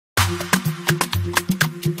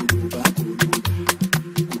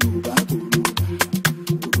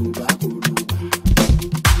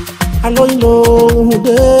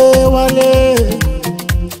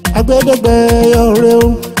jẹ́gbẹ́ ọ̀rẹ́ o.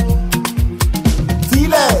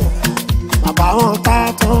 Sílẹ̀ bàbá wọn ká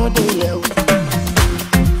tán délẹ̀ o.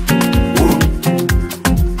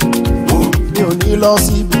 Mi ò ní lọ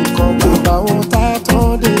síbi kan bàbá wọn ká tán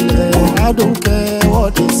délẹ̀. I don't care what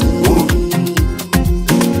they say.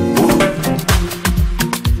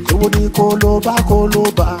 Èwo ni kó ló bá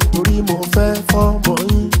torí mo fẹ́ fọ́mọ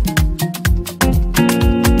yín.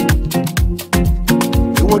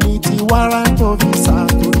 Èwo ni ti warrant of visa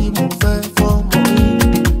torí mo fẹ́ fọ́mọ yín.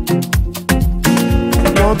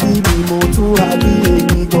 Wọ́n bí mi mo túra bí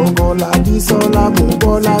èmi gangan lábí sọ́lá mo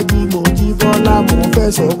bọ́lá jí mo jí bọ́lá mo fẹ́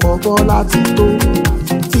sọ̀kọ̀ bọ́lá ti tó.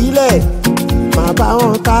 Sílẹ̀ màá bá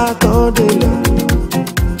wọn ká tán délẹ̀.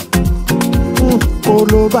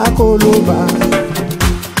 Kó ló bá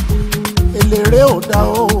eléré ò dá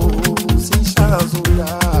o sí ṣáàzù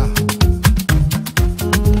dá.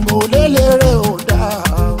 Mo léléré ò dá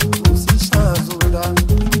o sí ṣáàzù dá.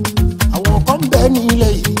 Àwọn kan ń bẹ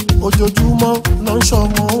nílẹ̀ yìí ojoojúmọ́ náà ń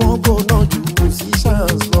ṣọmọ wọn gbóná jù kò sí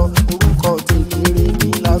ṣáàzù lọ. Orúkọ tèléré ni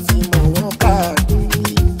la fi mọ̀ wọ́n káàkiri.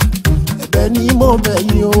 Ẹ̀bẹ̀ ni mo bẹ̀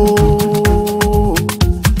yín o.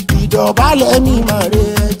 Ìdọ̀bálẹ̀ mi máa re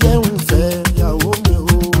ẹjẹ́ ń fẹ́ ìyàwó mi o.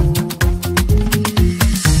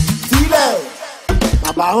 Sílẹ̀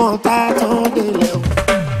bàbá wọn ká tán délẹ̀ o.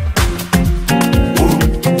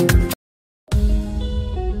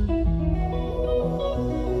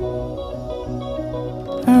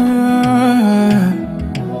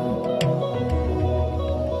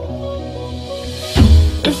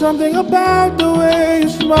 There's something about the way you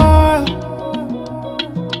smile.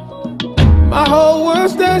 My whole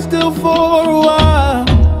world stands still for a while.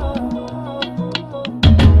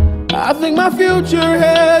 I think my future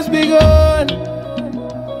has begun.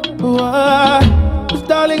 Cause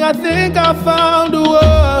darling, I think I found a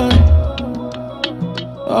one.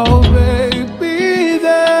 Oh baby,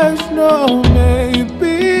 there's no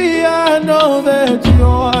maybe. I know that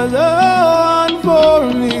you're the one for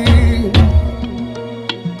me.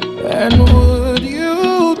 And would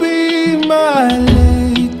you be my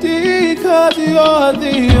lady? Cause you're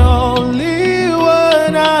the only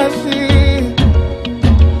one I see.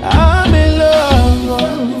 I'm in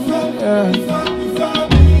love, yeah.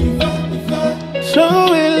 So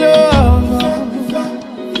in love,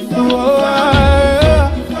 oh,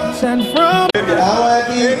 yeah. Sent from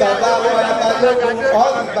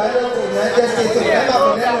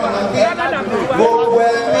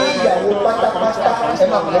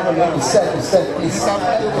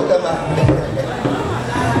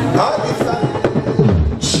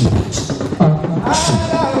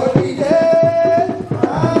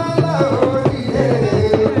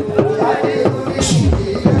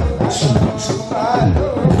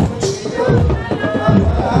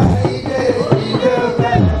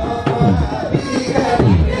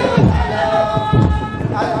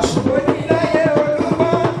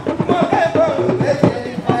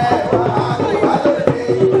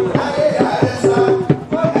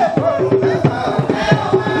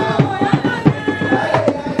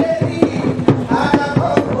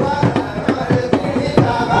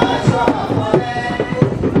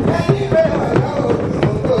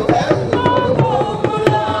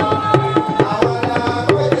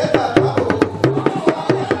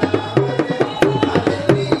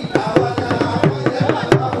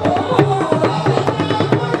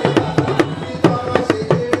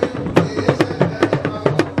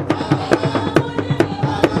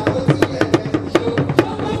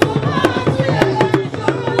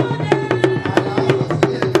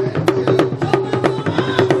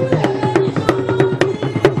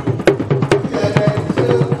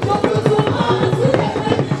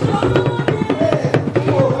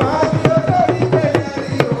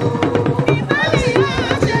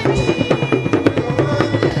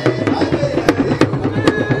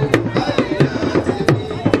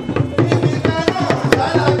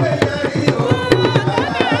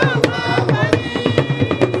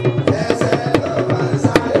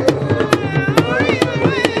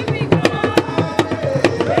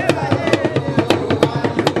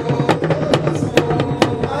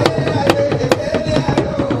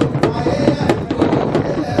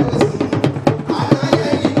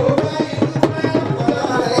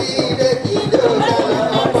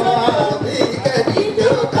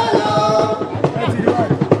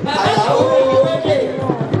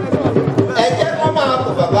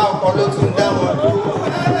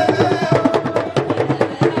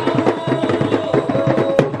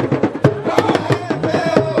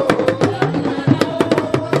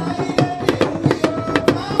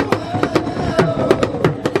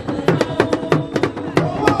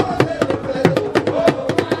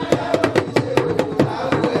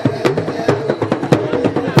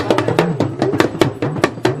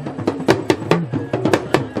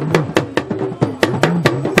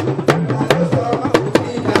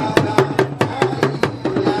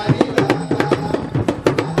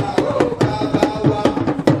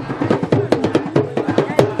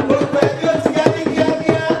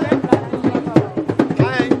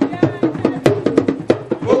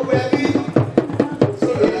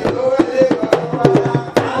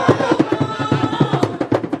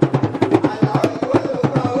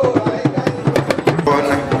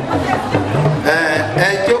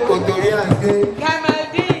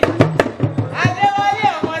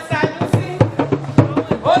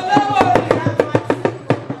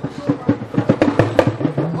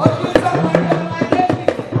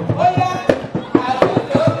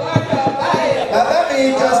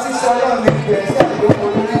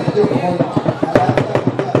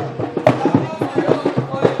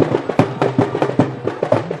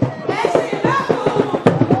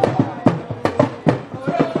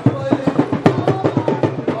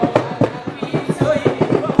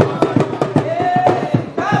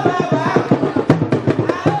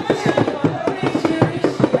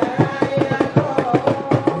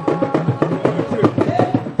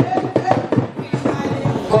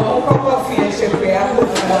ṣe pé a kò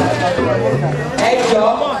fún wa. Ẹ jọ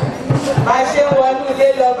máa ṣe wọnú ilé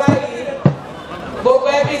lọ báyìí gbogbo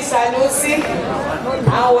ẹbí Sanusi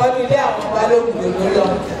àwọn wọnú ilé àwọn balógun ló lọ.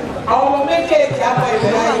 Àwọn ọmọ méjèèjì àmọ́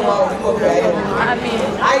ìbẹ̀rẹ̀ ayé wọn ò ní kò bẹ̀rẹ̀ ayọ̀.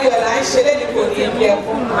 Ayọ̀ là ń ṣe lẹ́nu kò ní ibi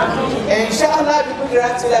ẹ̀kún. Insha Allah dúdú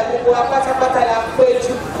gírántìlẹ̀ gbogbo wa pátápátá la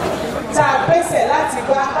péjú. Tá a pèsè láti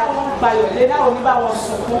bá àwọn gbayọ̀lé náà oníbà wọn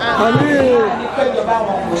sunkún. Ní péjọ bá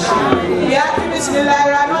wọn kò ṣe. Ìyá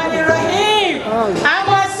Bismillahirrahmanirrahim.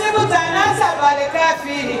 Àwọn síbùtà náà sàbàlẹ̀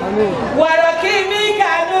káfíìnì. Wọ̀rọ̀ kí mi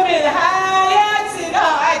kànú mi háyà tì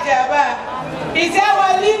náà àjàbá.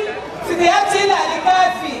 Ìjẹ́wọlí fìdíhàtì làlí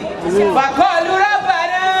káfí. Faqalu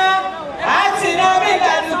rabbana atina min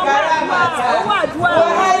ladunka rahmatan wa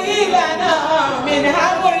hayyi lana min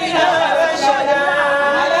amrina rashada.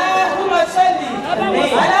 Allahumma salli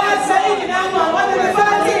ala sayyidina Muhammadin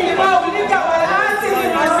al-Fatih lima ulika wal atih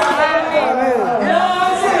lima sabaka.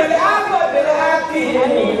 Nasiril haqqi bil haqqi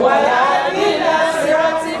wal hadi ila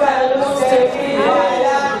siratikal mustaqim.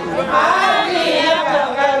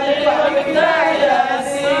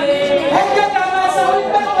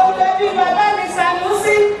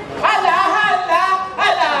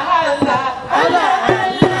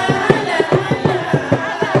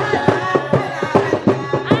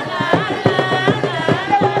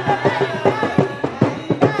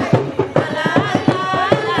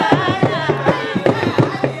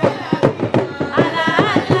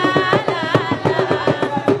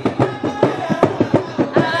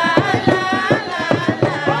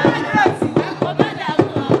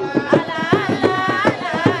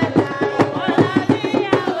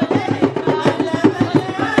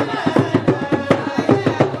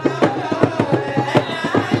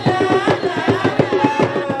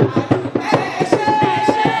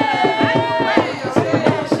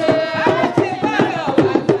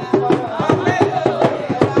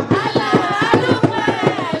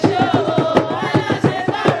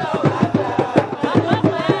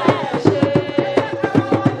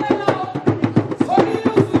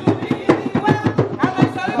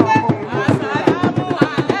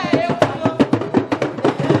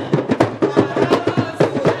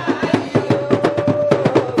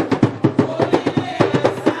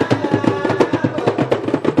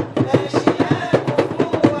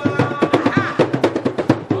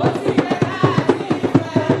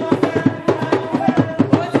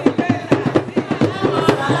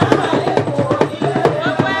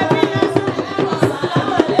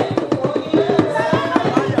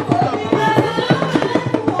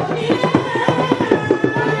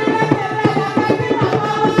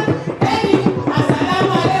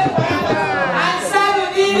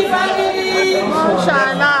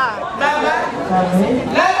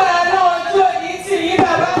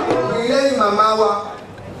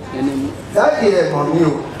 Dáàdì ẹ̀ mọ̀ mí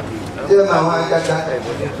o, tí ẹ máa wá jájá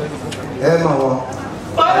ẹ mọ̀ wọn.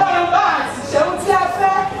 Ọlọ́run bá àtìṣeun tí a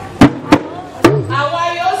fẹ́. Àwa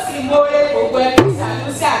yóò sì mórè gbogbo ẹbí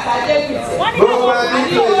Sanusi àtàdégbìtì. Gbogbo ẹbí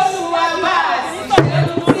Àní Olúwa bá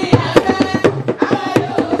àtìṣeun tí a fẹ́. Àwa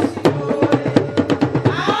yóò sì mórè.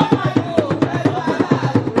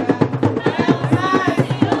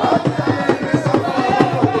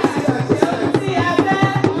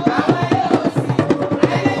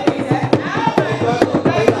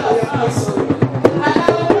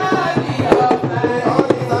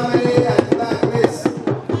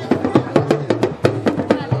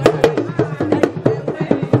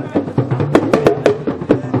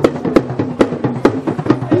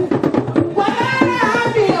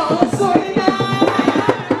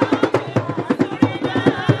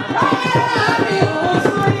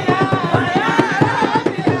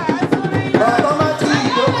 Àwọn ọmọ yóò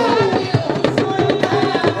fẹ́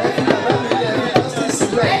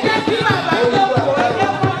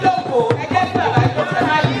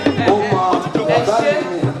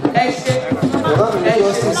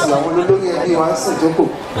lọ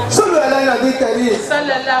Sọ́lù ẹlẹ́yìn ọdún tẹ̀lé.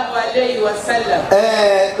 Sallallahu alayhi wa sallam. Pé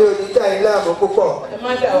oníjà ilé àmọ́ púpọ̀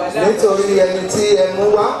nítorí ẹni tí ẹ mú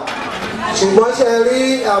wá. Ṣùgbọ́n ṣe rí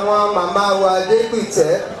àwọn màmá wa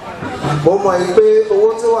Dégbìtẹ́. Mo mọ̀ yìí pé owó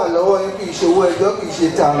tó wà lọ́wọ́ yín kì í ṣe owó ẹjọ́ kì í ṣe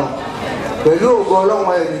tààràn. Pẹ̀lú ògo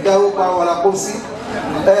Ọlọ́run ẹ̀rí dáwó pa wọn la kó sí.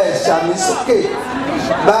 Ṣàmì sókè.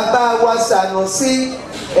 Bàbá wa Sanusi.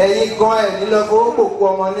 Ẹ̀yin gan ẹ̀ nílò fowópòkú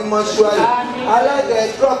ọmọ ní mọ́ṣúárì alága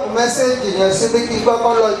ẹ̀ drop message yẹn síbi kí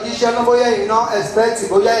kọ́kọ́ lọ jíṣẹ́ náà bóyá iná expect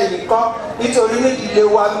bóyá ẹ̀yin kọ́ nítorí ní ìdílé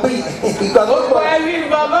wa ń bì ìgbà tó pọ̀. ẹ̀rí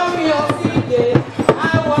bàbá mi ò sí ìdè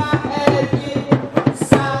àwa ẹbí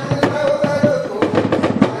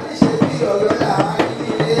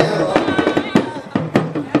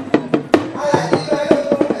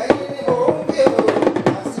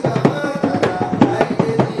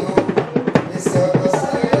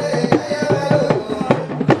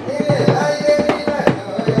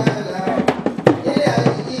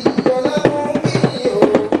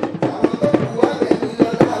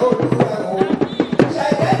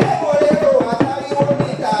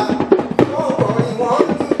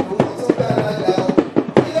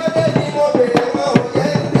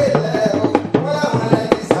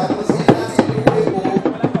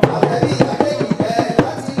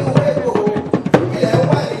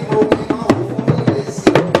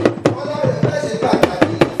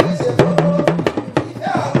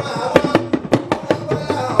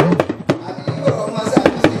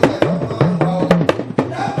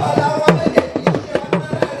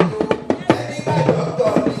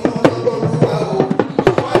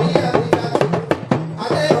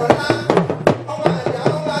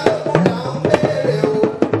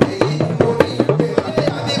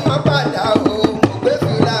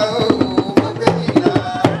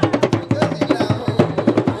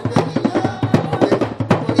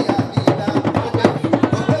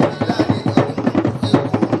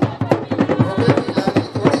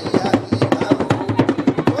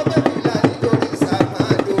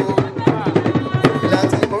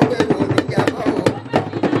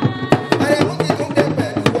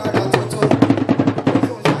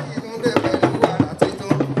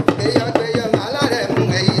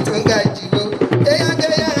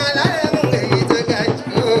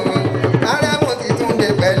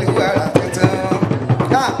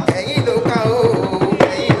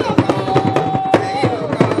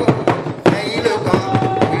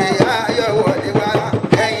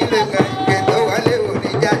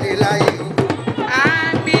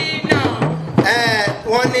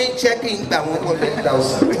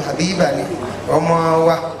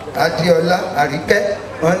Adeola Àríkẹ́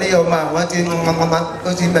wọ́n ní ọmọ àwọn tí mọ́mọ́mọ́ tó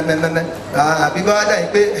ti mẹ́mẹ́mẹ́mẹ́ Habibat wá dáì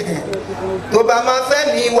pé tó bá máa fẹ́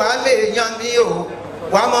mi wà á lè yan mi o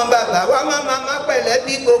wà á mọ bàbá wà á mọ màmá pẹ̀lẹ́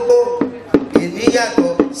bí gbogbo èmi yàtọ̀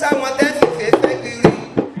sáwọn tẹ́sí fẹ́fẹ́ kiri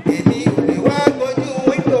èmi ò lè wá gbójú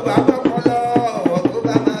wíńdò bá kọ́kọ́ lọ tó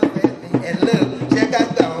bá máa fẹ́ mi ẹ̀lẹ́ ṣẹ́ ká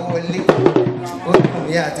gbà wọlé ó dùn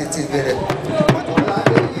mí àti ti bẹ̀rẹ̀.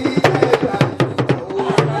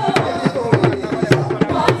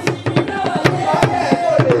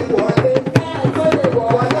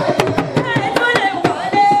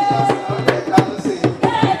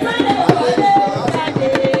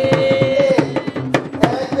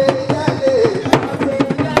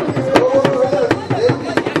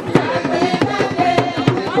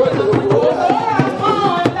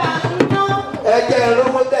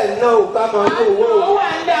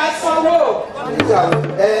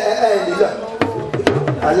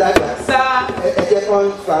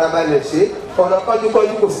 Farabalẹ̀ ṣe ọ̀nà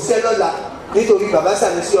kọ́júkọ́jú kò ṣiṣẹ́ lọ́la nítorí bàbá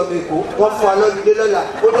Sanusi ọmọ Èkó wọ́n fún wa lọ́lùdé lọ́la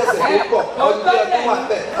ó dẹ̀sẹ̀ tó pọ̀ ọdún ọdún wà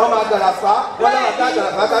bẹ́ẹ̀ ọmọ àgàràfà wọ́n láwọn ká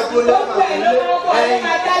àgàràfà ká dúró lé ọmọ àgbélé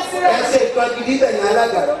ẹ ṣe nǹkan gidi bẹ́ẹ̀ ní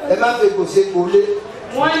alága ẹ má fi kò ṣe kò lé.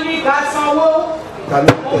 wọ́n ní ká sanwó.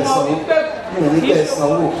 kàmí kẹ̀ sanwó mi ò ní kẹ̀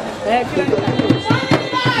sanwó.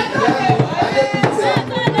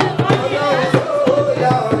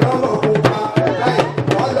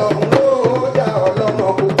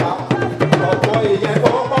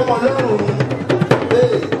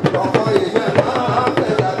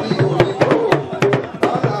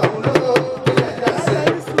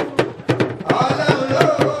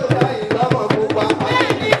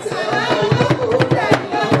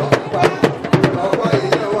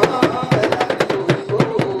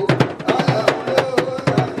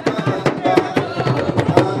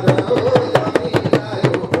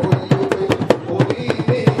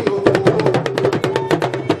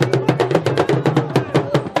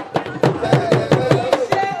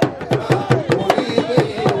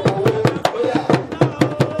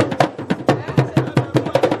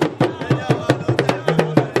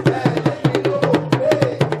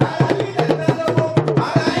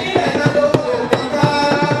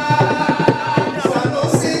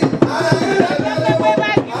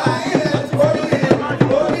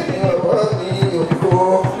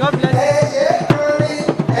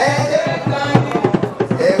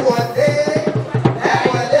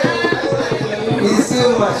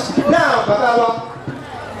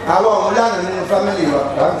 àwọn ọmọ lánàá nínú fámìlì wa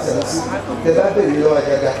bàbá Sanusi tẹ bá bèrè lọ́wọ́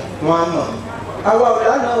àjàgà wọn á mọ̀ àwa ò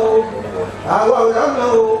lánàá o àwa ò lánàá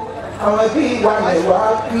o àwọn ẹbí wa lè wá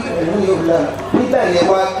kí ẹ̀mú yóò lánàá nígbà yẹn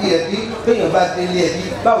wá kí ẹbí téèyàn bá délé ẹbí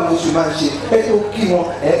báwo ló ṣe máa ń ṣe ẹ tó kí wọn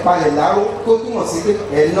ẹ palẹ̀ láró tó túmọ̀ sí pé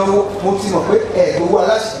ẹ náwó mo ti mọ̀ pé ẹ gbowó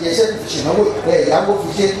aláṣìírí ẹṣẹ́ fi ṣènáwó ẹ ìyàwó fi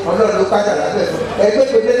ṣe ọlọ́run ló kájà lábẹ́ fún ẹ gbé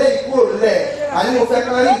pèlè lẹ́yìn kúrò lẹ̀ àní mo fẹ́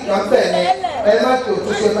kán rí ìtàn bẹ́ẹ̀ ni ẹ má tó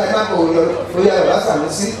tó ṣe má bọ̀ òyò bóyá bàbá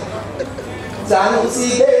Sanusi Sanusi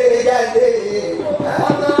gbére jáde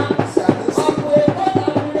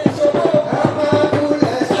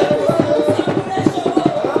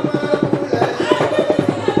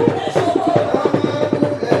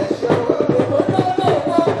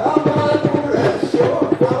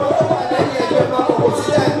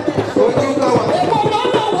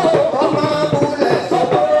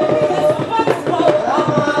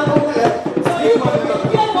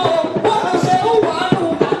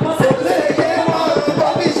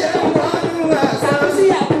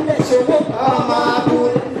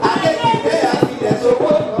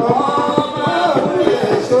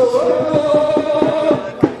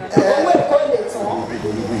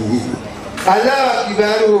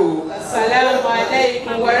Assalamu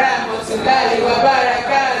alaikum wa rahmatullahi wa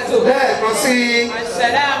barakatuh.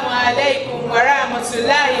 Assalamu alaikum wa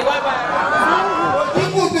rahmatullahi wa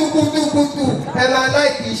barakatuh. Kútùkútùkútù ẹ máa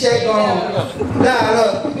láìpì iṣẹ́ gan-an láàárọ̀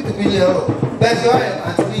kútùkútù ni ọ̀rọ̀ bẹ́ẹ̀ tí wọ́n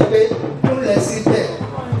àti wípé kúnlẹ̀ síbẹ̀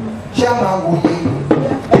ṣé a máa wòye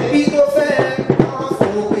ẹbí tó fẹ́ wọ́n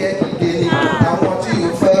fowó pé ẹ dìde ni àwọn tí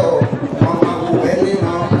yóò fẹ́ ọ̀ wọ́n máa wò ẹ́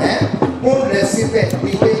nínú ẹ́ kúnlẹ̀ síbẹ̀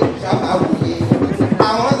wípé ṣé a máa wòye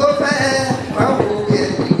àwọn tó fẹ́ wọ́n fowó pé ẹ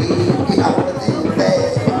dìde ni àwọn tí yóò fẹ́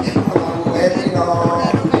wọ́n máa wò ẹ́ nínú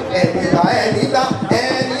ẹ̀ẹ́dìgbà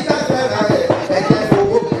fẹ́ràn ẹ̀ ẹ̀jẹ̀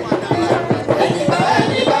fowó pé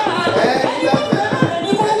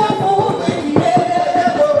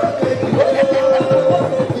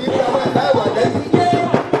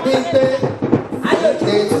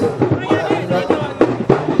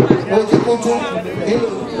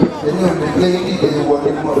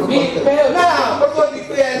náà ó tó di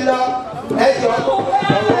pé ẹ lọ ẹjọ́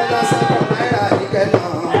ọwọ́ lásán kọ̀ náírà ní kẹ́ náà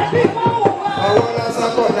ọwọ́ lásán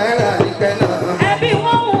kọ̀ náírà ní kẹ́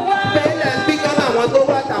náà.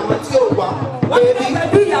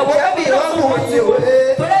 ẹbí ìyàwó ẹbí ìrọ̀rùn òye òye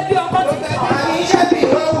torí ẹbí ọkọ ti tẹ̀ wá. iṣẹ́ bí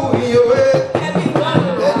ìrọ̀rùn òye òye. ẹbí ìrọ̀rùn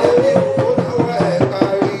ẹni ó náwó ẹ̀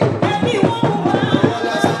kárí. ẹbí wọ́n mú wá. àwọn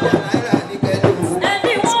lásìkò náírà ní kẹ́lẹ́ wò.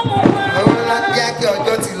 ẹbí wọ́n mú wá. àwọn alájá kí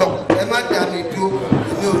ọjọ́ ti lọ ẹ má dà mí dúró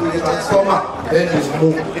ní òrùlé transformer ẹni mú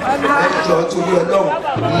ẹjọ́ torí ọlọ́run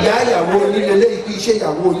ìyá ìyàwó onílé lẹ́yìn kí iṣẹ́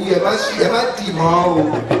ìyàwó yìí ẹ má dì mọ́ o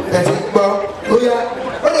ẹ ti gbọ́ ó yá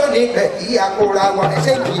ó lọ ní ìgbẹ́ kí akóra wa ẹ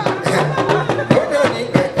ṣe kì í ó lọ ní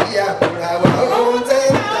ìgbẹ́ kí akóra wa ohun tẹ́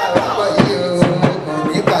ń tà wá pọ̀ yìí o kò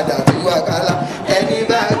ní padà tú wa kálá ẹni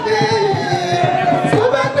bá gbé tó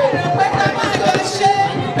bá gbé pé ká má lọ ṣe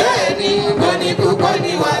bẹ́ẹ̀ ni kò ní kókó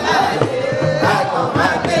ní wàhálà àgbọ̀n má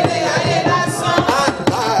gbélé ayé lásán.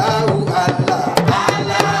 Allahu Allah.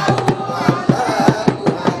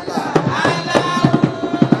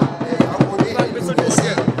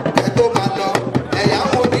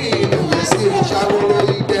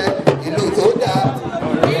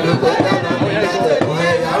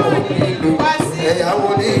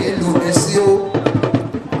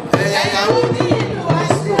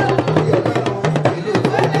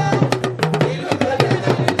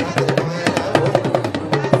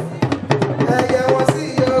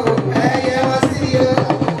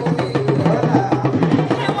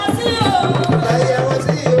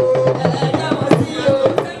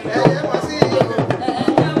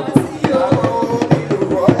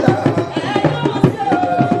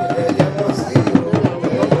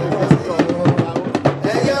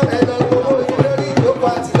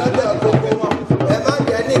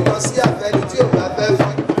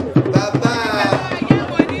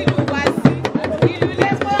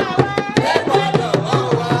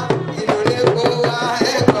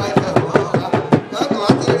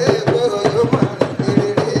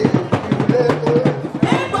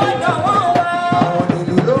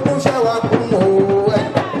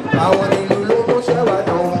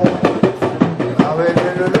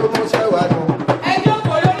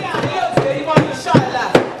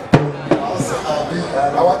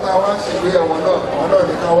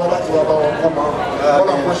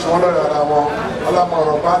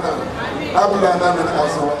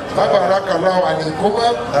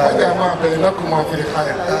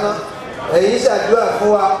 Èyí ṣàdúrà fún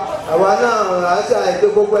wa àwa náà àṣà ètò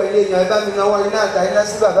gbogbo ilé èèyàn ẹ̀bá mi náwó iná àtà iná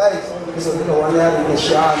sí bàbá yìí ìṣòro náà wọ́n ní àríwá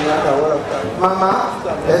ṣe àmì àtàwọn ọ̀tá. Màmá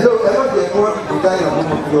ẹ̀ló ẹ̀mọ́ jẹ́ kí wọ́n dìbò dáyà mú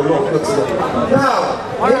mi ọlọ́run tó ti lọ. Náà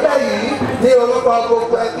nígbà yìí ní ọlọ́pàá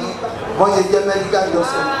gbogbo ẹbí wọ́n ṣe jẹ́ medical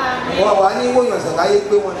doctor wọ́n wà ní ìwòyàn ṣàkáyé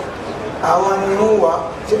pé wọ́n àwọn ni wọ́n wà.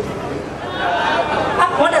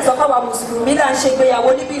 Wọ́n dẹ̀ sọ fún àwọn mùsùlùmí là ń ṣègbéyàwó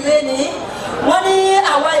níbi ilé ní wọ́n ní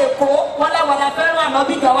àwa Èkó wọ́n láwọn la fẹ́ràn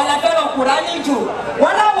ànábì jù àwọn la fẹ́ràn Kùránì jù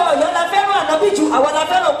wọ́n láwọn Ọ̀yọ́ la fẹ́ràn ànábì jù àwọn la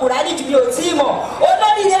fẹ́ràn Kùránì jù mi ò tí ì mọ̀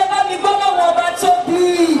olórí yẹn bá mi gbọ́ lọ́wọ́ ọba tó bí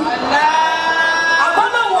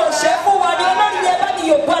àbọ̀lọ́wọ́ òṣè fún wa ni olórí yẹn bá mi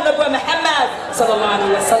yòókù ànábì Muhammad sallallahu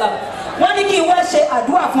alaihi wasallam wọ́n ní kí n wá ṣe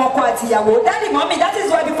àdúrà fún ọkọ àti ìyàwó daddy mommy that is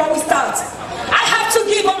why before we start I have to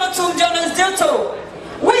give honor to Jonas Dilto.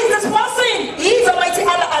 Who is this person? He is Almighty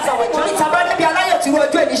Allah Azza wa Jalla. Ìtàbá níbi aláyọ̀ tí wọ́n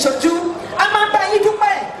ojú ẹ̀ ní ṣojú. A máa ń bá yín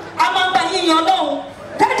dúpẹ́, a máa ń bá yín yan lọ́hùn.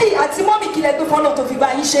 Dádì àti mọ́mì kìlẹ̀ gbé fọ́lọ́ tó fi bá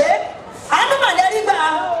yín ṣe é. Àánú màlẹ́rí gbà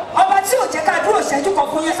ọba tí ò jẹ́ ká dúró ṣẹ́jú kan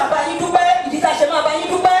fún yín sábà yín dúpẹ́. Ìdí tá a ṣe máa bá yín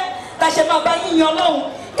dúpẹ́, tá a ṣe máa bá yín yan lọ́hùn.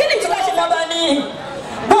 Kí ni ìtura ṣe máa bá ní?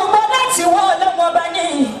 Gbogbo láti wọ́ ọlọ́run ọba ní.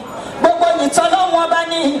 Gbogbo nìtọ́ ọlọ́run ọba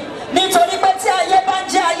ní. Nítorí pé tí ayé bá ń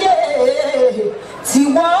jẹ́ ayé,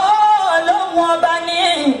 tiwọ́ ọlọ́run ọba ní.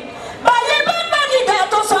 Báyé bá bá nígbà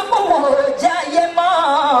tó sọ pé wọ́n ò jẹ́ ayé mọ́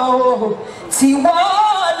o. Tiwọ́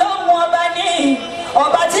ọlọ́run ọba ní.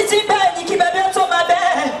 Ọba títí bẹ́ẹ̀ ni kí bẹ́ẹ̀ tó máa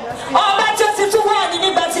bẹ́ẹ̀. Ọba tí ó ti tún wà ní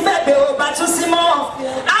nígbà tí bẹ́ẹ̀ bẹ́ẹ̀ ò bá tún sí mọ́.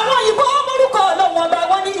 Àwọn òyìnbó mórúkọ ọlọ́run ọba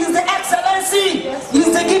wọn ní is the excellency, is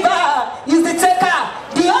the giver, is the taker,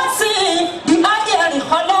 the unseen, the unearing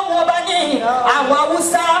ọlọ́run ọba ní. Àwọn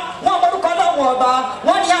Haúsá wọn mórúkọ ọlọ́run ọba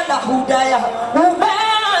wọn ní Alahudaya.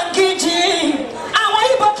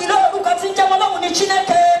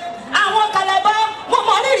 Chineke àwọn Kalaba wọn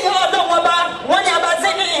mọ rírì ọlọ́wọ́n ọba wọn ní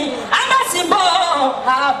abazini abasimbo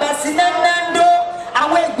abasinanando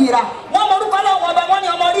àwọn Ègbìrà wọn mọ orúkọ ọlọ́wọ́n ọba wọn ní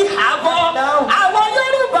ọmọ rí àgọ́ àwọn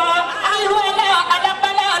Yorùbá ayọ̀lá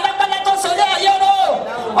alápálá tó sọlé ayọ̀rọ̀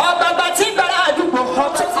ọgbàgbà tí gbàrà àdúgbò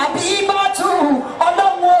ọ̀tún àbí ìbọ̀tù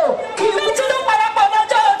ọlọ́wọ́ ìlú tí ló parapọ̀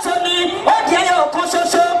lọ́jọ́ ọ̀tún ni ó di ẹyọ kan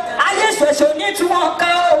ṣoṣo ayé ṣoṣo ní tu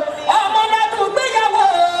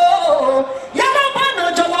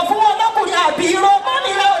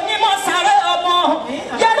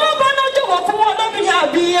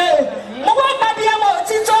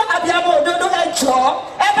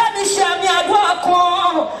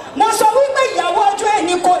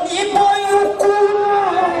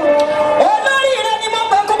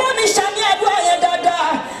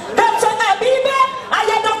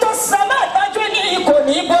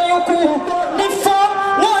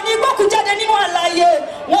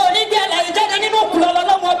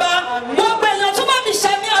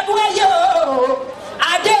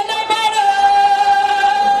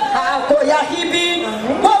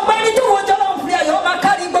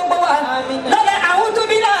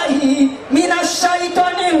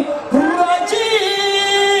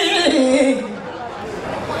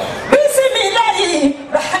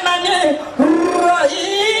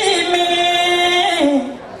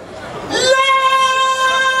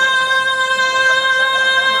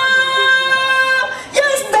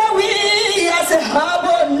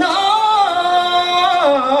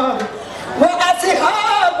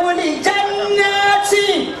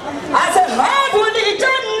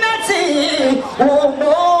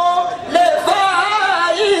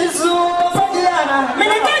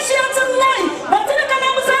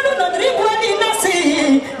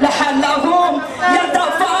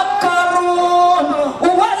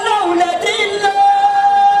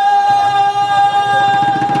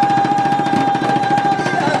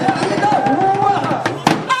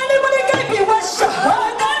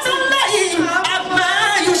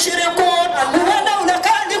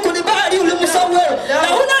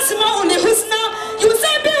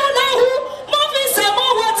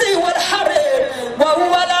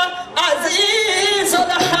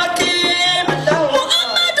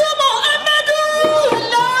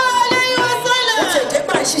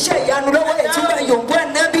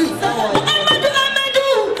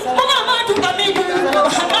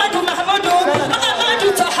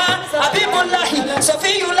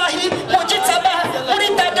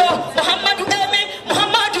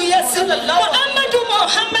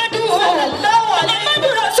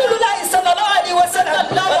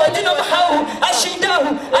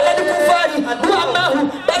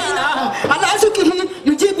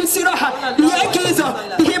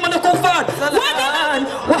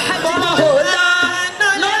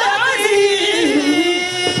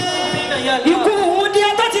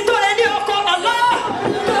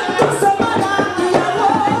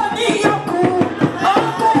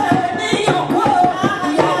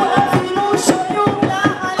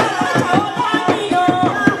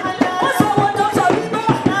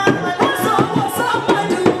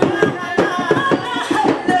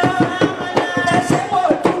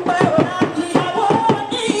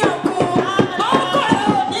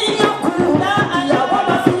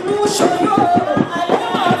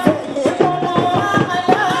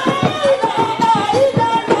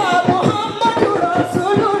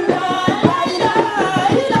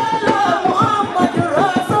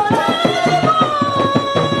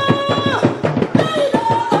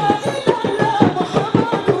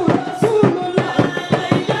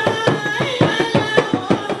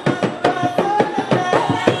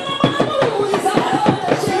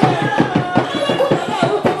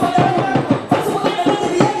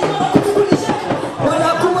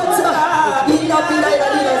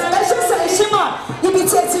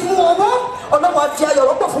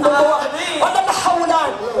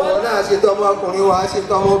tọmọ ọkùnrin wa ṣe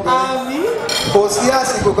tọmọ obìnrin kò sí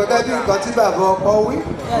àsìkò gẹ́gẹ́ bí nǹkan tí bàbá ọkọ wí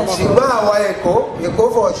ṣùgbọ́n àwa Èkó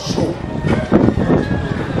for show.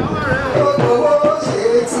 Owó ṣe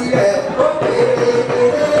tiẹ̀ ó péré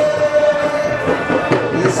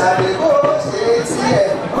ìsàlẹ̀ kó ṣe tiẹ̀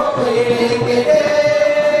ó péré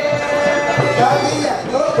lọ́bíyà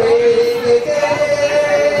ló péré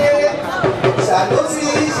Sanusi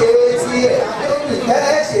ṣe tiẹ̀ Nikkah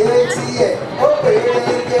ṣe tiẹ̀ ó péré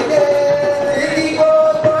ìdí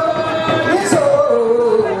gbogbo níṣòro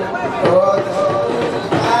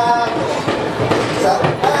ọ̀dọ̀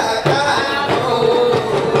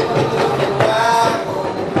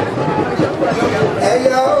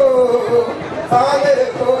ẹ̀yà ó ọ̀yẹ́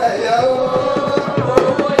kó ẹ̀yà ó.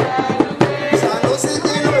 Sanusi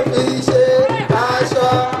kí ló fi ṣe aṣọ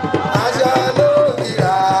ló fi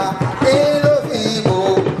rà kí ló fi bò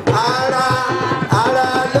ara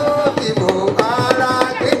ló fi bò ara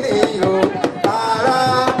kí ni o ara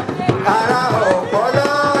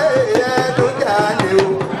ọ̀pọ̀lọ́ ẹ̀ẹ́dùn jalè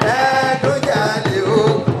o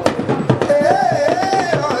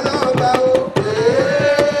ọlọ́ba o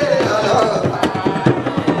ọlọ́ba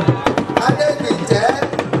Adégbìtẹ́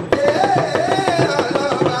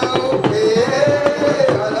ọlọ́ba o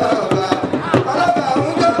ọlọ́ba ń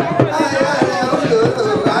jó ayá rẹ̀ ń lò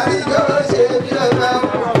ó àríjọ́ ṣe bí ọba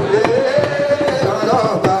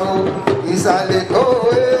ọlọ́ba o ìsàlẹ̀ kó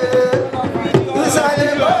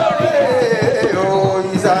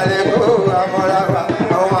ìsàlẹ̀ kó àmọ́ra wa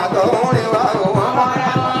àwọn àtọ̀húnrin wa ò wọ́n mọ́ra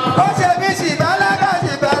ó ṣe mí sí bálákà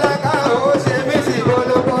ó ṣe mí sí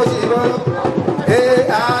bólókó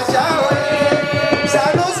àṣà òye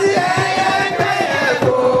Sanusi ẹyẹ ń gbẹ̀yẹ̀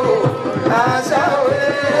kó àṣà òye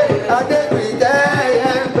Adégbìtẹ́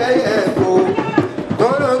ẹyẹ ń gbẹ̀yẹ̀ kó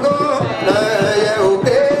gbólógó lẹ́yẹ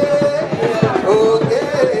òkè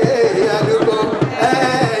àdúgbò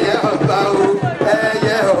ẹyẹ ọba o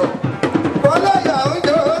ẹyẹ ọ bọ́lọ́yà ń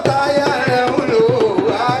jó táyà rẹ̀ ń lò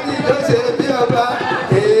àríjọ́ ṣe bí ọba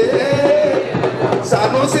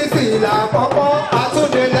Sanusi fìlà àkọ́kọ́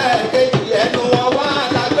àtúndínlẹ̀ kejì ẹnu wọn wá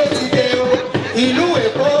lágbé ti dé o ìlú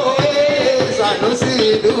Èkó Sanusi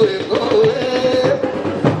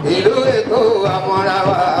ìlú Èkó àmọ́ra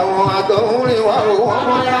wa àwọn àtọ̀húnrin wa ò wọ́n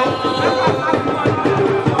mọ́ra.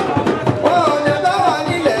 Wọ́n ò lè bá wa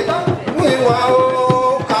nílẹ̀ wíwá o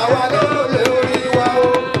àwa ló lórí wa o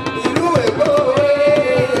ìlú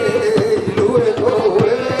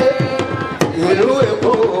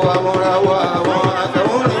Èkó àmọ́ra wa àwọn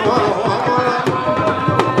àtọ̀húnrin wa ò wọ́n mọ́ra.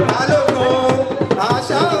 Balógun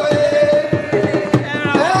àṣà òye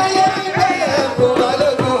ẹyẹ ìgbẹ́yẹ̀ kó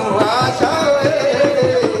balógun àṣà òye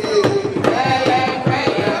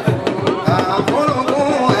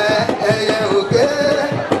àmúrùngún ẹyẹ òkè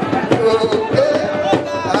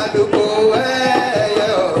àdùkò ẹyẹ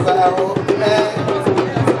ọba òkè.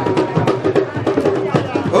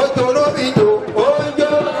 Ó toró mi jò ó ń jó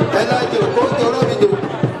ẹlẹ́jò ó toró mi jò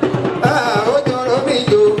ó toró mi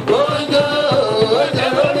jò ó ń jó ó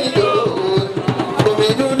toró mi jò omi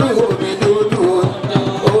dúdú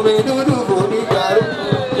omi jàrú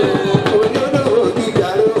ojú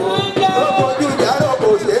jàrú ojú jàrú kò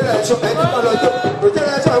ṣe rẹ̀ ṣọ ẹni kan lọ́jọ́ kò ṣe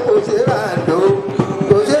rẹ̀ ṣọ kò ṣe rà lò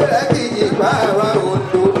kò ṣe rẹ̀ kì í pa àwa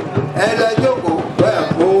òǹdó ẹlẹ́jọ́ kò pẹ́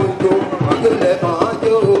òǹdó ọjọ́ lẹ́mọ̀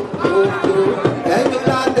ọjọ́ òǹdó ẹjọ́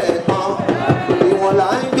látẹ̀ kan ìwọ̀n là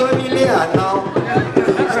ń jó nílé àná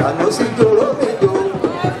Sanusi jòrò mi jò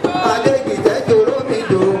Adégbìtẹ́ jòrò mi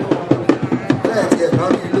jò bẹ́ẹ̀ tiẹ̀ náà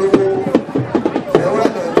mi lówó ẹ̀wọ́n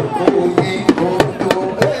náà kò yí òǹdó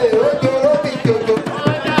ó jòrò mi jòjò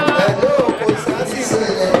ẹ̀ló kò sásìsì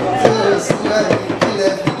ẹ̀ tí ó sì láì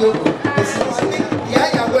ilẹ̀ fi jókòó ìyá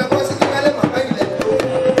ìyàwó ẹ̀kọ́ sí kí wọ́n lè mọ̀ pé ilẹ̀ tó.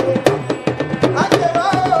 Àjẹbá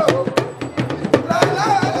o lọ́lá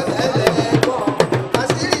ẹlẹ́gbọ̀n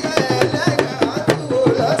àṣírí ẹlẹ́gà àtúwò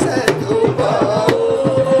lọ́sẹ̀ tó bọ̀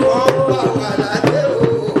wọ́n bá wà ládé o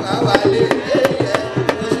àwa lè dé yẹ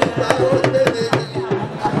òṣùpá ó tẹ̀lé mi.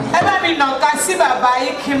 ẹ bá mi nàka sí bàbá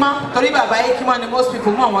Ikima torí bàbá Ikima ni most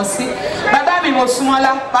people mọ̀ wọ́n sí bàbá mi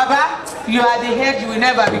Mosúnmọ́lá bàbá you are the head you will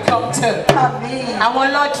never become tail àwọn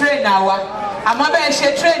lọ train àwa àmọ́ bẹ́ẹ̀ ṣe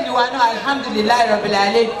train wa náà alhamdulilayi rabbil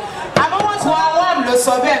alamin àmọ́ wọ́n ti wá wọ́n ló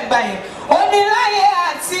sọ bẹ́ẹ̀ ń gbà yẹn oníláyé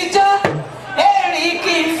àtijọ́ èrì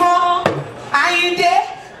kì í fún Àyìndé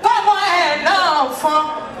kọ́mọ ẹ̀ náà fún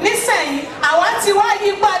nísẹ̀yìn àwa ti wá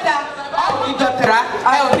yí padà ìjọtara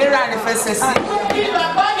ẹ ò ní ra nífẹsẹ̀ sí. bí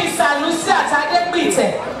bàbá mi Sanusi àti Adégbìtẹ́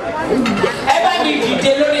ẹ bá mi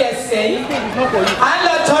dìde lórí ẹsẹ̀ yìí à ń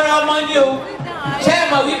lọ tọrọ ọmọ ní o ṣé ẹ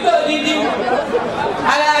mọ̀ wípé odidi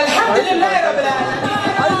alhamdulilayi rabbil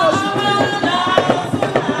alamin.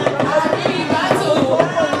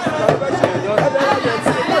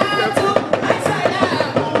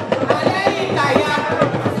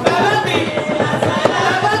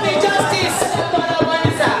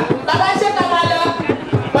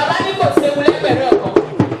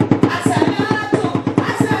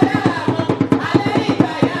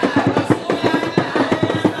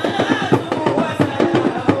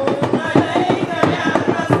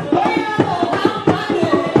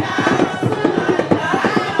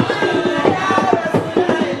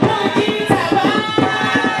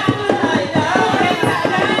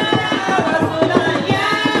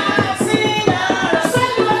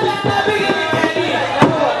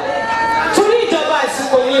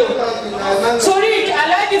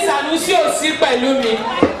 pẹ̀lú mi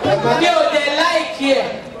mi ò dé láìkí ẹ̀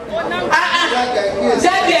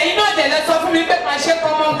jáde ẹ̀yin náà dẹ̀ lọ sọ fún mi pé màá ṣe kọ́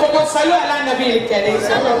ọmọ gbogbo sọlú alánàbí ìkẹlẹ̀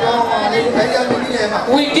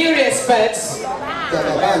with due respect.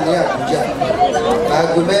 Bàbá ní Àbújá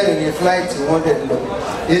aago mẹ́rin ní fúláìtì wọ́n dẹ̀ lọ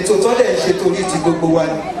ètò tó dẹ̀ ṣe torí ti gbogbo wa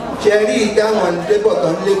ni ṣe rí ìdáhùn lébọ̀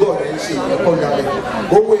tán lébọ̀ rẹ̀ ń ṣe ẹ̀kọ́ lálẹ́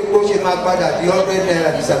owó epo ṣe máa padà bí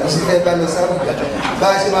 $100 ní Sanusi fẹ́ bá lọ sábùjá bá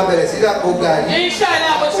a ṣe máa bẹ̀rẹ̀ sí àpò gàrí.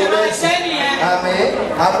 Inshallah bó ṣe máa ṣe nìyẹn. àmì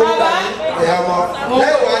àpò gàrí ẹ̀yàmọ́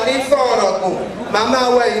lẹ́wàá ní fọ́ọ̀rọ̀ kù màmá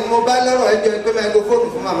wa yìí mo bá lọ́rọ̀ ẹjọ́ pé máa gbó fóònù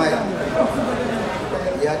fún màmá yìí.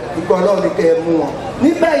 ìgbà ọlọ́run ni kẹ́ ẹ mú wọn. ní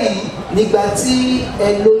báyìí nígbà tí ẹ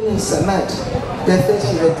lóyún Samad tẹ fẹ́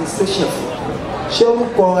ṣe registration fún ṣé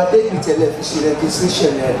orúkọ adébìtẹ̀lẹ̀ fi ṣe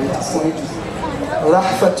registration rẹ̀ fún ìdù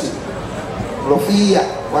Rahfatu Rọ̀fíyà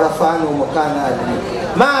Warafanu Mọ̀kánà àdìyẹ.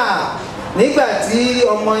 máa nígbà tí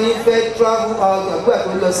ọmọ yín fẹ́ travel out àgbà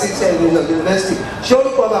tó lọ sí ṣẹ́yìn lọ university ṣé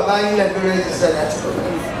orúkọ bàbá yín lẹ́bi register àti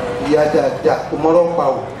ìyá dáadáa kò mọ́rọ́ pa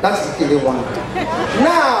o láti kékeré wọn.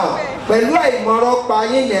 now pẹ̀lú àìmọ̀rọ̀ pa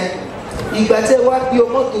yín yẹn ìgbà tí ẹ wá bí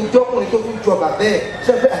ọmọ tó jọkùnrin tó fi jọba bẹ́ẹ̀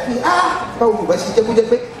ṣe fẹ́ àti báwo ló bá ṣe jẹ́ kó jẹ́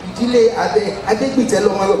pé ìdílé adégbìtẹ́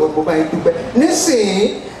lọ́mọ ẹ̀rọ bàbá yín dúpẹ́ nísìnyí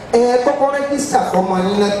ẹ kọ́kọ́ rẹ́gísítà fọmọ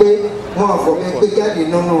yín náà pé wọn àfọ̀ mi gbé jáde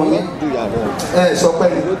nínú yín ẹ sọ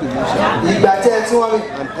pẹ́lú ìgbà tí ẹ tí wọ́n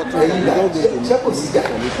ẹ̀yìn ìgbà ṣé kò sí jà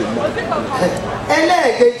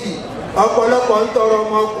ẹlẹ́ẹ̀kejì ọ̀pọ̀lọpọ̀ ń tọrọ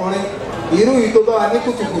ọmọkùnrin irú yìí tó bá wa ní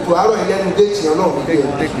kùtùkùtù àárọ̀ ìlẹ́nu déètì ọlọ́run bí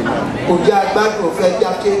kò jẹ́ agbádùn fẹ́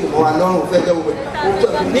já kéènì mọ́ wa lọ́rùn fẹ́ jẹ́ gbogbo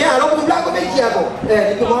ní àárọ̀ gbogbo lágbo méjì àbọ̀ ẹ̀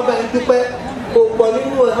ní kí wọ́n bá ń dúpẹ́ kò pọ̀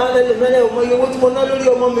nínú ẹ̀hánlẹ́lẹ́mẹ́lẹ́ ọmọ iye owó tí mo ná lórí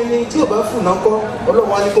ọmọ mi ni tí ò bá fùnà kọ́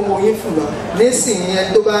ọlọ́run á ní kó wo yín fùnà nísìnyí ẹ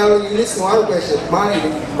tó bá rọyìn nísìnyí wọn á rògbò ẹ̀ṣẹ̀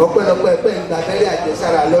márùn-ún ọpẹ́lọpẹ́ ẹ̀pẹ́ ìgbà abẹ́rẹ́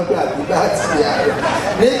àjẹsára lọ́dọ̀ àbíbá àti ìyá rẹ̀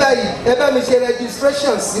ní báyìí ẹ bá mi ṣe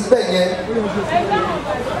registration síbẹ̀ yẹn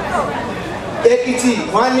Èkìtì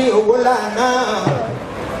wọn ní owó lànà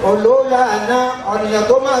olólànà ọ̀nìyàn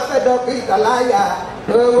tó máa fẹ́ dókítà láyà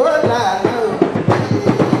owó lànà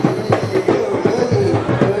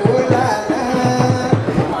owó lànà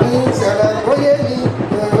ìṣẹ̀lẹ̀ bóyá ní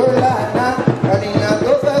owó lànà ọ̀nìyàn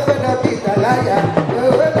tó fẹ́ dókítà láyà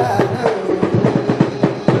owó lànà.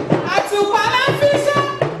 àtùpà la fi ṣe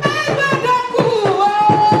ẹgbẹ́dọ̀ kù o.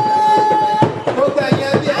 gbogbo ẹ̀yẹ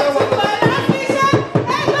bí ẹ wọ́n.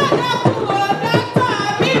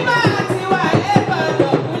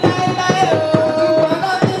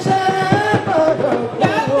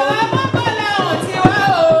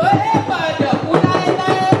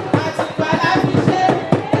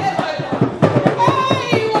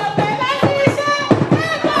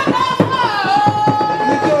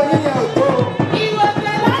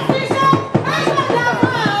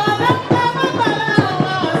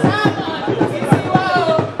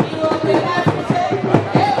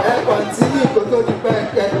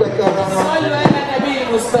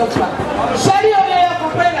 Ṣẹ́rí oye ọkọ̀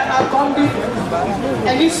pé ìlànà kan bí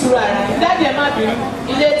ẹni sùúrù ara ẹ̀ dáàdì ẹ̀ má bínú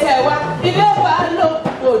ilé tẹ̀ wá ilé bá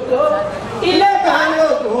lókun dòdò ilé bá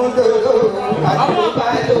lókun dòdò ọmọ bá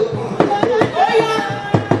lókun dòdò ó yá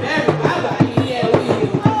ẹrù bàbá yìí ẹ̀ wí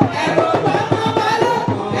ẹrù bàbá bá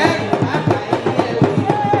lókun ẹrù bàbá yìí ẹ̀ wí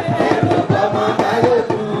ẹrù bàbá bá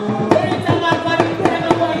lókun. Orí tí a máa gbọ́ ní pé ẹnu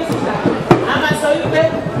wọ́n yìí síta a máa sọ wípé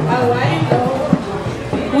àwa yìí lọ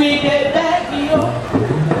we dey beg you.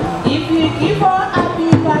 If you give her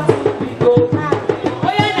Habibat, we go back.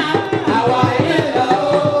 Oh yeah, now. Our hello,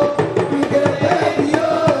 we go baby yo.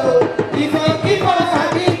 If you give her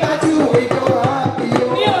Habibat, we go happy yo.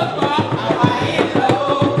 Our hello,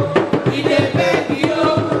 we dey beg you.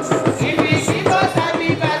 If you give her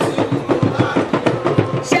Habibat, we go happy.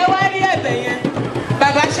 Ṣé wá rí ẹ̀bẹ̀ yẹn?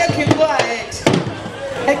 Bàbá ṣé kí n go ahead?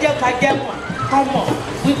 Ẹ jẹ́ ká jẹ́ mọ̀, kán mọ̀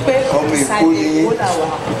wípé ìsàlẹ̀ Èkó là wà.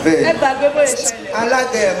 Ẹ gbàgbé bóyá ṣẹlẹ̀.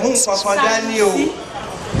 Alága ẹ̀mú nǹkan kan dání o.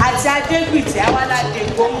 Àti Adégbìtì awáládé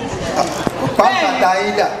gbóhùn. Pàápàá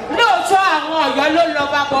ayídà. Lóòótọ́ àwọn Ọ̀yọ́ ló lọ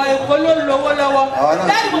bá bọ Èkó ló lówó lọ́wọ́.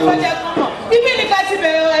 Láti mo fẹ́ jẹ́ kán mọ̀. Ibi ni ká ti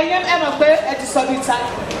bẹ̀rẹ̀ ẹ̀yẹ́ ẹ mọ̀ pé ẹ ti sọ bí ta.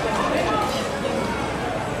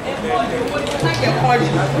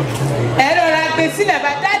 Ẹ rọra gbé sílẹ̀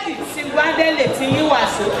bá dádì ti gbádẹ́lẹ̀ tí yín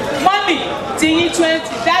wàásù. Mọ́mì ti yín 20,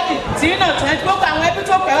 dádì tí yín náà 20. Gbogbo àwọn ẹbí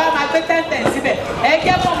tó pẹ̀ wá máa gbé 10 síbẹ̀. Ẹ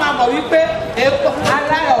jẹ́ kó máa mọ̀ wípé Èkó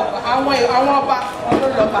alára àwọn ọba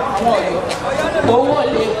olólọ́ba àwọn Ọ̀yọ́. Owó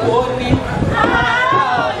lè kó ní.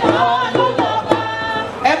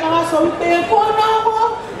 Ẹ máa wá sọ wípé Èkó náwó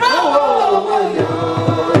náwó owó yọ.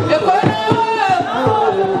 Èkó náwó náwó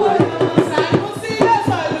owó yọ. Sanusi yóò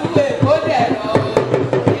sọ̀lù Èkó dẹ̀rọ̀.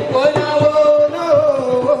 Èkó náwó náwó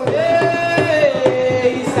owó yọ.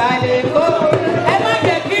 Ìsàlẹ̀ Èkó. Ẹ má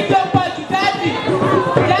jẹ́ kí tó pọ̀ jù dáàdì.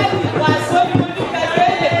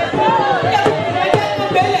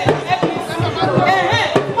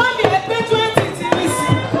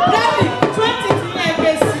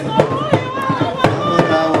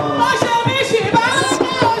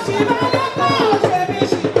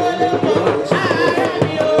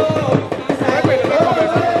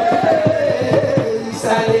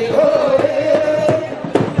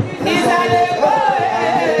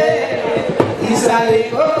 ìsàlẹ̀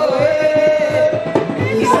kó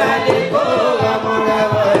ìsàlẹ̀ kó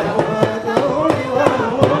àmọ́rawọ́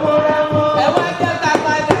ẹ wá jẹ́ ká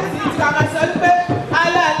padà sí ká máa sọ pé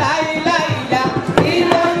alálàáìláìlá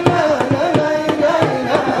ìlànà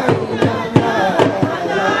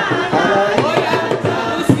bóyá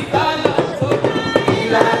Sanusi bá lọ tó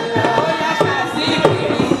ìlànà bóyá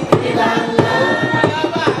Kazimiri ìlànà bóyá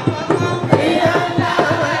bá àkọ́kọ́ ìlànà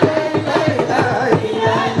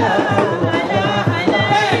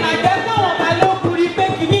bẹ́ẹ̀ máa jẹ́ káwọn máa ló kúri pé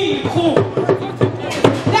kìíní ìkú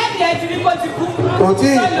lẹ́yìn ẹ̀ tí ní kó ti kú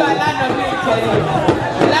sọ́lù alánà bí ìkẹyìn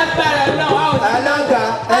lágbára náà wà ó ti. alága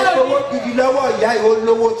ẹ owó gidi lọ́wọ́ ìyá ìwọ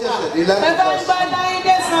lówó tí ẹsẹ̀ dé láti ẹ bá ń bá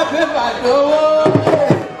láyé san pépà lówó.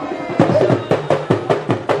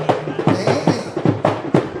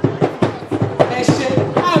 ẹ ṣe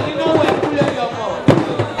báwo ni náwó ẹkú lórí ọmọ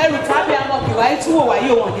ẹrù tábí àmọ́ kìwá tí wò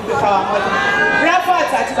wáyé wọn ní pé káwa mọ́lẹ̀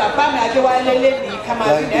Rafat àti bàbá mi Adéwálé lé ní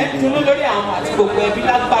kamarine ẹ dùnnú lórí àwọn àti gbogbo ẹbí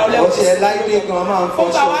lágbára ó ṣe ẹ láìdé gan máa ń ó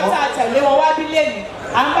fọṣọ bá wá tá a tẹ̀lé wọn wá bí lẹ́nu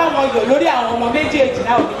à ń bá wọn yọ̀ lórí àwọn ọmọ méjèèjì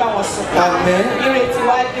náà ò ní bá wọn sùn. Àmín. ìrètí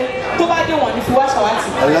wá dé tó bá dé wọn ní fi wá ṣàwátì.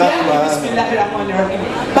 Aláàbò bíi bisimilahi rahman rahim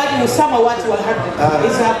báyìí ní sámà wá ti wà hàdù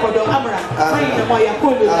ìsìn àkọ́dọ̀ amúra fáyìn ọmọ yakó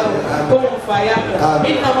lòláwò kóhùn fàyà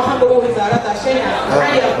iná muhammadu wizarata ṣẹ́yìn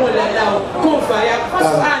ayakó lòláwò kóhùn fàyà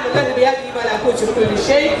fásitì lẹ́nu bí yàtí ìbàdàn kó tìrú kò lè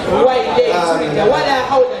ṣe wá ilé ìtúrìjà wàlá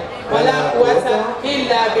hàwùlà wàlá kúwàtà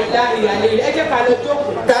ìlà bìlà ìyàlẹ́ ẹ jẹ́ ká lọ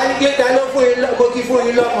jókòó. ta ló fún yín kó kí fún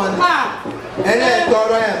yín lọ́mọ ni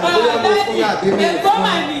ẹlẹ́tọ̀ọ́rọ́ ẹ̀ mọ̀ bóyá mo fún yín àbí mi Èkó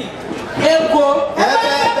mà ní Èkó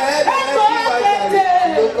Èkó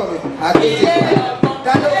àkété ilé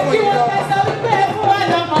ọmọ ẹbí wọn fẹ́ sọ wípé ẹ fún wa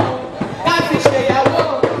lọ́mọ ká fi ṣèyàwó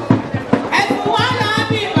ẹ fún wa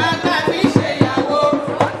lábì bá ká fi ṣèyàwó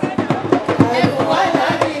ẹ fún wa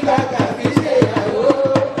lábì bá ká fi ṣèyàwó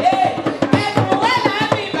ẹ fún wa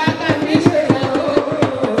lábì bá ká fi ṣèyàwó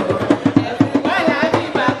ẹ fún wa lábì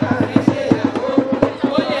bá ká fi ṣèyàwó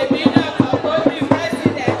ó lè bí náà kọ́ kó bí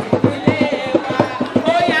pẹ́sidẹ̀ntì ilé wa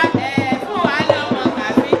ó yá ẹ fún wa lọ́mọ ká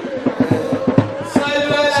fi sọ́lú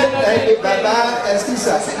ẹ̀yin bàbá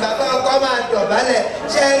ẹ̀sìsà sí bàbá ọkọ máa dọ̀bálẹ̀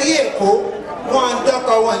ṣe rí Èkó wọn ń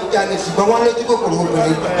dọ́kọ̀ wọn ń jalè ṣùgbọ́n wọn lójú kòkòrò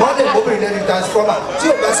obìnrin wọn lè móbìnrin lẹ́nu transformer tí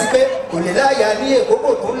ò bá sí pé kò lè láyà ní Èkó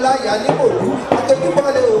kò tún láyà ní Kòdú àtọ́júbọ́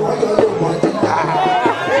lè wọ́n yọ ló wọ́n ti dà.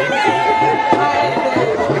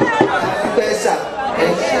 pẹ́sà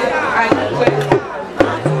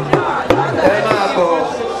ẹ máa bọ̀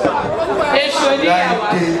èso níyàwó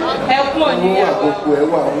ẹkún owó òníyàwó. àkókò ẹ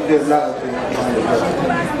wà ń dẹ̀ láàbẹ̀.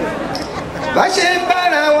 bá ṣe ń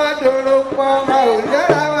bára wa dòrò pọ̀ a ò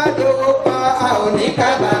dára wa dòrò pọ̀ a ò ní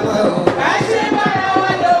kábàámọ̀ o. bá ṣe bára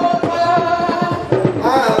wa lówó pọ̀.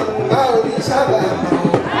 a ò ní sábàámọ̀ o.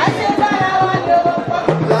 bá ṣe bára wa lówó pọ̀.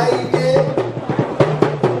 láìdé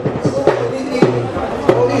sówó nílé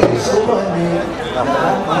orí ìṣòwò ni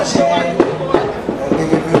àwọn ṣe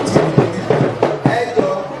gẹ́gẹ́ bí ti rí. ẹ jọ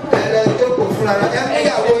ẹ lọ jókòó fúnra ẹ mú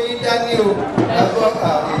ìyàwó yín dání o. àbọ̀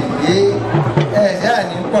àwòrán ẹ dáa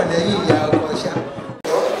ní pọ̀ lẹ́yìn ìyá ọkọ ṣá.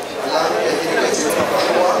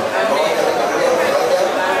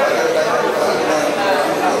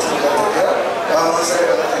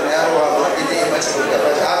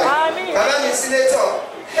 bàbá mi sínétọ̀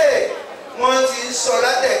wọ́n ti ń sọ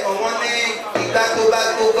látẹ̀kọ̀ wọ́n ní ìgbà tó bá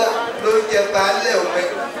ló ń jẹ baálé òwe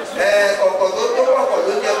ọ̀pọ̀ tó pọ̀pọ̀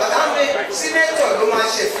ló ń jẹ baálé sínétọ̀ ló máa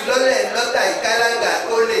ṣèfilọ́lẹ̀ lọ́tà ìkálága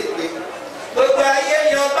ó lè gbé gbogbo ayé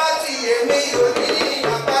yan bá ti yèmí òní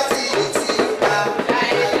yan bá ti yè tí ó bá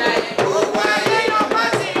gbogbo ayé yan bá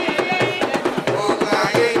ti yèmí gbogbo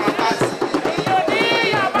ayé yan bá ti yèmí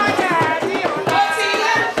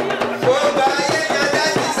gbogbo ayé yan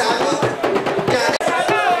dájú sànú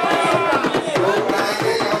gbogbo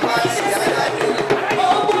ayé yan bá ti yàrá dé.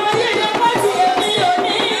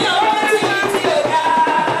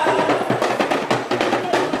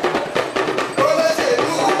 olóṣèlú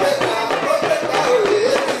mẹ́ta ó mẹ́ta òye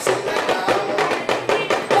APC mẹ́ta.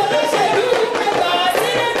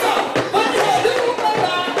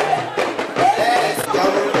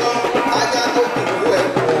 Jàmùjọ́ ajá tó dùnkú ẹ̀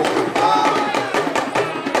kọ́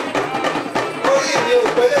orí mi ò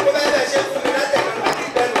pélé kó bẹ́ẹ̀ lẹ̀ ṣe fún mi látẹ̀kọ́ láti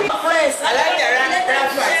gbẹ́nu. alájàrá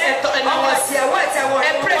Rafat ẹ̀tọ́ ẹni wọn sí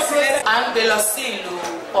ẹ pírẹsìdẹ̀ntì. à ń gbé lọ sí ìlú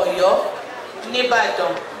Ọ̀yọ́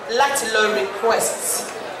nìbàdàn láti lọ request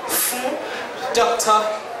fún Dr.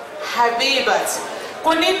 Habibat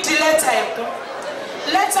kò ní di lẹ́tà ẹ̀kún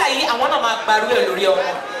lẹ́tà yìí àwọn náà máa gbarú ẹ̀ lórí ọmọ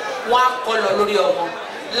wọn á kọ́ lọ lórí ọmọ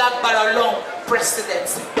lágbára Ọlọ́run president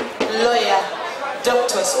lọ́ọ̀yà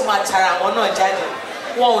doctors ó máa tara àwọn náà jáde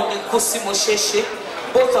wọn ò ní kú sí mo ṣe ṣe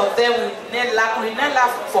both of them will never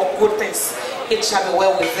lack for good things it shall be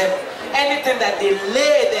well with them Anything that they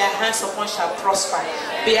lay their hands upon shall prosper.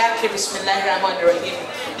 Biyaki Bismillahirrahmanirrahim.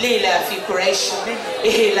 Lila fi Quraysh.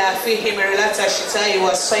 Ihla fihim rilata shita'i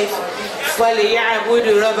wa sayf.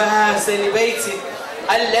 Falyabudu Rabb hadha al-bayt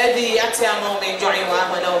alladhi yat'amu min ju'in wa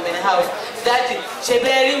amanu min khawf. Daddy,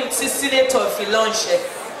 sheberi ti senator fi launch.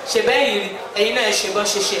 Sheberi, ẹ̀yin náà ṣe bọ́n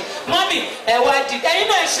ṣe ṣe. Mommy, ẹ wá di, ẹ̀yin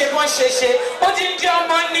náà ṣe bọ́n ṣe ṣe. Ó ti ń di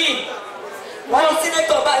ọmọ ní. Wọ́n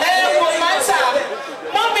senator bá ẹ wo mátà.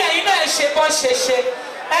 Mommy, ẹ̀yin náà ṣe bọ́n ṣe ṣe.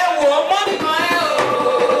 Ẹ wo mommy kan ẹ o.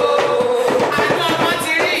 Àná ọmọ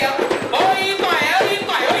ti rí yọ. Oyin kan ẹ, oyin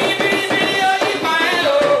kan ẹ, oyin biribiri, oyin kan ẹ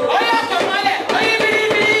o. Ó yàtọ̀ mọ́lẹ̀, oyin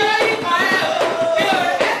biribiri, oyin kan ẹ o. Bí o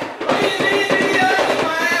rẹ̀, oyin biribiri, oyin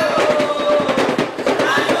kan ẹ o.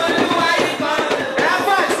 Àná olúwa yìí kan.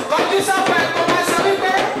 Rabat, kọjú sọ́kọ̀ ẹ̀ kó máa sọ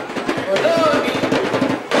wípé olóòmí,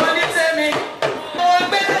 onítẹ̀mí, mo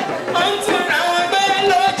gbé, ó ń tún àwọn gbé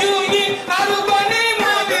lójú yín, arúgbó ní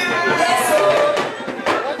mọ̀ mi.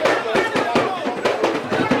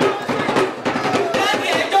 Láti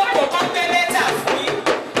ẹjọ́ kò kọ́ gbé lẹ́tà fún yín,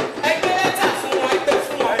 ẹ gbé lẹ́tà fún wọn, ẹ gbé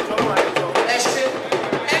fún wọn. Ẹ ṣe,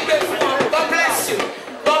 ẹ gbé fún wọn. God bless you,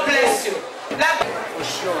 God bless you.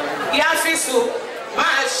 Ìyá Físù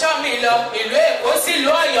máa ṣọ́ mi lọ ìlú Èkó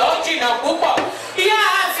sílùú Ọ̀yọ́ ó jìnnà púpọ̀. Ìyá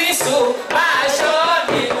Físù máa ṣọ́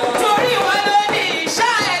mi lọ. Torí wọn ló ní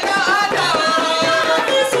iṣẹ́ ẹ̀ lọ́dọ̀. Ìyá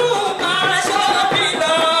Físù máa ṣọ́ mi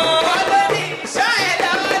lọ. Wọn ló ní iṣẹ́ ẹ̀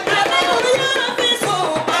lọ́dọ̀. Ìyá Físù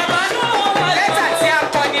máa ṣọ́ mi lọ. Lẹ́tà tí a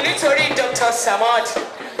kọ ni nítorí Dr. Samod.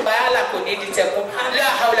 Bàyálà kò ní di tẹ̀kún. La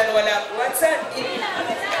hawla wala quwwata illa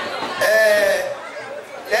billah.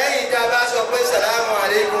 Lẹ́yìn tá a bá sọ pé sàlámù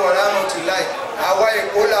aleykum wa rahmatulahi àwa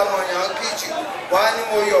Èkó làwọn èèyàn kìjì wọ́n á ní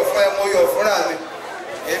mo yọ̀ fún ẹ mo yọ̀ fúnra mi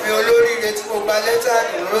èmi olóríire tí mo gba lẹ́tà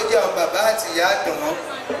dùn ló jẹ́ àwọn bàbá àti ìyá dùn wọ́n.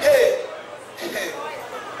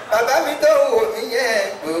 Bàbá mi tó wò mí yẹn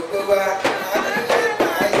gbogbo wa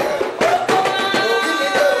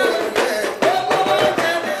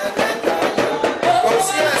kò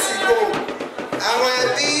sí àsìkò àwọn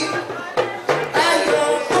ẹbí ayọ̀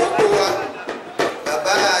gbogbo wa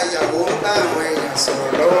bàbá ìyàwó ń bá àwọn èèyàn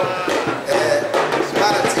sọ̀rọ̀ lọ́wọ́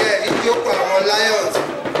àti ẹ̀rí jókòó àwọn lions.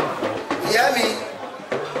 Ìyá mi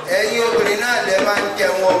ẹ̀yin obìnrin náà lẹ máa ń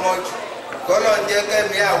jẹun ọmọ jù kọ́lọ̀ ń jẹ́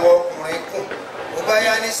kẹ́mi àwọn ọkùnrin kù mo bá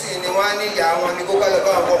yá nísìnyí ni wọ́n á ní ìyá wọn ní kókó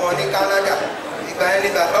lọ́ba àwọn ọmọ ní Canada ìgbà yẹn ni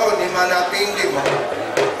bàbá ò ní máa na píńdì mọ́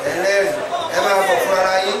ẹlẹ́rìí ẹ máa bọ̀ fún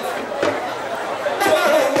ara yín.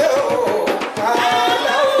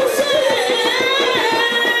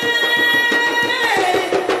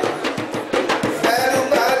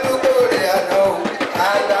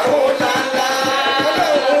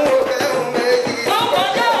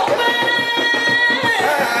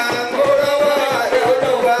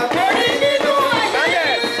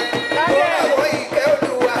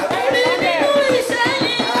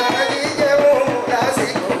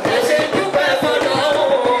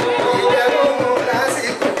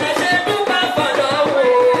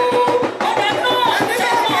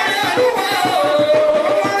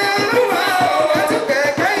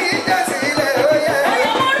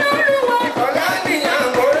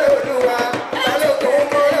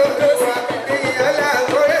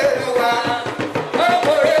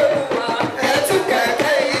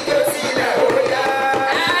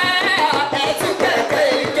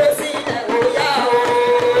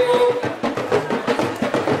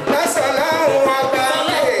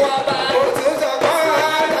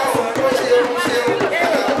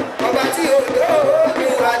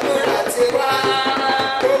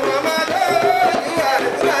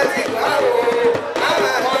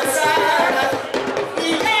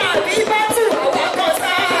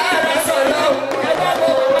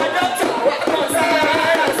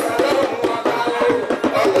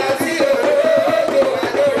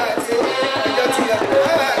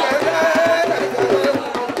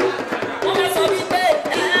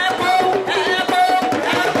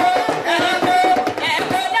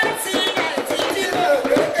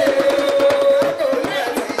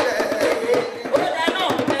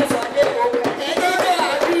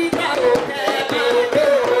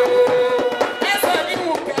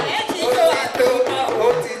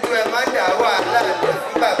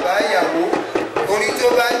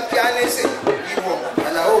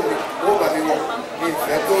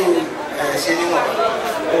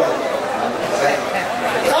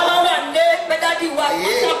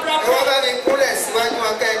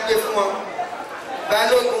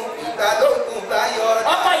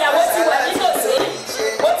 Ọkọ ìyàwó ti wà nítòsí,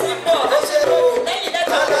 ó ti ń bọ̀, ó ṣe lẹ́yìn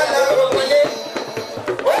lẹ́tọ̀ ọ̀rọ̀ wọlé.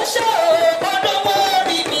 Ó ṣe ọdọ́wọ́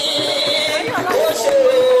rí mi, ó ṣe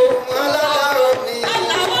aláwọ̀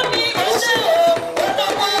mi, ó ṣe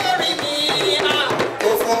ọdọ́wọ́ rí mi.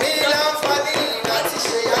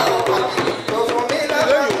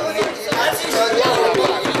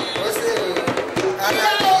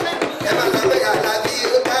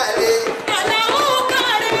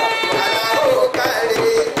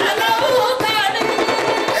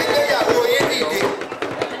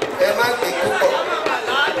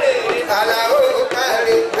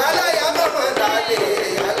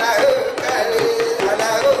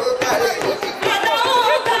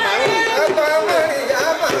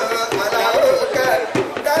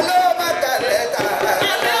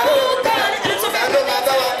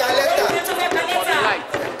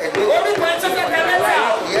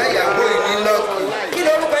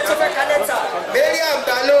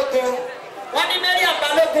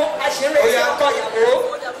 ṣì ń retí ọkọ ìyàwó.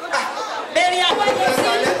 Mary àwọn ẹ̀yẹ sí.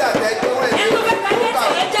 Ẹnu bẹ́ẹ̀ ká lẹ́tà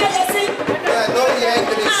yẹn jẹ́ ẹyẹ sí. lórí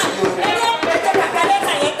ẹgbẹ̀rẹ̀ sí o. Ẹ̀jẹ̀ kàkà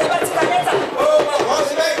lẹ́tà yẹn tẹ́ bá ti ka lẹ́tà. Wọ́n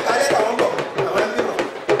ti bẹ́ẹ̀ ká lẹ́tà wọn bọ̀ àwọn ẹbí mọ̀.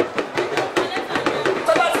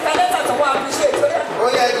 Tó bá ti ka lẹ́tà tó wọ́n appreciate ó yẹ. Ó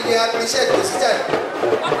yẹ kí appreciate kò sí jẹ́.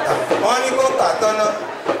 Wọ́n ní kó kà tọ́nà.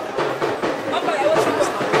 Ọkọ ìyàwó ti bọ̀.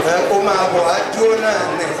 Ẹ kó máa bọ̀ á dúró náà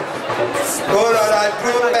nì. Kó rọra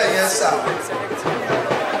dúró bẹ́ẹ̀ yẹn sà.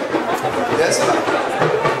 Yẹ́sì mà.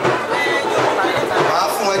 Màá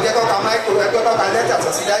fún ẹ jẹ́ kọ́ka máìkò ẹ jẹ́ kọ́ka lẹ́tà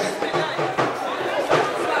sọ sí dáàdì.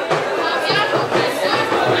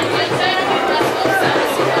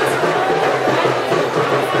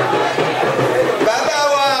 Bàbá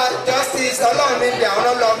wa Justice Ọlọ́run níbi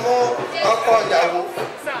àwọn lọ mú ọkọ ìyàwó.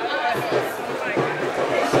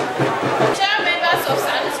 Dear members of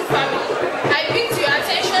Sanusi family, I bring to your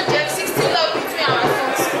attention the existing love between our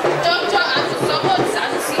sons, Dr. and Samod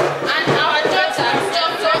Sanusi, and our daughter,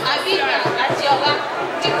 Dr. Habibat Adeola.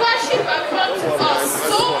 The courtship has brought to us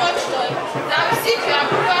so much joy that we seek your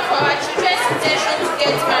approval for our children's intention to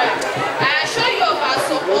get married. I assure you of our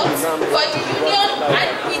support for the union, and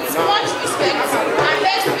with much respect and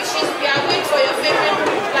best wishes, we are waiting for your favorite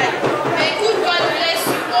reply. May good God bless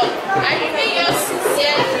you all. I remain yours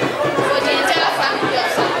sincerely for the entire family of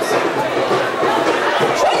Sanusi.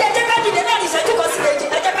 Ó yẹ jẹ́ ká dìde náà ní ìṣẹ́jú kan sí kejì,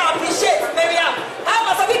 ẹ jẹ́ ká appreciate Mariam. A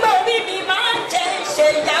máa sọ wípé òbí mi máa ń jẹ ṣe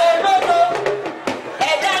ìyá olódo.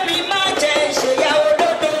 Ẹ̀dá mi máa ń jẹ ṣe ìyá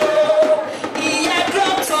olódo. Ìyá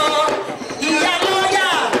dọ́kítọ̀, ìyá lọ́ọ̀yà,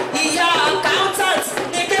 ìyá accountant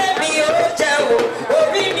ní kébì ó jẹ́ o.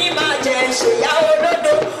 Òbí mi máa jẹ ṣe ìyá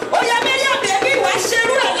olódo. Ó yẹ Mariam bèbí wá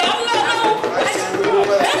ṣerú ẹ̀ lọ́wọ́lọ́wọ́.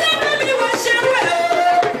 Mariam bèbí wá ṣerú ẹ̀ o.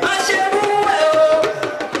 Má ṣerú ẹ̀ o.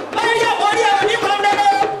 Mariam orí ẹ̀ oníkọ́ndẹ́rẹ́.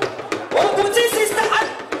 Ogun tí sísá,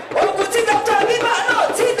 ogun tí Dr. Habibat náà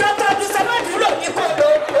tí Dr. Samod lò ní kòló.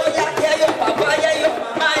 Ó yá yẹ́yọ bàbá yẹ́yọ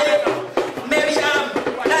màmá ẹ̀. Mariam,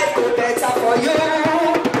 life go better for you.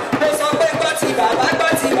 Mo sọ pé gbọ́ ti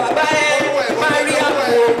bàbá ẹ̀. Mariam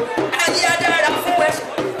o, ayé á dára fún ẹ.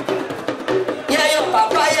 Yẹ́yọ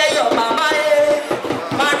bàbá yẹ́yọ màmá ẹ̀.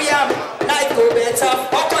 Mariam, life go better.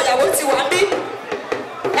 Ọkọ ìyàwó ti wà bí.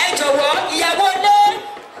 Ẹ jọ̀wọ́ ìyàwó lé.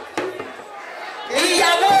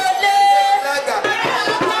 Ìyàwó lé.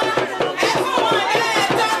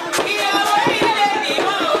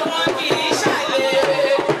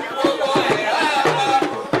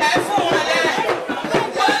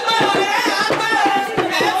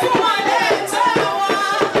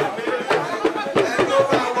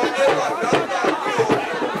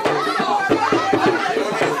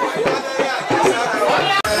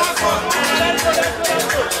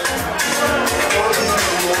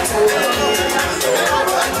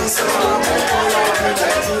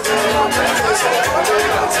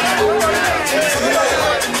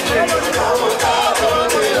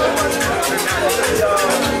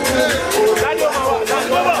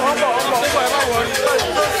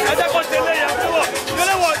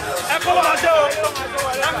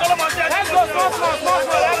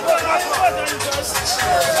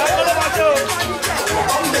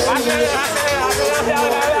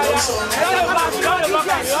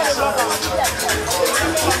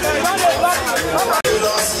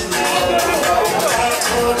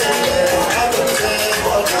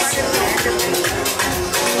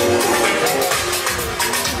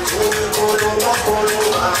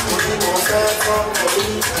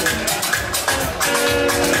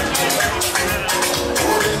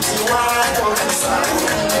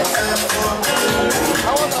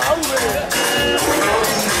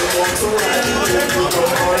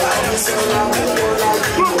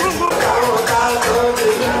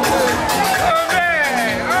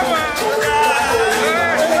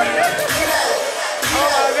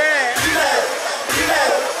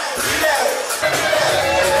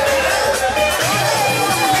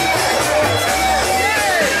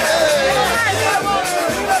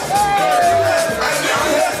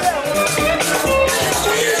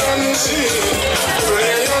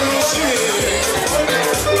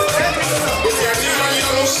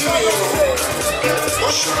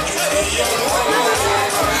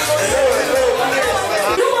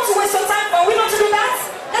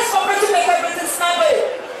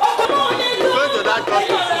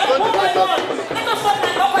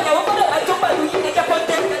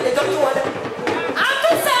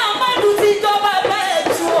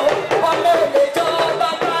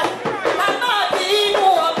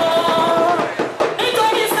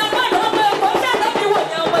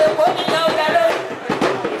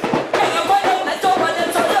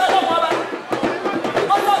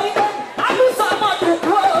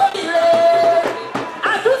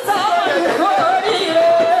 Adusa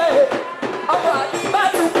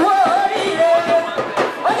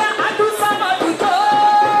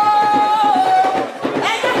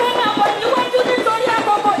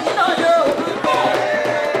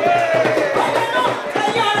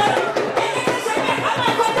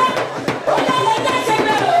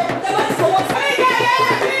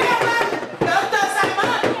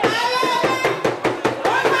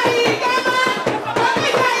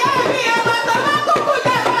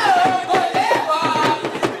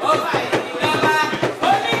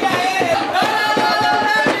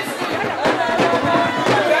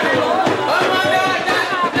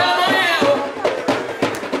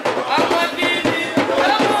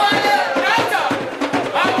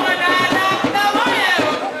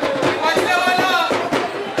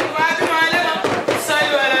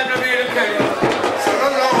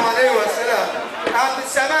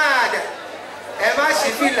Samod, ẹ má ṣe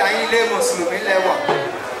fìlà yín lé mùsùlùmí lẹ́wọ̀.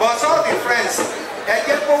 But all the friends, ẹ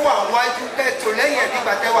jẹ́ kó wà wájú kẹ́tò lẹ́yìn ẹ̀bí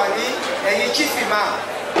gbàtẹ́wà ní ẹ̀yìn chief imam.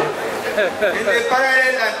 In the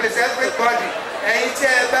parallel and place everybody, ẹ̀yin tí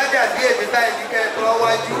ẹ bá dàbí èmi báyìí ní kẹ́ẹ̀tọ́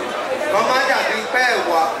wájú, wọ́n má dàbí pẹ́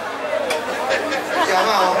ẹ̀wà.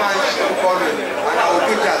 Ìjàmbá àwọn máa ń ṣe ọkọ rẹ̀ and I will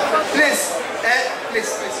do that. Please,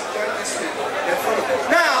 please, join this way.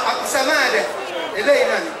 Now, Samod, eléyìí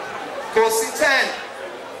náà ni, kò sí 10.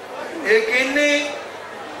 Èkíní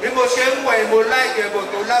bí mo ṣe ń wọ ìmọ̀ láìpẹ́ bọ̀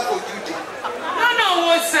tó lábòjúdi. Lọ́nà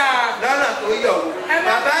wo sà? Lọ́nà tó yọ̀ wò.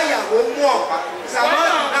 Bàbá ìyàwó mú ọ̀pá. Samod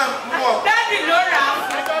náà mú ọ̀pá. Dádì ló rà á.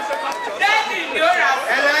 Dádì ló rà á.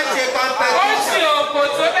 Ẹ láń ṣe competition. Ó ṣe òkò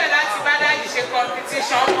tó bẹ̀ láti bá dádì ṣe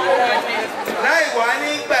competition mọ́ wọn ni. Láì wá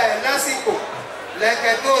nígbà ẹ̀ lásìkò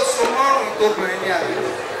lẹ̀kẹ̀ tó so mọ́rùn tóbìnrin ní àyè.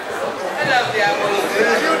 I love the amor.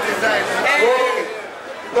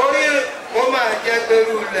 Torí ó máa jẹ́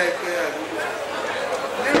pẹ̀lú lẹ̀kẹ̀ àdúgbò.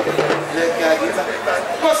 Lẹ̀kẹ̀ àdúgbò.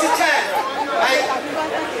 Kò sí tẹ́ ẹ̀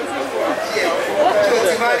tí o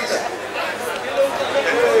ti máa rí ṣe.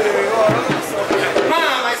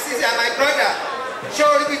 My sister, my brother, ṣé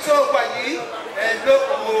orí bí tó wà yìí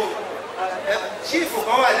lóko chief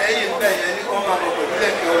kan wà lẹ́yìn ń bẹ̀ yẹn ní kó máa bọ̀ pẹ̀lú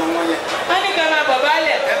lẹ́kẹ̀ẹ́ ọ̀rọ̀ wọn yẹn. Wọ́n ní ká máa bọ̀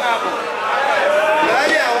bálẹ̀. Ẹ máa bọ̀.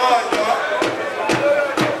 Lálẹ́ àwọn ọ̀dọ́,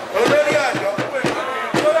 olórí ọ̀dọ́.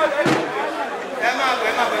 Ẹ máa bọ̀,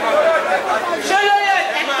 ẹ máa bọ̀, ẹ máa bọ̀. Ṣé olórí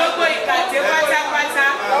ọ̀dọ́ gbogbo ìkàtẹ́ pátápátá?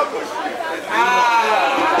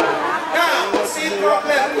 Now, kò sí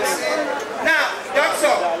problem, kò sí. Now,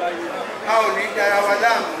 doctor, a ò ní dára wa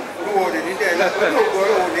láàmú. Olúwo rẹ̀ ní dẹ́ẹ̀lá, olóògbé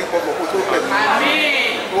ọ̀rọ̀ ò ní kọ̀kọ̀ kó tó pẹ̀lú.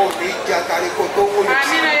 Àmín. O ní jàkàrí kó tó wó yìí.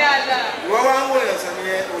 Àmín náà yàrá. Ìwọ wá ń wòyàn sọ ní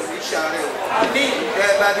ẹ ò ní ṣàárẹ̀ o. Àmín. Ẹ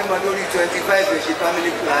bá bímọ lórí 25 ẹ ṣe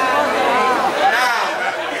family plan. Now,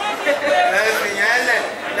 ẹ fìyàn lẹ̀,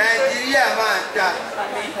 Nàìjíríà máa dà.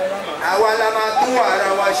 Àwa la máa tún ara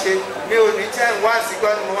wa ṣe. Mi ò ní tẹ́ ń wá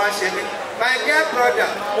sígbọ́ ni mo wá ṣe mí. My dear brother,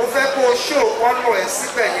 mo fẹ́ kó o ṣó ọ̀nà ẹ̀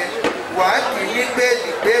síbẹ̀ yẹn. Wàá dì ní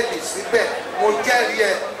gbèdì síbẹ̀. Mo jẹ́rìí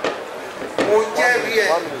ẹ̀. Mo jẹ́rìí ẹ̀.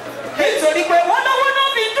 Nítorí pé wọ́n náà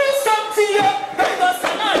fi do something yó. Dr.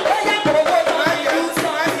 Samod ó yá owó náà fi do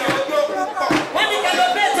something. Wọ́n ní kẹ́lọ́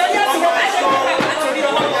bẹ́ẹ̀ torí ẹ̀ tí wọ́n bá ṣe kó bàbá torí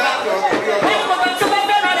ọlọ́wọ́ bá. Wọ́n ní bàbá tó bá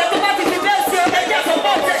fẹ́ràn rẹ̀ tó bá ti fi bẹ́ẹ̀ sí ẹjẹ́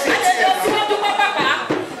sọ́pọ̀ tẹ̀ àjẹjọ́ tí wọ́n dúpọ̀ pàpà.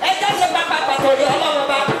 Ẹjẹ́ ṣe pàpà torí ọlọ́wọ́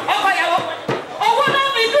bá. Ọkọ ìyàwó owó náà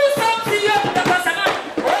fi do something yó. Dr. Samod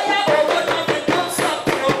ó yá owó náà fi do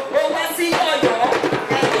something yó. Ó wá sí Ọ̀yọ́.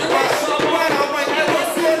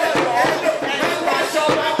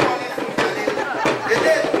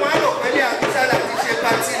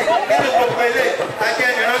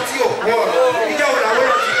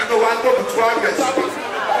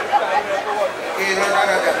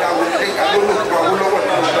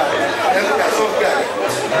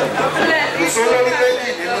 Ìṣòro méjì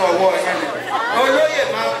nínú ọwọ́ yẹn ni. Olóyè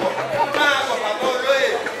máa bọ̀ bàbá olóyè.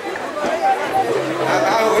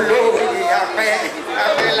 Bàbá olóyè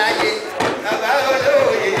apẹ́ láyé. Bàbá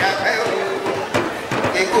olóyè apẹ́ o.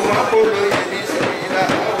 Èkó máa kó lóyè ní ìsinmi.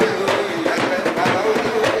 Bàbá olóyè apẹ́. Bàbá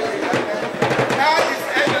olóyè apẹ́. Káàdì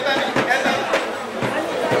ẹgbẹ́ mi.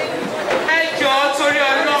 Ẹ jọ̀ọ́ torí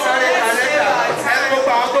Ọlọ́run. Ẹ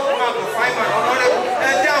gbogbo àwọn tó kún máa bọ̀ fáìmọ̀ ọmọdé. Ẹ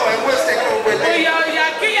jẹ́ àwọn ẹgbẹ́ ìṣẹ́kẹ́ ògbé lẹ́yìn. Oya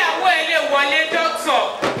kíyàwó ẹ lè wọlé dọ́kítọ̀.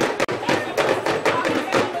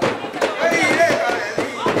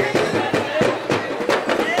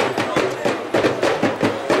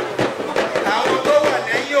 Àwọn tó wà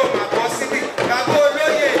lẹ́yìn ò máa bọ́ síbí. Bàbá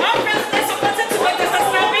olóyè. All friends stay supported to make this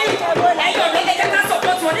happen. Like your nigga get that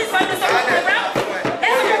support to this family support program.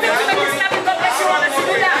 Let's support it to make this happen. God bless you all as you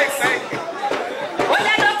do that. Oh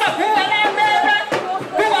yeah, doctor, who are they, baby?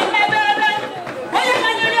 Who are they, baby? Oh yeah,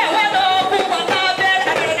 man, you're there. Well, no, who are they,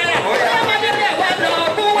 baby? Oh yeah, man, you're there. Well, no,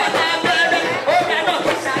 who are they, baby? Oh yeah, no,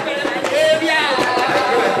 he's a baby, my baby.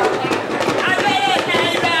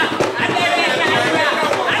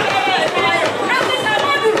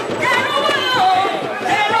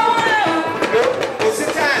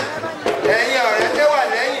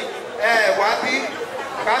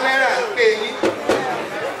 Kámẹ́rà ń pè yín.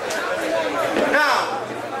 Now,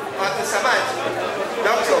 Mr. Samod,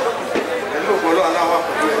 doctor, pẹ̀lú ògbóló aláwọ̀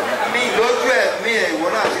pẹ̀lú ẹ̀. Mi lójú ẹ̀ mi ẹ̀ ìwọ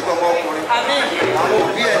náà ṣe tọmọ ọkùnrin. Àwọn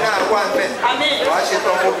òbí ẹ̀ náà wà ń bẹ̀. Wàá ṣe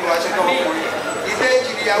tọmọ obìnrin, wàá ṣe tọmọ ọkùnrin.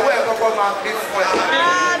 Ìbejì ìyàwó ẹ̀ kọ́kọ́ máa bí fún ẹ.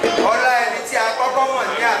 Ọlá ẹni tí a kọ́kọ́ mọ̀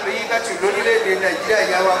ní àbíyí kẹ́tù lórílẹ̀-èdè Nàìjíríà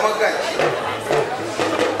ìyàwó Amọ́gàjì.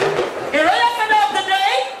 The royal father of the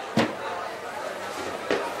day,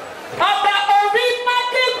 Ọba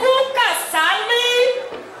Orímádégún Kàsálí,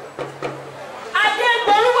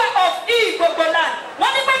 Adégbòrúwà of Gbolahan.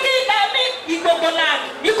 Wọ́n ní pé kí ilẹ̀ mi Gbolahan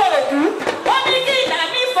Ìkòròdú. Wọ́n ní kí ilẹ̀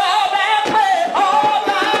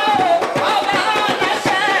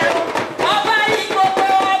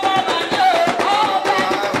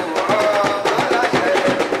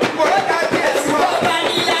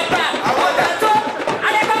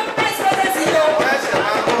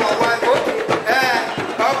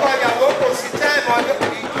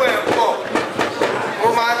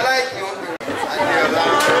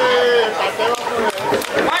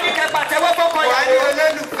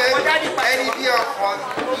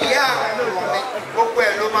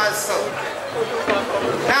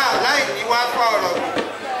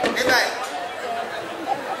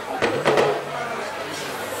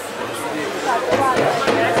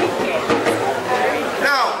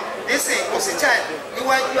sí time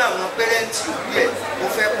níwájú àwọn pẹ́rẹ́ǹtì òbí ẹ̀ mo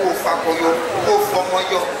fẹ́ kó o fakọyọ kó o fọmọ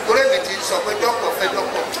yọ torí èmi ti sọ pé dọ́kọ̀ fẹ́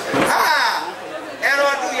dọ́kọ̀ ẹran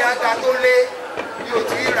ọdún yà ga tó lé bí o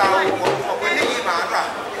ti ra ọ̀pọ̀ níyì máa rà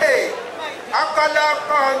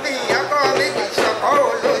akọ́lọ́kọ́ mi kì í ṣọkọ́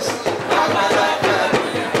olóṣù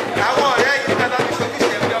àwọn ọ̀rẹ́ yìí bá mi ṣojú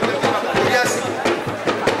ṣe bí ọmọ ìgbà kò yẹ sí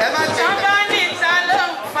ẹ má jẹ́ ẹ. ọba níta ló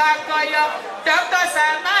ń fakọyọ Dr.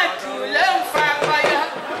 Samod ló ń fakọyọ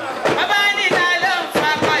ọba níta ló ń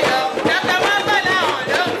fakọyọ Dr. Gbolahan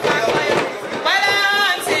ló ń fakọyọ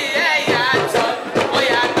Gbolahan tí ẹ yàtọ̀ ó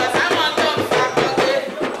yàtọ̀ sáwọn tó ń fakọgbé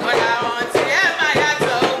Gbolahan tí ẹ má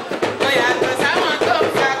yàtọ̀ ó yàtọ̀ sáwọn tó ń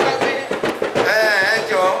fakọgbé. ẹ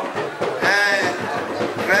jọ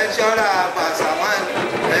rẹjọra Samod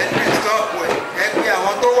ẹ ní stọọpù ẹ pé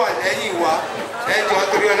àwọn tó wà lẹ́yìn wa ẹ jọ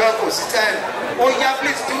torí ọlọ́kọ̀ sí time ó yá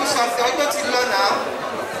please do something ọjọ́ ti lọ náà.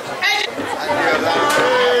 Adeola.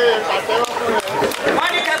 wọ́n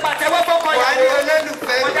ní kẹ́ pàtẹ́wọ́ fọ́kọ̀ wà ní yàrá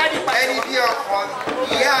olólùfẹ́ ẹni bí ọkọ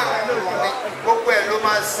ìyá àwọn ọmọ mi gbogbo ẹ̀ ló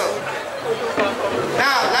máa ń sàn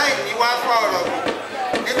náà láì ní wá fọ́ ọ̀rọ̀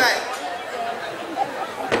mi nígbà yìí.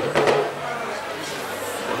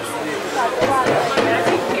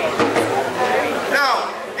 now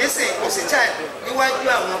nísìnyí kò sí time níwájú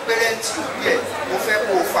àwọn pẹ́rẹ́ǹtì òbí ẹ̀ mo fẹ́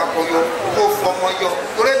kó o fakọyọ kó o fọmọ yọ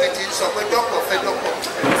torí èmi ti sọ pé dọ́kọ̀ fẹ́ dọ́kọ̀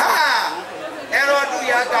ẹran ọdún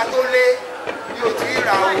yà ga tó lé bí o ti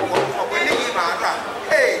ra ọ̀pọ̀ níyì máa rà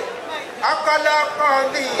akọ́lọ́kọ́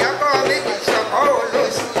mi kì í ṣọkọ́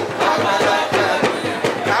olóṣù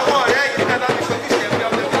àwọn ọ̀rẹ́ yìí bá mi ṣojú ṣe bí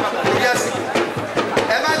ọmọ ìgbà kò yẹ sí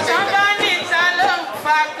ẹ má jẹ́ ẹ. ọba níta ló ń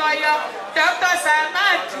fakọyọ Dr.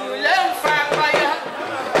 Samod ló ń fakọyọ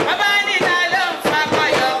ọba níta ló ń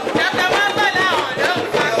fakọyọ Dr. Gbolahan ló ń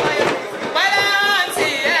fakọyọ Gbolahan tí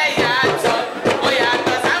ẹ yàtọ̀ ó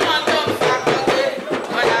yàtọ̀ sáwọn tó ń fakọgbé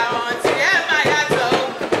Gbolahan tí ẹ má yàtọ̀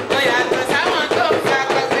ó yàtọ̀ sáwọn tó ń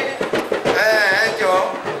fakọgbé. ẹ jọ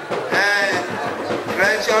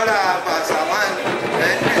rẹjọra Samod ẹ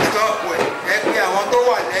ní stọọpù ẹ pé àwọn tó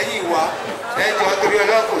wà lẹ́yìn wa ẹ jọ torí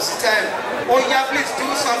ọlọ́kọ̀ sí time ó yá please do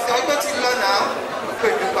something ọjọ́ ti lọ náà pé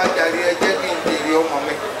nípa jàre ẹ jẹ́ kí n jèrè ọmọ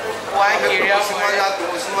mi. wá kiri ọmọ rẹ wá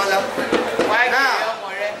kiri now ọmọ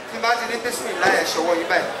rẹ. tí bá ti ní bísí láyé ṣọwọ́ yìí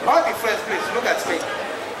báyìí all the friends please look at me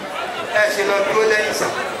ẹ ṣe lọ dúró lẹ́yìn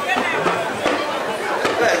sàn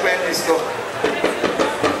bẹ́ẹ̀ gbẹ́ ní stọ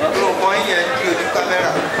yóò mọ ìyẹn di ojú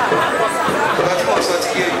kámẹ́rà ọ̀dọ́ tí mo sọ ti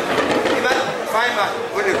yé yìí ibà fine man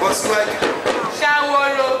ó lè bọ́ síwájú.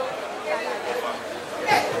 ṣàwòrò.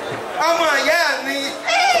 ọmọ ìyá mi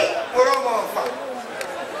mo rọ́mọ ọ̀fà.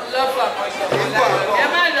 lọ́fà mọ̀ṣọ̀kọ̀ láyọ̀ ẹ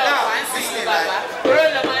má lọ wá sí i bàbá kúrò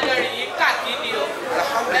lọ máa lọ rìn yín káàkiri o.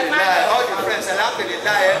 alhamdulilayi all the friends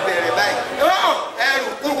alhamdulilayi ẹ bẹ̀rẹ̀ báyìí ẹrù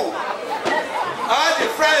kúrò all the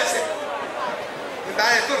friends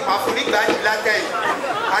ìbáraẹni tó máa fún nígbà yìí látẹ̀yìn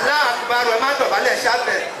aláàbárò ẹ má dọ̀bálẹ̀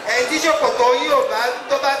ṣáfẹ̀ ẹ̀yìn tí ṣòkòtò yìí ò bá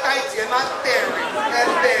tó bá táìtì ẹ má tẹ̀rẹ̀ ẹ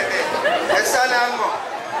bẹ̀rẹ̀ ẹ sálámọ̀.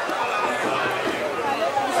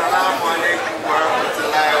 Assalamu alaikum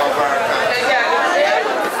warahmatullahi wabarakatuh.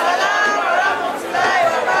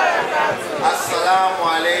 Assalamu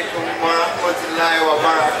alaikum warahmatullahi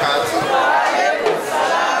wabarakatuh.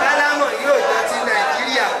 Sálámọ̀ yóò jọ ti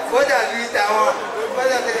Nàìjíríà ó dàbí tàwọn.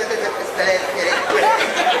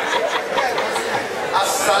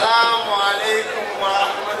 Assalamu alaikum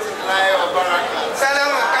warahmatullahi wabarakatuh.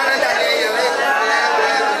 Sálámọ̀ Canada ní ẹ̀yẹ̀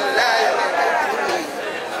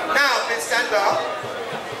now please stand up.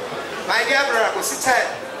 My dear brother, kò sí time.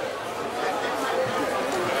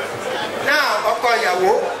 Now ọkọ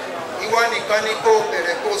ìyàwó ìwọ nìkan ni kó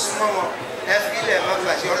bẹ̀rẹ̀ kó súnmọ́ wọn ẹ fi ilẹ̀ máa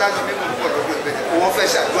fàṣẹ ọlọ́dún mímú pọ̀ lọ́dún ìbẹ̀rẹ̀ kó wọ́n fẹ́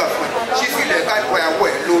ṣàdúrà fún ẹ ṣí fi ilẹ̀ ká ìwọ ìyàwó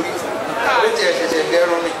ẹ lórí ó ti ẹ̀ ṣẹ̀ṣẹ̀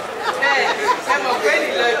bẹ́rù mi. bẹ́ẹ̀ni ẹ mọ̀ pé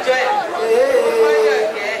nílọ́jọ́ ẹ̀ gbọ́dọ̀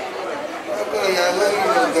jẹ́. ọkọ ìyàwó yìí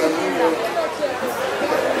ló gbà mí lọ.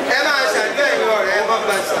 ẹ máa ṣàdúrà ìlú ọ̀rẹ́ ẹ má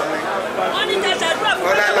bá ṣàmì. wọ́n ní ká ṣàdúrà fún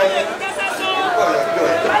ọ̀dà lọ pọ̀ lọ́dún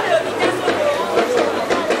ẹ̀.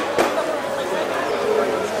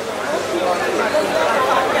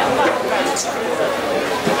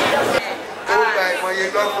 ó gba ìmọ̀ye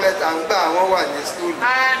gọ́fúlẹ̀tì à ń gbà wọ́n wà ní skul.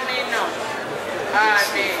 àmín náà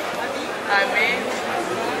àmín àmín.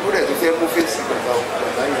 ó rẹ̀ tó fẹ́ mú fèsì bàbá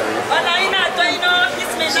ìyàwó. ọ̀nà iná àtọ́ iná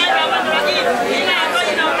bísímìlá ìrọ̀mọ́dúnrún iná àtọ́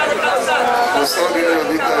iná ọ̀kadì kọ́sọ̀. kò sọ́ bí lọ́wọ́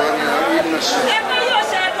bí kàwá ni àwọn ìlú náà ṣe. ẹ̀kọ́ yóò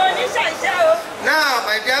ṣe ẹ̀kọ́ oníṣàṣẹ́ o. Now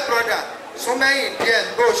my dear brother súnmẹ́yìn díẹ̀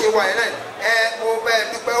bó ṣe wà yẹn náà mo bẹ́ẹ̀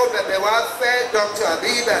dúpẹ́ ó bẹ̀bẹ̀ wá fẹ́ Dr.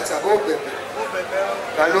 Habibat àbó bẹ̀bẹ̀.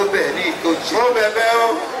 Ta ló bẹ̀ ní ìtòjì? Ó bẹ̀bẹ̀ o.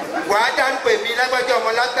 Wàá dárúkọ èmi lágbájá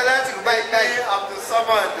ọmọ látẹ́ láti lù báyìí báyìí.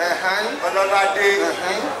 Samod Ọlọ́ládé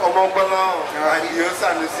ọmọ Gbolahan Adeola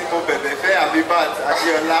Sanusi mo bẹ̀bẹ̀ fẹ́ Habibat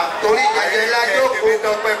Adeola. Torí Adeola jókòó. Èmi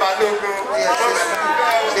Tọ́pẹ́ Balógun.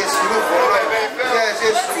 Ṣe sùúrù fún ọ. Ṣe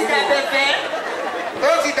sùúrù. Ó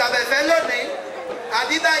ti dàbẹ̀fẹ́ lónìí.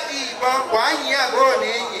 Habibat ìbọn wàá yìn àbó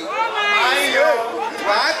ní yìn. Ayọ̀.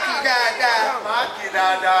 Wàá kì dáadáa. Máa kì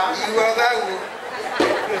dáadáa. Ìwọ báwo?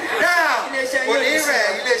 Náà kò ní rẹ̀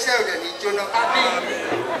iléeṣẹ́ òde ní jóná.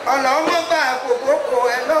 Ọlọ́mọ bá kòkòkò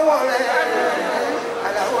ẹ lọ́wọ́ rẹ̀.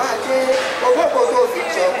 Àlàó ajé owó tó fi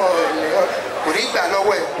ṣọkọ rẹ̀ kò ní gbà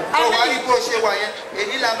lọ́wọ́ ẹ̀. Tó wá rí bó ṣe wà yẹn,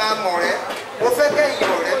 èyí la máa mọ̀ rẹ̀. Mo fẹ́ kẹ́yìn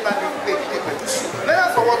ọ̀rẹ́ bá mi gbé kílé pẹ̀lú sùn. Mẹ́rà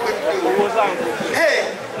fọwọ́ pé kílé owó.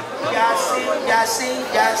 Yasin.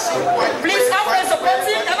 Please, all friends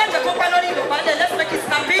supporting. Never take up on Yorùbá. Let's make it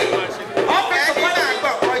snappy. All friends supporting.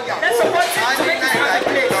 Let's support it to make it snappy,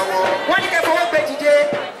 please. Wọ́n ní kẹ́ fọwọ́ gbé dìde.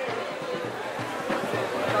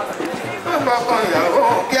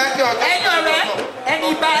 Ẹ̀yin ọ̀rẹ́, ẹni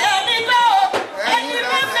bá ẹni gbọ́ o. Ẹni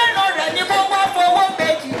bá fẹ́ràn rẹ̀ ni mo wá fọwọ́ gbé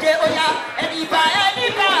dìde. Ó yá, ẹni bá ẹni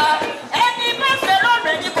bá. Ẹni bá fẹ́ràn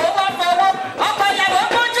rẹ̀ ni mo wá fọwọ́. Ọkọ ìyàwó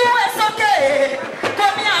mójú ẹ̀ sókè. Kó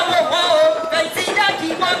mi àwọ̀ wọ́n o. Fẹ̀yìntì dákì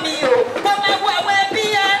mọ́ mi o. Kó máa wo àwọn ẹbí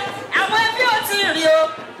ẹ. Àwọn ẹbí ò tí ì rí o.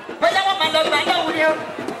 Bóyá wọ́n máa lọ gbà lọ́wọ́ ni o.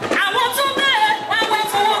 Àwọn tún bẹ́ẹ̀ wọ́n wá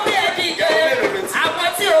fọwọ́ gbé ẹ dìde. Àwọn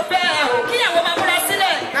tí ò bẹ́ẹ̀ o. Kíyàwó máa múra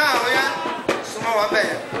sílẹ̀. Náà ó yá, súnmọ́ wa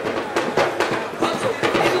bẹ́ẹ̀.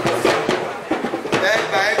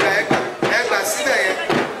 Ẹgbà síbẹ̀ yẹn.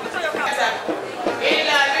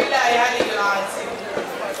 Ilé abílà ìyá ni ìlà àti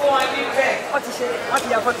fún wọn ní bẹ́ẹ̀. Wọ́n ti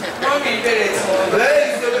ya fọ́tò. Wọ́n mi ìbéèrè tí wọ́n bẹ̀rẹ̀.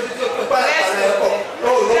 Lẹ́yìn tí o ti tó tó bá àpàlẹ́ ọkọ̀.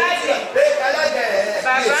 Dáàdì. Alága ẹ̀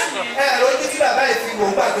Bàbá mi. lójú tí bàbá yìí fi wò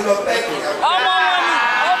ó gbà tó lọ pẹ́ẹ́kì. Ọmọ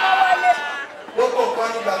wọlé. Gbogbo nǹkan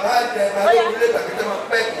ni bàbá àjẹ bàbá onílé gbàgbé tó máa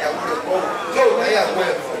pẹ́ẹ́kì ìyàwó rẹ̀ kọ́ yóò láyàwó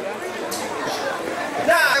ẹ̀ fún.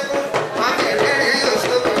 Náà ẹkún máa ń bẹ̀rẹ̀ yóò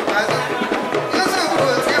sọ́kò pàdé. Yóò sọ́kò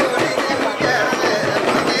tí mo ní kí mo jẹ́ ẹ̀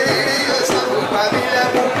máa ń bẹ̀rẹ̀ yóò sọ́kò pàmí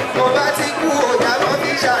lẹ́kún. Mo bá ti kú ọjà lọ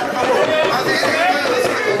fi ṣàdánwò. Máa ń bẹ̀rẹ̀ yóò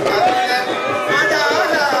sọ́kò pàmí lẹ́kún. Ọjà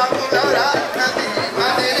ọ̀la àkùnlọ́ra nàbì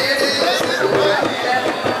máa ń bẹ̀rẹ̀ yóò sọ́kò pàmí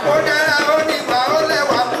lẹ́kún. Ó dára ó nígbà ó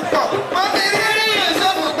lẹ́wà púpọ̀. Máa ń bẹ̀rẹ̀ yóò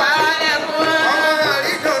sọ́kò pàmí lẹ́kún. Ọmọ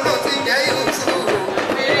àrídọ́nà ti jẹ́ yóò sọ́kò.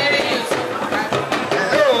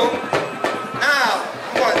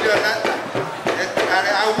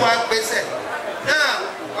 Awọ agbésẹ̀ náà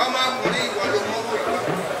ọmọkùnrin ìwọ ló mọ́wọ́ ìwọ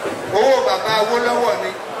owó bàbá owó lọ́wọ́ ni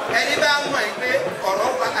ẹni bá mọ̀ ẹ́ pé ọ̀rọ̀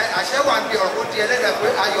àṣẹ wà bí ọ̀rọ̀ di ẹlẹ́dàá pé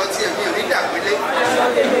ayọ̀ tiẹ̀ mi ò ní dàgbélé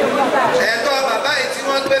ẹ̀tọ́ bàbá yìí tí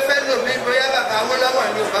wọ́n gbé fẹ́ lómi bóyá bàbá owó lọ́wọ́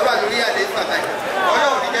ni ò bàbá lórí àlè bàbá yìí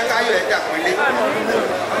ọlọ́run ní jẹ́ káyọ̀ ẹ̀ dàgbélé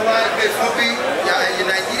ọmọ ẹgbẹ́ fún bí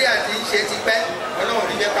Nàìjíríà ti ń ṣe ti pẹ́ ọlọ́run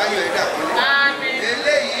ní jẹ́ káyọ̀ ẹ̀ dàgbélé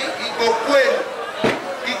eléyìí ìgbòkú èlò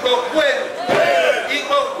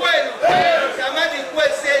Samadi kú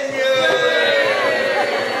ẹsẹ̀ ni o.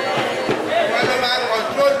 Ìwọ ló máa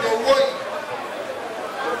kọ̀ntrólù owó yìí.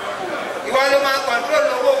 Ìwọ ló máa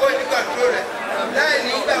kọ̀ntrólù owó ní kọ̀ntrólù rẹ̀. Láì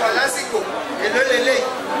ní gbà wá lásìkò, èló lélẹ̀.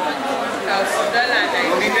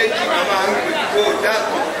 Orí méjì máa máa ń gbé kó o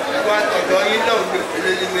dákan. Ìwọ àtọ̀dọ̀ yín náà gbé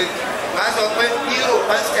olórí méjì. Màá sọ pé hero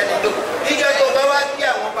pásítẹ̀lì ló. Níjọ́ tó bá wá kí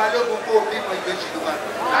àwọn balógun kó o bímọ ìgbésí ló máa.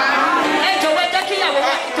 Ẹ jọ̀wọ́ jẹ́ kíyàwó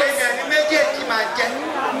wá tó. Ìgbésẹ̀ ni méjèèjì máa jẹ́.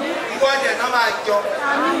 Ìwọ́dẹ̀ náà máa jọ.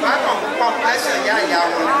 Bákan púpọ̀ ẹsẹ̀ yá ìyá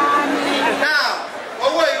wọn. Náà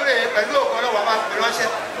owó ìwé pẹ̀lú ògbọ́lọ́wọ́ máa pè ránṣẹ́.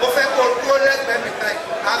 Mo fẹ́ kó o dúró lẹ́gbẹ̀ẹ́ mi báyìí.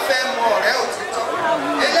 A fẹ́ mọ ọ̀rẹ́ òtítọ́.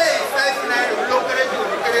 Eléyìí 5 naira ló kéré jù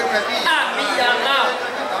ní kéré pẹ̀lú yìí. Àmì yàrá.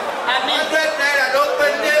 Àmì. 100 naira ló pé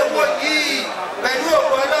lé owó yìí. Pẹ̀lú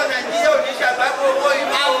ògbọ́lọ́ Nàìjíríà ò ní ṣàgbákò owó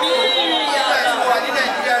ìlú. Àmì yàrá. Nígbà tí mo wà ní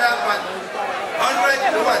Nàìjíríà rápá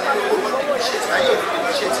 100 ló wà nínú owó mọ́tò ìṣètì. Ayé òní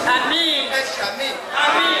ìṣètì. Àmì. Ẹ ṣàmì.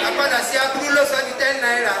 Àmì. Àpadà sí aburú ló sọ ní 10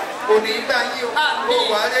 naira. Kò ní gbà yí o. Àmì. Ó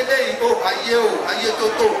wà á lélẹ̀ yìí o. Ayé tó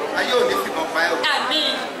tó. Ayé ò ní fi mọ̀ pa ẹ́ o. Àmì.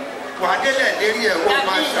 Wà á délẹ̀ lérí ẹ̀ o.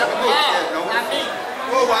 Máa ṣàbíkó ìṣẹ̀ náwó. Àmì.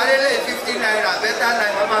 Ó wà á lélẹ̀ 50 naira. Bẹ́tà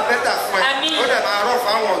náírà máa bẹ́tà fún ẹ. Àmì. Ó dẹ̀ máa rọ̀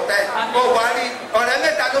fáwọn ọ̀tá ẹ̀. Ó wà á rí ọ̀rẹ́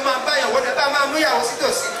mẹ́ta ló máa bá ìyàwó dẹ̀ bá máa mú ìyàwó sí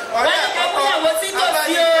tòsí. Ọ̀rẹ́ Wọ́n ní ká mú ìyàwó sí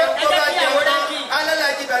tòsí o. Ẹ jẹ́ kí ìyàwó náà kì í.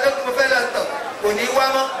 Alálàájì Balógun mo fẹ́ lọ tọ̀. Kò ní wá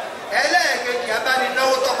mọ́. Ẹlẹ́ẹ̀kejì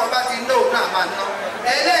abánináwó tọkọ bá ti náwó náà máa ná.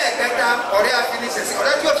 Ẹlẹ́ẹ̀kẹta ọ̀rẹ́ afinisẹ̀sẹ̀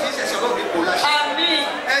ọ̀rẹ́ tí ó fi ṣẹ̀ṣẹ̀ lóbi kò láṣẹ. Àmì.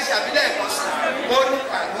 Ẹ ṣàbílẹ̀ ẹ̀kan sí. Mo ní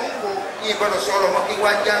àdúgbò ìgbọ́dọ̀ sọ̀rọ̀ ọmọ kí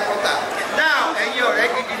wá já kọ́tà. Now ẹ̀yin ọ̀rẹ́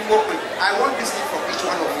gidi ni mo pè. I want this thing for each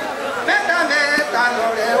one of you. Mẹ́ta lọ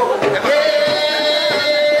rẹ̀ o.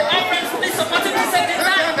 All friends, please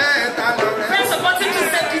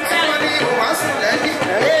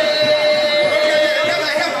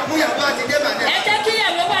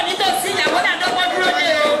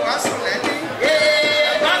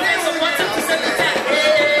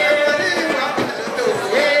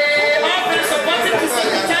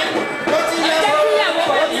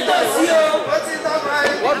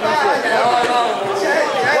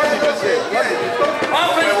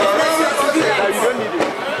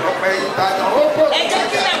ẹ jẹ́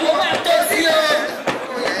kí ìyàwó máa tó sí o.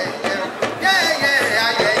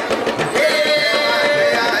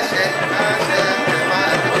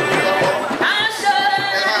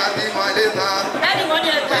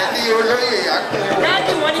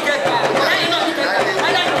 Dáàdì wọn ní kẹta, dáàdì náà ní kẹta,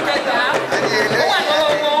 wọ́n dáàdì ní kẹta. Ó wà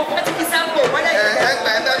lọ́wọ́ wọn, wọ́n ti fi sáńpò, wọ́n dáàdì ní kẹta.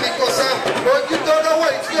 Ẹgbẹ́ ẹ̀dá mi kò sàn, ojú tó lọ́wọ́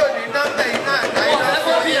ìtí òní nọ́mbà iná àgbá iná. Wọ́n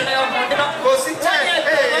fẹ́ bí ìrìn ọmọdé náà. Kò sí tẹ́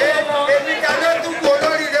èmi ká ló tún kú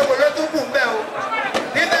olóríire wò ló tún kù mbẹ́ o.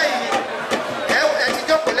 Níbẹ̀ yìí, ẹ ti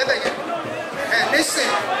jókòó lẹ́bẹ̀ yẹn. Ẹ nísìn,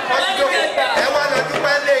 wọ́n ti jókòó. Ẹ wá lọ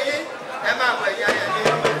dúpẹ́ lé yín, ẹ máa bọ̀ ẹ̀yà yẹn ní.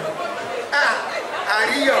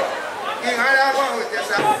 Àríyọ̀, ìhànlá wọn ò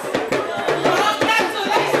tẹ̀sà.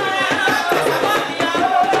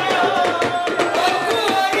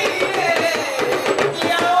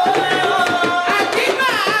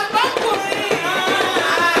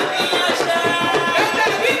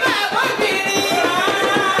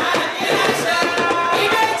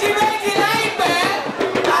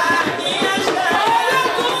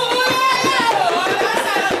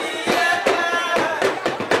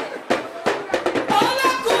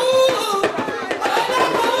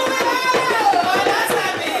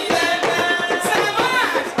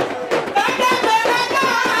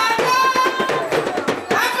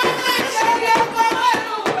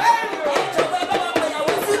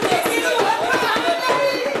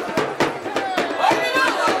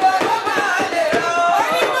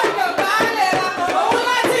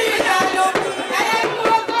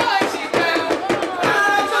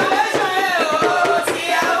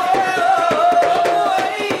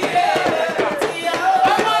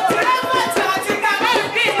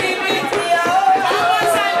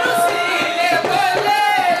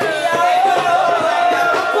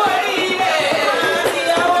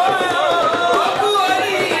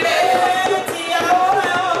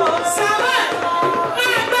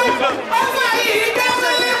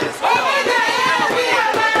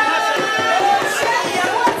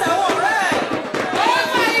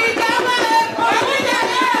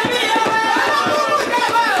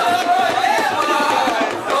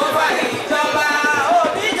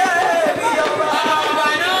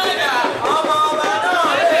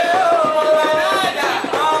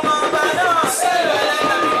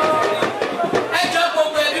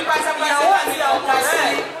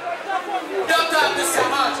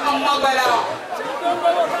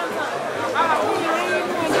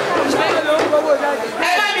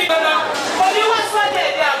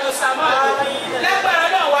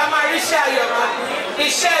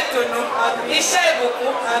 Iṣẹ́ ìdùnnú, iṣẹ́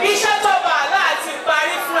ìbùkún, iṣẹ́ tó bá láti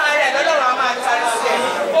parí fúnra rẹ̀ lọ́lọ́run a máa tarí sí ẹ̀.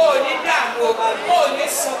 O ò ní dààmú, o ò ní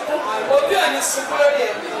sunkún, òbí ò ní sunkún lórí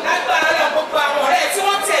ẹ̀. Lágbára lọ gbogbo àwọn ọ̀rẹ́ tí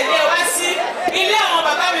wọ́n tẹ̀lé wá sí ilé àwọn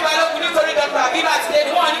bàbá mi balógun nítorí Dr. Habibat dé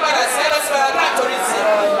ni wọ́n ní padà sí ẹlọ́sọ̀rọ̀ ọlá àtòrí ti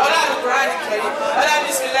ọlá Al-Qur'ani Karim, ọlá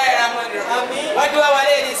Bismillahir Rahmanir Rahim. Wọ́n dúró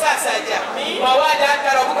wọlé ní sàṣàjà, wọ́n wá dá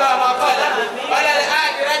kárọ̀ búkọ́ ọmọ kọ́lá, wọ́n lọ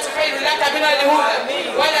àgbẹ̀rẹ̀ ti fẹ́ ìlú lákàbínà lè hùwà,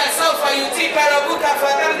 wọ́n lọ sọ́ọ̀fà yìí tí kárọ̀ búkọ́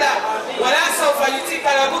fàdáńdà, wọ́n lọ sọ́ọ̀fà yìí tí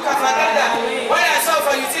kárọ̀ búkọ́ fàdáńdà, wọ́n lọ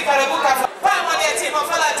sọ́ọ̀fà yìí tí kárọ̀ búkọ́ fàdáńdà. وأما اليتيم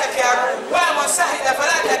فلا تكهر وأما الساهد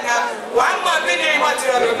فلا تنهر وأما بنعمة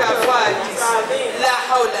ربك فحدث لا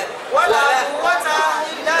حول ولا قوة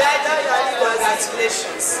إلا بالله.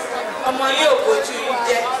 Congratulations. Ọmọ yóò bójú yín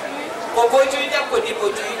jẹ́, kò bójú yín jẹ́, kò ní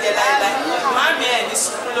bójú yín jẹ́ láéláé. Màámi ẹ̀ ní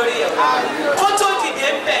sunkún lórí ẹ̀ wá. Kó tó dìde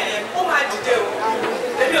ń bẹ̀ yẹn, ó máa dìde o.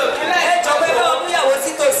 Èmi ò kí láì jọ pé lọ́wọ́ múyàwó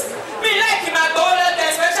sí tòsí. Mi láìkì máa gbowó lọ́dọ̀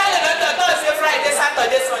especially lọ́dọ̀ Thursday, Friday,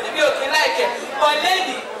 Saturday, Sunday. Mi ò kí láìkì. But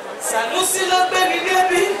lady, Sanusi ló gbé mi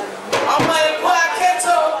débi. Ọmọ Èkó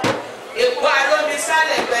akẹ́tọ̀, Èkó arómi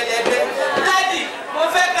sálẹ̀ gbẹ̀lẹ̀gbẹ̀. Dádì, mo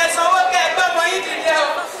fẹ́ kẹ́ sanwó kẹ́ ẹgbẹ́ ọmọ yìí dìde o.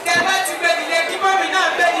 Kẹ́ bá ti gbé dìde kí mọ́mí náà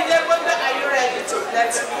gbé dìde gbogbo. Are you ready to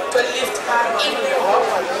lift her up?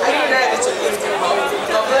 Are you ready to lift him up?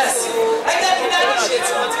 God bless you. Ẹ jẹ́ kí dádì ṣe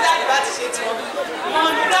tiwọn, tí dádì bá ti ṣe tiwọn. Mo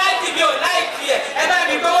ní dádì mi ò láìkí ẹ̀. Ẹ bá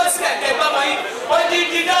mi gbówó sílẹ̀ kẹ́ ẹgbẹ́ ọmọ yìí. Ó di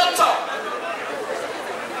dọ́kítọ̀.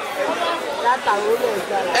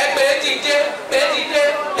 Ẹ pè é dìde, pè é dìde,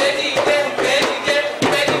 pè é dìde, pè é dìde,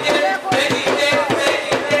 pè é dìde, pè é dìde, pè é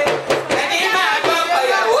dìde. Ẹni máa gbọ́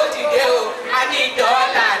ọ̀yàwó dìde o, a ní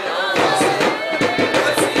dọ́là lọ.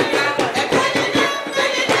 Ó ti yá. Ẹ pè é dìde, pè é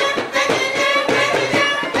dìde, pè é dìde, pè é dìde,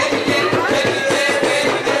 pè é dìde, pè é dìde, pè é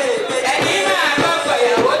dìde. Ẹni máa gbọ́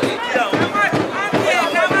ọ̀yàwó dìde.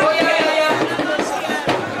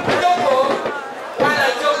 Jókòó, wá lọ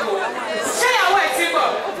jókòó. Ṣé ìyàwó ẹ̀ ti bọ̀?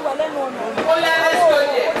 Ó lẹ́nu ọ̀nà. Ó lẹ́nu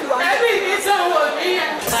ọ̀nà. Ẹbí mi sọ̀rọ̀ mi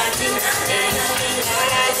yẹn.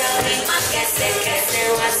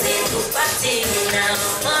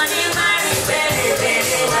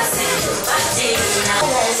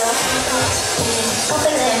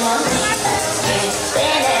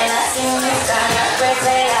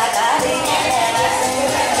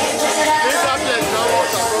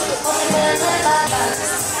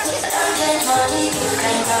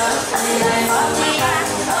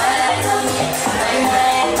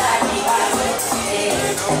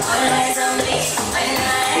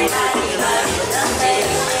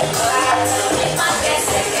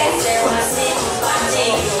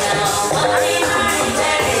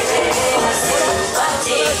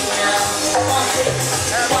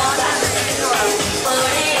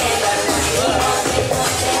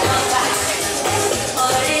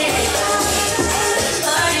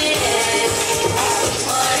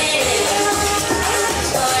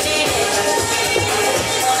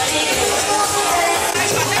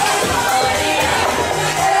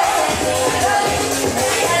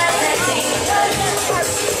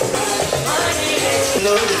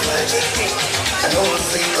 I don't want to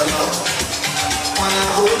sleep alone. Wanna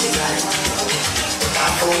hold you tight,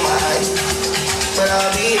 not for a while, but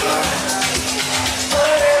I'll be alright.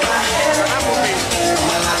 Put in my head,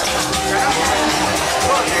 my life.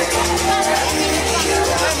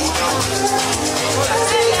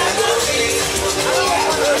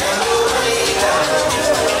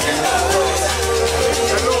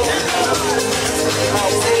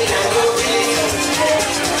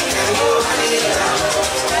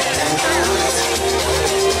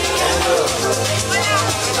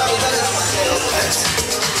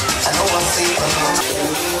 I know I'll see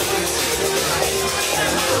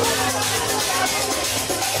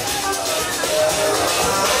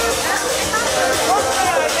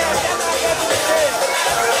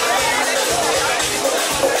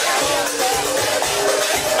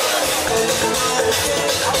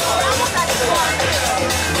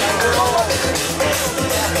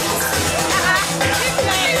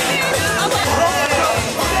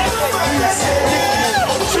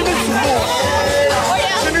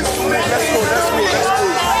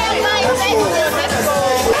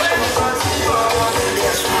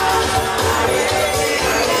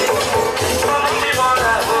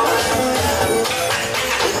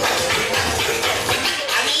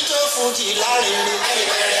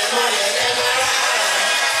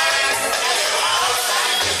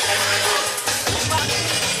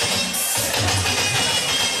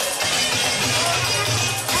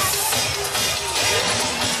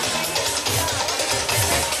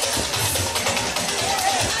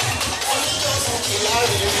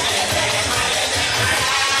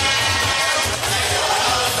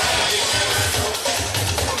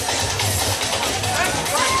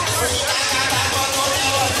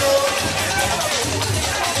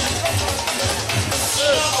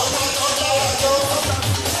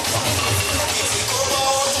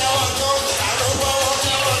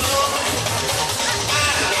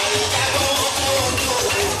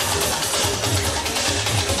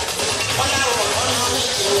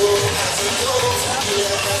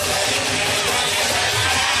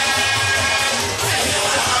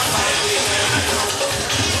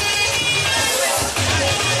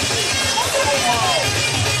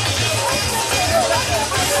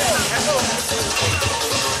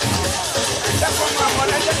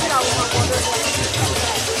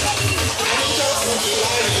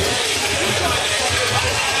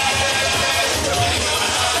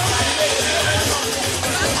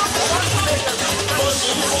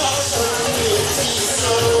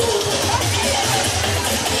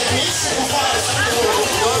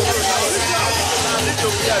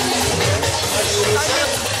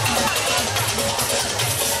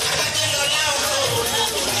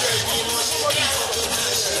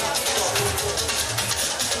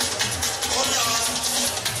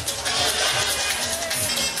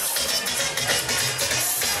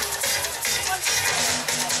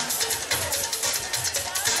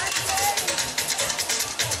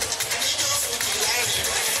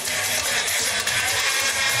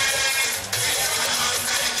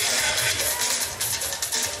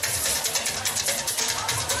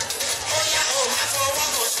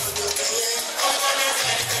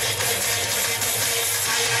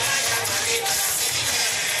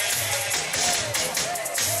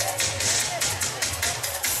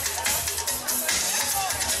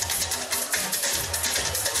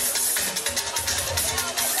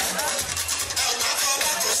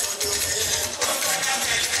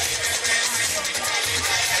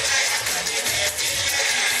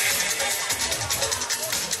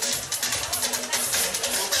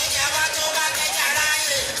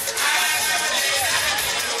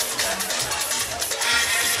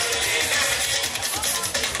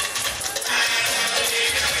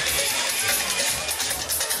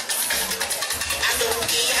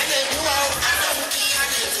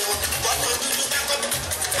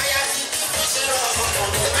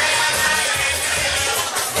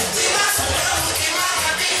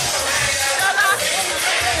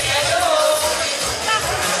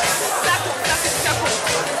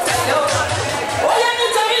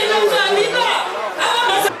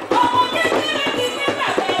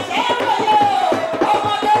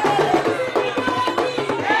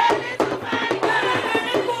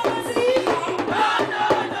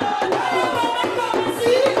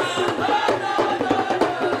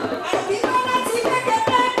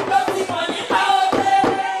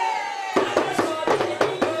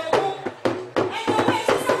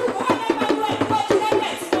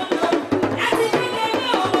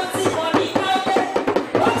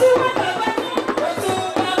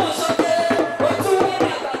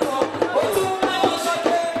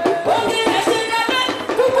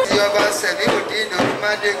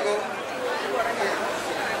Adégún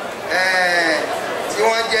tí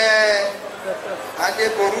wọ́n jẹ́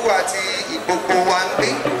Adéború àti ìgbogbo wa ń gbé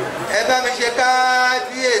ẹ bá mi ṣe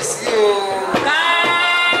kábíyèsí o.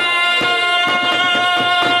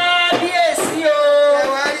 Kábíyèsí o. ẹ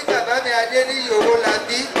wá rí bàbá mi Adéníyì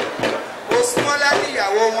Owólabí Mosúnmọ́lá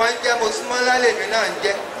níyàwó wọn ń jẹ́ Mosúnmọ́lá lèmi náà ń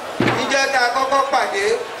jẹ́ níjọ́ tá a kọ́kọ́ pàdé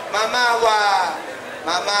màmá wa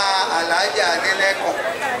màmá Aláàjà Adélẹ́kàn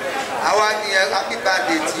àwa ni happy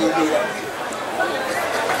birthday ti olórí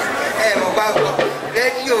ẹ mo bá gbọ́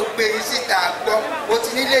rédíò gbé yín síta gbọ́ mo ti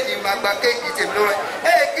nílé ní ma gba kéèkì tèmi lọ́wọ́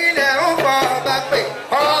ẹ kí lẹ̀ ń bọ̀ ọba pé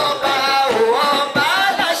Ọba o ọba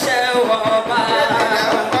láṣẹ ọba.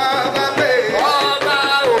 ọba pé Ọba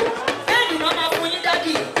o. Bẹ́ẹ̀ni wọ́n máa fún yín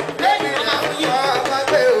dádì. Bẹ́ẹ̀ni wọ́n máa fún yín. ọba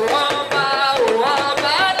pé Ọba o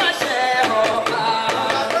ọba láṣẹ ọba.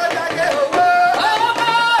 ọba dákẹ́ owó. Ọba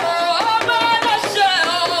o ọba láṣẹ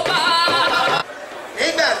ọba.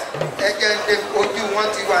 nígbà ẹ̀jẹ̀ ń de ojú wọn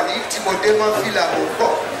ti wà ní tí mo dé mọ́ fìlà mo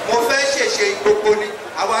bọ̀ mo fẹ́ ṣèṣe gbogbo ni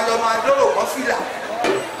àwa lọ máa dọ́rọ̀ mọ́ fìlà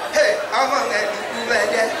ọmọ ẹni kú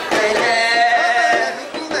bẹ́ẹ̀ ẹni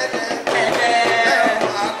kú bẹ́ẹ̀ ẹ̀rọ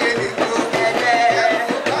akéde kú ẹ̀rọ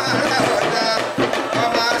bàrà ọ̀dà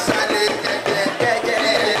ọmọ àṣàlẹ̀ jẹjẹ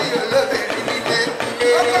ìrírí olóbìnrin nílé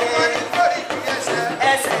ọkọ̀ wọn ní kórì kì í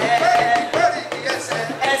ẹsẹ̀ kórì kì í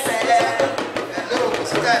ẹsẹ̀ ẹ̀ lóògùn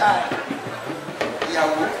sílẹ̀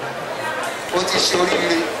ìyàwó ó ti ṣe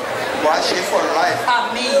oríire wàá ṣe for life.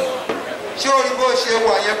 Àmín. ṣé orí bó ṣe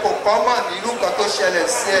wà yẹn kò kọ́ mọ̀ nínú nǹkan tó ṣẹlẹ̀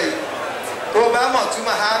sí ẹ̀ yìí tó bá mọ̀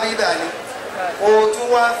túmọ̀ Habibat ni o tún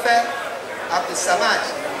wá fẹ́ Samad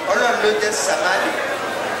ọlọ́run ló jẹ́ Samad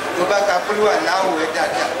tó bá ka kúlúwà láwọ̀ ẹ̀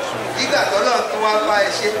dáadáa nígbà tó lọ́run tún wá bá ẹ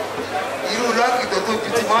ṣe irú lọ́ọ̀kì tó tóbi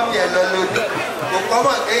tí mọ́mí ẹ lọ lónìí kò kọ́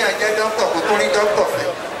mọ̀ kéèyàn jẹ́ dókítà kó tó rí dókítà fẹ́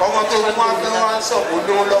ọmọ tó tún wá fẹ́ wá ń sọ̀kò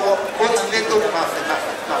lówó lọ́wọ́ ó ti lé tó máa fẹ́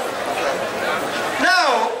náà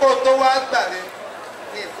kó tó wá gbàre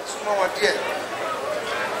ní ìfúnṣúmọ́ wọn díẹ̀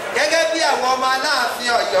gẹ́gẹ́ bí àwọn ọmọ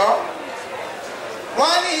Aláàfin Ọ̀yọ́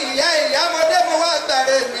wọ́n ní ìyámọdé mo wá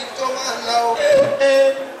gbàre mi tó máa ń lọ o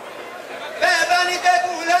bẹ́ẹ̀ bá ní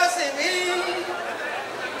kẹ́kùn lọ́sìn mi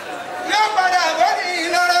yóò padà bọ́ ní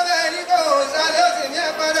ìlọrọ bẹ́ẹ̀ ní kò sá lọ́sìn mi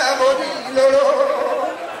ẹ̀ padà bọ́ ní ìlọrọ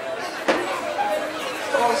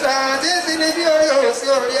òòsà tí ń sin ní bí orí òsì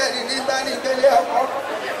orí ẹni nígbà ní ìgbélé ọkọ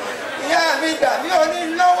ìyá mi gbà mí ò ní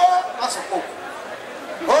lọ́wọ́ àsìkò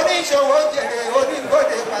oníṣòwò jèrè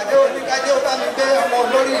onígbòde pàdé oníkájẹ́ ó bá mi gbé ọmọ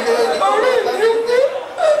olórí ilé oníkóró bá mi gbé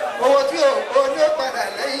owó tí òkú ní ó padà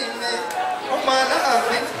lẹ́yìn mi ọmọ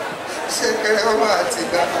Aláàfin ṣèkèrè ọmọ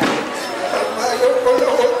àtìgbà ọmọ yòókù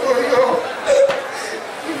lówó tó yọ.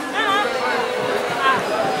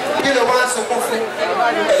 kí ló wá ń sunkún fún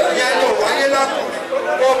ìyẹn ló wáyé lọ́kùnrin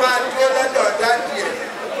kó máa dúró lọ́dọ̀ dáàdì ẹ̀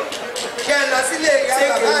kí ẹ lọ sílé ìyá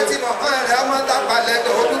bàbá àti màmá rẹ̀ ọmọ tàpá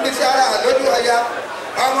lẹ́dọ̀ ó dúdú sí ara lójú ọya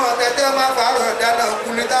ọmọ tẹ̀tẹ̀ máa fàárọ̀ dáná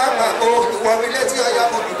kúlẹ̀ tá a gbà kó olùwọ́mi létí ọya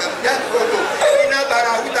mo dùbẹ̀ mú jáde odò iná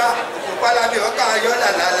bara wíta òkúpálábí ọkà ayọ́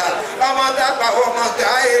làlàlà ọmọ tàpá ọmọ gà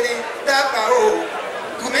erin tàpá o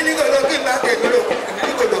tùmínígòdò kí n bá tèmi lò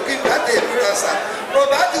tùmínígòdò kí n bá tèmi lọ sà kò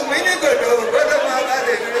bá tùmínígòdò gbọdọ̀ máa bá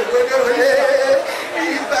tèmi lò gbọdọ̀ lé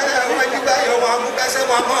ìbára wọn jí báyọ̀ wọn amúkẹ́sẹ́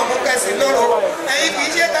wọn mọ́ amúkẹ́sẹ́ lóró ẹ̀yin kì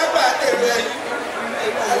í ṣe tábà tèmi ẹ̀yìn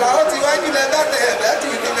àlàó ti wájú lẹ́gbàtẹ̀ ẹ̀bẹ́ tì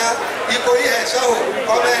nínú Ìkòyí ẹ̀ṣọ́ o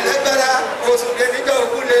ọmọ ẹlẹ́gbẹ́ra oṣù kẹ́nìjọ́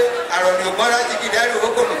ògúnlé àròní ògbọ́nra jìgìdẹ́rù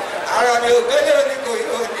òkùnù àròní ògbélé oníkòyí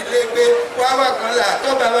onílé gbé wáwá kan là tó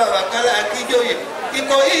bàbá kan là kíjòyè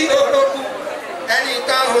Ìkòyí orókù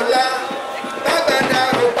ẹnìkan ò la bàgbàdà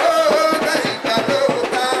òkú lẹ́yìnká tó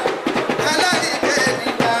ta alárìíkẹ́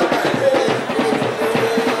nígbà pàdé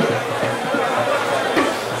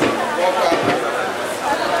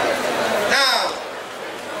now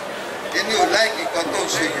èmi ò láìkì kan tó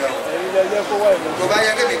ṣe yàn tó bá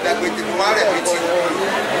yẹ kémi gbàgbé tèmi wọn rẹ̀ mi ti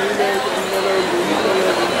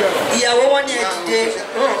Ìyàwó wọn ni ẹ dìde.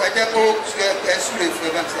 ẹ jẹ́ kó ẹ súre fún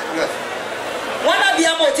ẹ bá ṣe dúrà. Wọ́n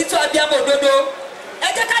lábíyamọ òtítọ́ abíyamọ òdodo. Ẹ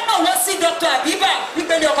jẹ́ ká náà wọ́n sí Dr. Habibat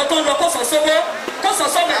wípé ní ọkọ̀ tó ń lọ kó sàn sówó kó sàn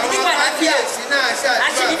sọ́mọ ìdí nígbà láfíà.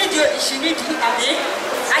 Àṣìní nídìí òdìṣì nídìí àmì.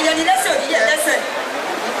 Ayọ̀nilẹ́sẹ̀ òdìyẹ lẹ́sẹ̀.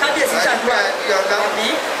 Kábíyèsí ṣàdúrà. Àmì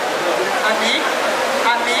àmì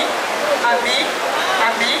àmì àmì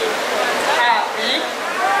àmì àmì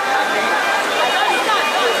àmì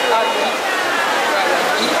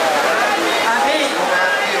àmì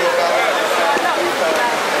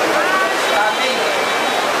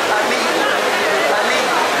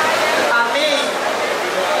àmì.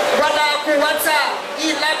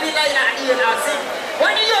 Ìlàbílà ìlànà àti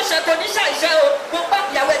wọ́n ní yóò ṣe kò ní ṣàìṣẹ́ o mo bá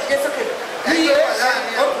ìyàwó ẹ̀ dìde sókè. ẹ̀yin wà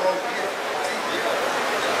láàrin àwọn òbí ẹ̀ tí ìyè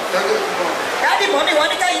lọ́jọ́ ìgbọ̀n. dáàdì mọ́mí wọn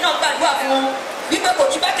ní káyìn náà gbàdúrà fún un wípé kò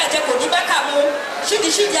ní bákà jẹ kò ní bákà mu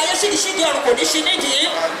ṣídìíṣídìí ayé ṣídìíṣídìí ọ̀run kò ní ṣe nídìí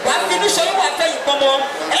wàá fi inú ṣoyún wàá fẹ́ yìí pọ́nmọ́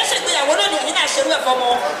ẹ ṣègbéyàwó lónìí ẹ̀yin náà ṣerú ẹ̀ fọmọ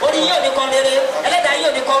orí yóò ní kan rere ẹlẹ́dàá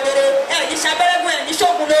yóò ní kan rere ẹ̀ ní ṣabẹ́rẹ́gùn ẹ̀ ní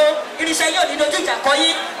ṣóògùn lo irinṣẹ́ yóò ní dojú ìjà kọ́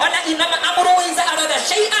yín ọ̀nà ìnáma amúrówó ìzá àrọ̀dà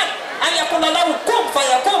ṣé àn ayẹkùn lọ́wọ́ kún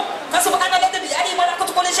fàyẹkùn fásitì analẹ́dẹ̀ bí yàrá ìmọ̀lá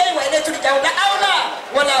kótókó lè ṣe ìwà ilé tó ìjà ọ̀dà áwòlà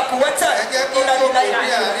wọlé àkùwẹ́tà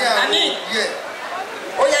àmín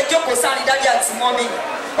ó yẹ jókòó sáré dájú àti mọ́mí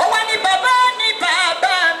ó wá ní bàbá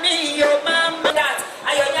mi yóò máa ń mú dat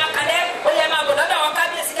ayọ̀ ní akalẹ̀ ó yẹ máa bọ̀ lọ́dọ̀ àwọn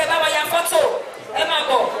kábíyèsí kẹ́ bá wá ya fọ́tò ẹ máa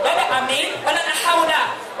bọ̀ lọ́dọ̀ àmì ọlọ́dọ̀ hawla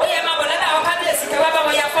ó yẹ máa bọ̀ lọ́dọ̀ àwọn kábíyèsí kẹ́ bá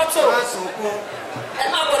wá ya fọ́tò ẹ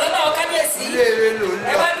máa bọ̀ lọ́dọ̀ àwọn kábíyèsí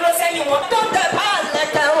ẹ wá dúró sẹ́yìn wọn. tó tẹ̀ bá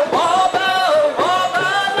lẹ́tẹ̀ ọba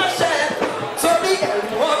lọ́sẹ̀ torí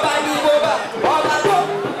ẹ̀rù ọba yíwọ́ bá ọba tó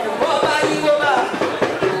ọba yíwọ́ bá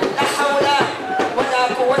la hawla wala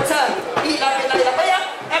quwwata illa billah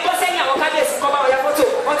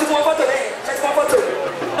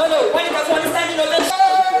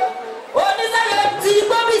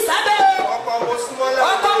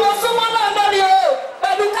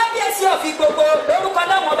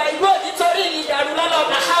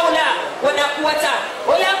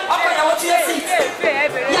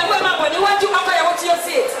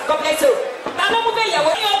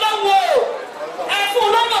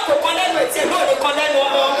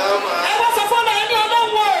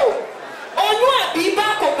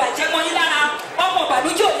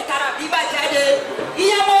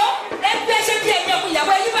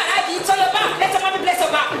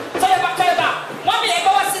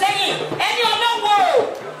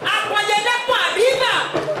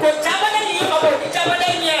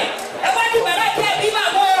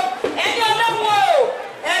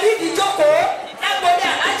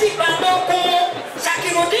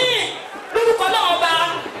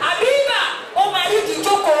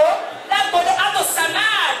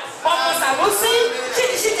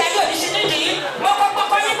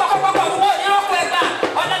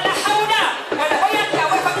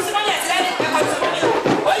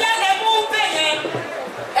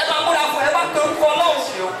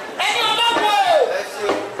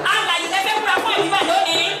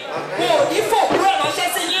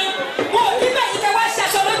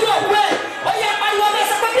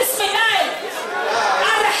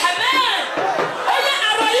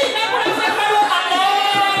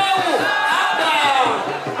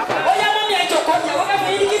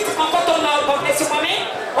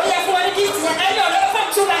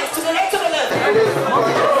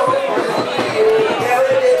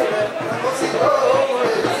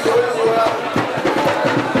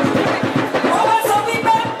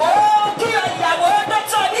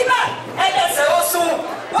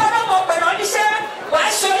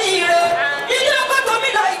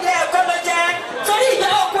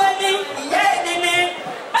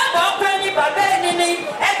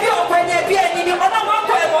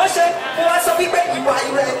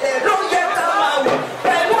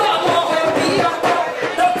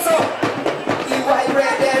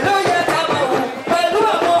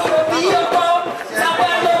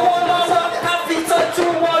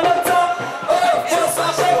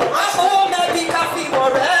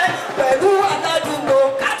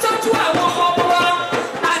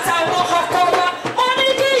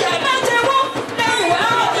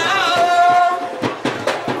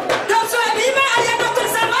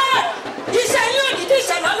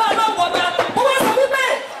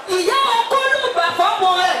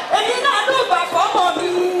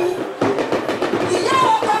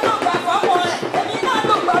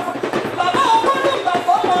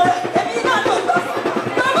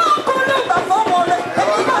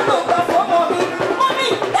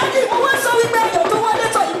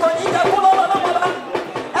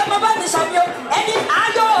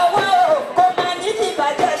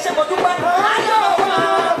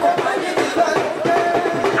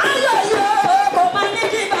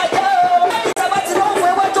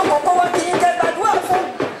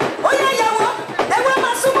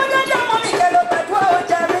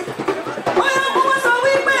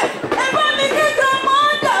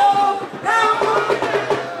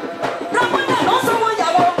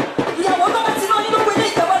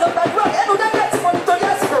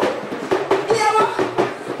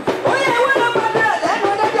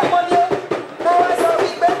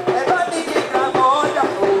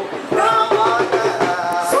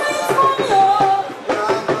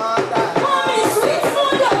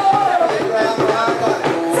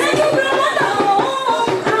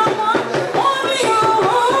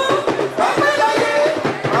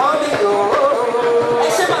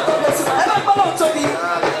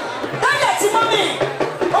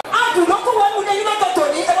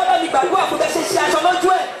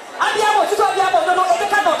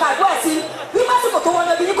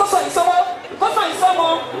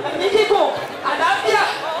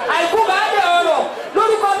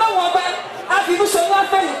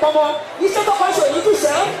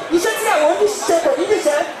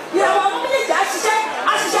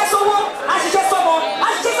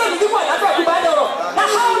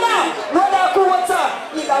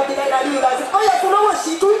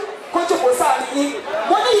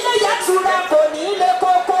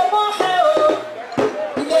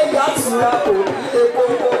àtúrà kò ní lè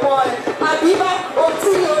gbogbo mọ́ ẹ. Àbíbá ohun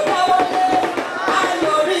tí o dáwọ́lé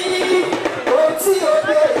ayọ̀rí ohun tí o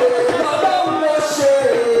béèrè lọ́lọ́run ló ṣe.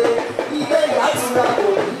 Ilé ìyàtúrà kò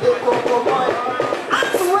ní lè gbogbo mọ́ ẹ.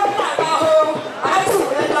 Àtúwẹ́ làbá o,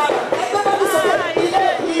 àtúwẹ́ làbá. Ẹgbẹ́ bá mi sọ pé ilé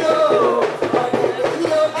yìí o, ọ̀dẹ̀dẹ̀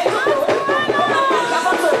yìí o, ẹjọ́ kò ó máa ń gbà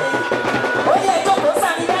fọ́tò mi. Ó yẹ ẹjọ́ kò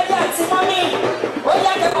sáré dájú àti mọ́mí. Ó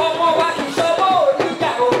yẹ kẹ́kọ̀ọ́ ọmọ wa kì í ṣọmọ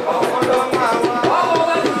oníyà o. Ọmọ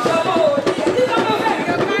wa kì í ṣọmọ oníyà. Tí wọ́n bá fẹ́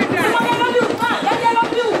tí wọ́n bá lọ́dún máa jẹ́jẹ́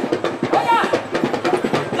lọ́dún. Ó yà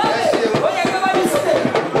lọ́dún. Ó yẹ kẹ́kọ̀ọ́ bọ́dí sókè.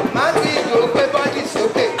 Má ti ìlú gbé bọ́dì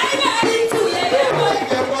sókè. Ayé àdí tù yẹ yẹ kọ́.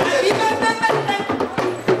 Àbí pẹ́pẹ́pẹ́.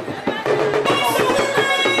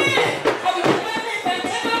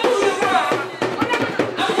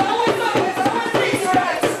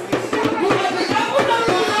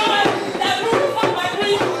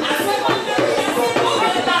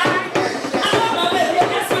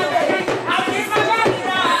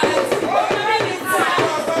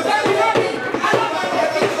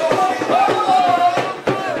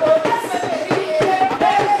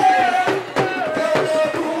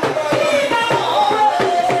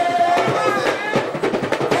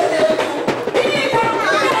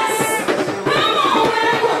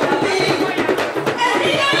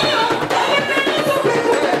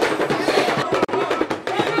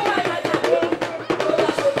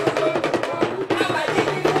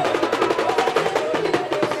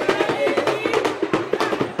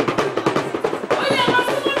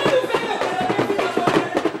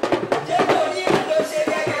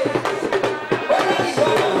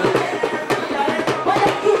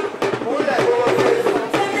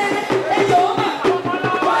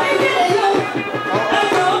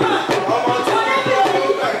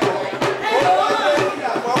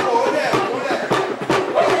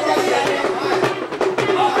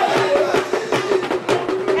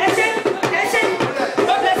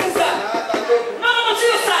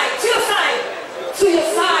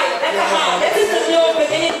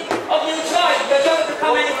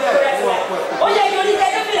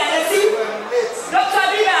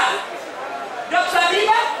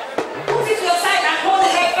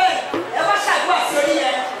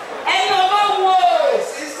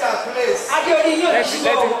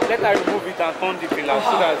 Let her remove it and turn the pillar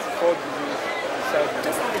so that it's for the side.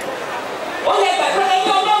 Ó yẹ gbàgbọ́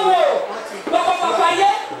ẹ̀yin ọlọ́wọ́ lọ́kọ̀ọ́kọ́ ayé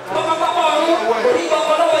lọ́kọ̀ọ́kọ́ ọ̀run òní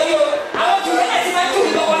gbọ̀ngàn lọ́wọ́ yìí o. Àwọn jù lẹ́yìn tí máa ń tún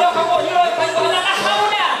ìgbọ̀ngàn lọ́kọ̀ọ́kọ́ onírọ̀ ìpàdé ọ̀la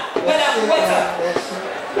káwọ́dà gbẹ̀dà wẹ̀tà.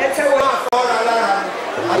 Ẹ tẹ́wọ́. Ọ̀rọ̀ alára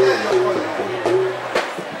alẹ́ ìlọ́kọ̀ yìí.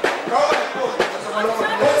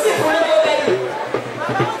 Kò tí ì fún lówó lẹ́yìn.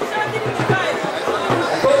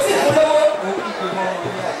 Kò tí ì fún lówó.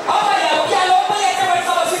 Ọkọ̀ ìyàwó bí alọ́ ọkọ̀ yẹn tẹ́wọ́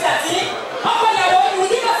sọ̀rọ̀ sí tàtí. Ọkọ̀ ìyàwó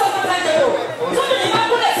ìwúdí bá sọ̀tọ̀ tá jẹ̀rò. Tóbi ní máa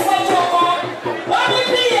kúlẹ̀ síwájú ọkọ. Wọ́n ní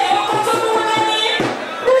bí iye ọkọ̀ tó mú wọn lẹ́ni.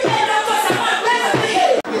 Bí iye lọ́tọ̀ sàmọ́ àgbẹ̀sẹ̀ bí iye.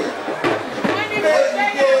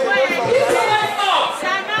 Ìṣe máa ń tọ̀.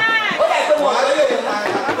 Ó yẹ kó wọ́n lóye.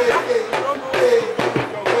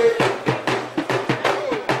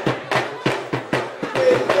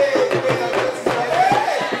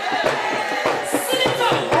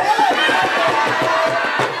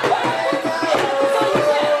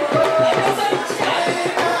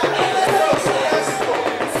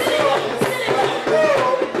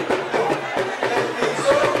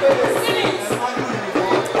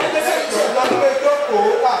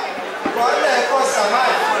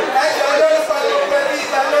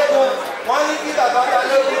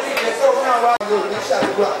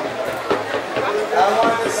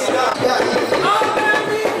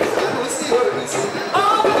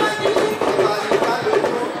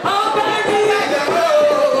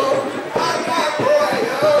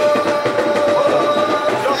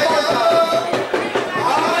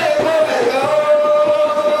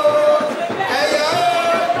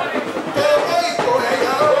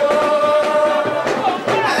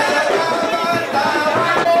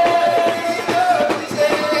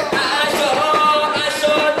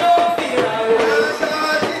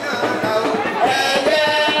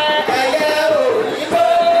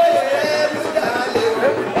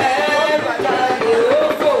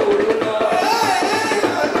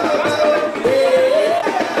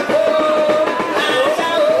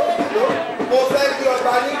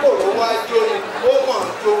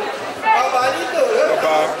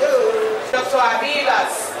 Dr. Habibat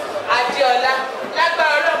Adeola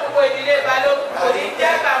lágbára ọlọ́run gbogbo ìdílé balógun kò ní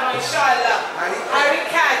jẹ́ bàmọ́ inshallah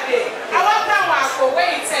àríkàdé àwọn táwọn àkòwé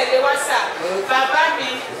ìtẹ̀lé wá sà bàbá mi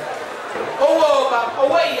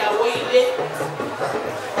owó ìyàwó ilé.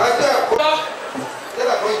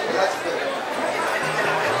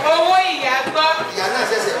 Owó ìyá gbọ́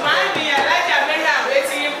màá mi alájà mẹ́rin àwé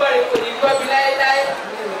tí yín gbọ́ rẹ̀ kò ní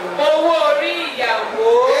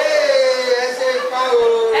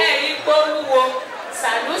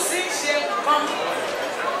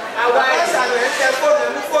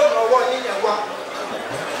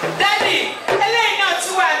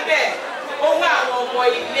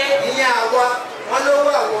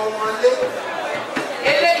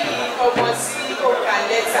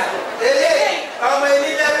sà. eléyìí ọmọ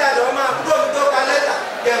ẹni lẹ́tà ló máa kúrò tó ka lẹ́tà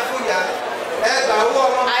jẹ fún ìyá ẹgbà owó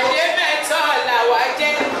ọmọ. Àdèmẹ́tọ̀ làwa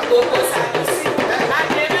jẹ́ gbogbo Sanusi.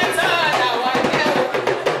 Àdèmẹ́tọ̀ làwa jẹ́ o.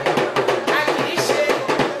 A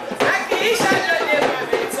kì í ṣàjọyọ̀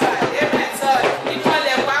màmẹ́tọ̀ àdèmẹ́tọ̀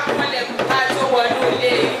ìkọlẹ̀ pápọ̀lẹ̀ ká tó wọnú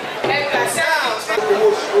ilé ẹgbà sẹ́yìn. owó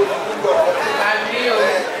oṣù olùdókòwò Àmì o.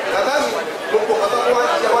 bàbá mi gbogbo ọ̀tọ́ tó wá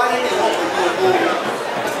jẹ wá nínú ìwọ̀n pẹ̀lú owó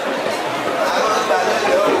àwọn àgbà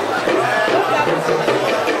lẹ́yìn ọ̀rọ̀.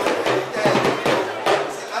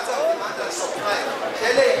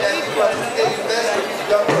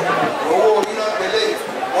 owó iná pẹ̀lẹ́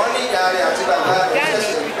wọ́n ní ìyá rẹ̀ àti bàbá rẹ̀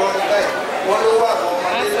ṣẹ̀ṣẹ̀ gbọ́ nígbà yìí wọ́n ló wà àwọn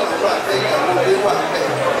ọmọdé náà wà fẹ́ ìyàwó ilé wà fẹ́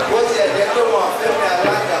bó ti ẹ̀jẹ̀ tó wọn fẹ́mi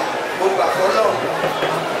alága mo gbà fọ́lọ́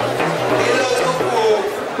ilé tó kú o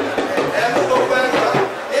ẹ̀mú tó fẹ́ gbà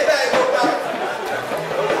níbẹ̀ tó gbà.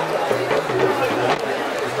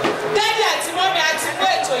 Dádì àti mọ́mí àti mú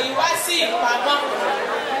ètò yìí wá sí ìpamọ́.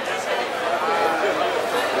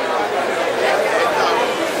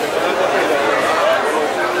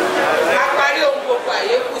 A parí ohun gbogbo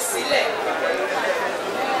àyékù sílẹ̀.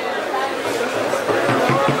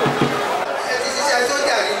 ẹ ti ṣiṣẹ́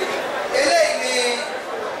sójà rí eléyìí ni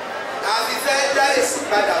a fi fẹ́ dá èsì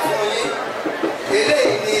padà fún yín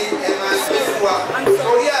eléyìí ni ẹ máa gbé fún wa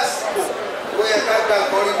torí àsìkò ó yẹ ká gba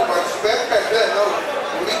nǹkan rí púpọ̀ ṣùgbọ́n pẹ̀lú ẹ̀ náà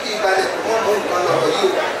orí kì í balẹ̀ kó mọ́ mú nǹkan lọ̀rọ̀ yìí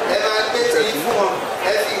o ẹ máa gbé tèyí fún wọn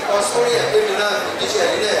ẹ fi nǹkan sórí ẹ̀ gbémi náà fi jíṣẹ́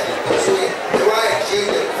nílẹ̀ nǹkan sórí ẹ wá ẹ̀ ṣe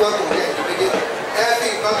ilẹ̀ fọ́ọ̀mù rẹ̀ ìdílé ẹ fi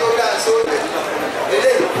nǹkan tó dáa sórí ẹ̀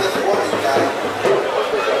eléyìí fẹ́ fọwọ́ mi dá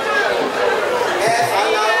ẹ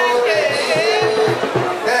fàlàó rẹ̀ ní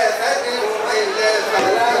bẹ́ẹ̀ fẹ́ kí wọ́n ilẹ̀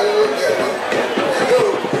fàlàó rẹ̀ ní ẹ yóò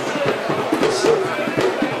ṣe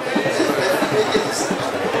ẹ fi méjèèjì sí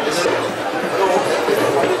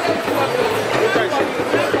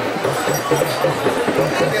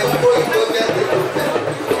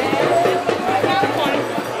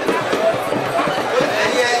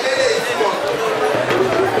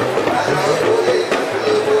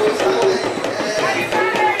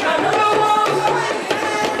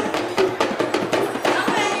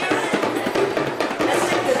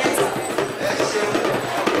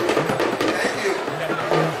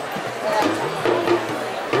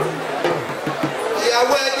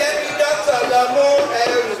ìyàwó ẹgbẹ́ bí dókítà lọ mú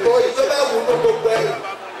ẹrù tó tó bá wù ú gbogbo ẹrù.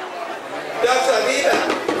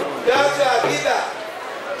 Dr. Habiba,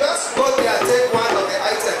 just go there and take one of the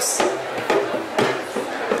items.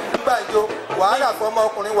 Gbàjọ wàhálà fọmọ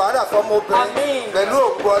ọkùnrin wàhálà fọmọ obìnrin pẹ̀lú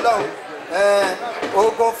òkú ọlọ́run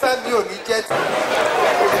ogun fẹ́mi ò ní jẹ́ tí.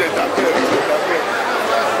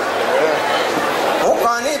 Ó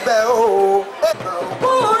kàn níbẹ̀ o.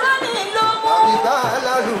 Kúrò ní ló mú. Àbíbá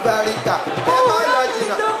alálùbáríkà ẹ máa lọ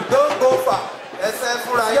jìnnà don't go far ẹsẹ̀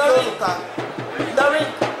fúnra yín lórúkà. Lórí.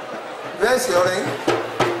 Bẹ́ẹ̀sì ọ̀rẹ́ yín.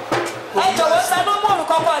 Ẹ jọ̀wọ́ ta ló mú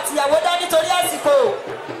òrùka ọkọ àti ìyàwó dání torí àsìkò?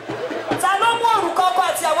 Ta ló mú òrùka ọkọ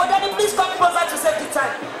àti ìyàwó dání? Please come closer to save the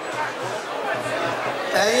time.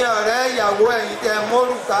 Ẹ̀yin ọ̀rẹ́ ìyàwó ẹ̀yin tẹ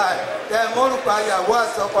mórùka ìyàwó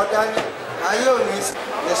àtọkọ dání ayé òní.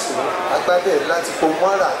 Yẹ́sù agbábẹ́ láti kó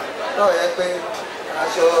mọ́ra náà yẹ pé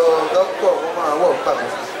aṣọ dókítà wọn máa wọ̀ pàmò.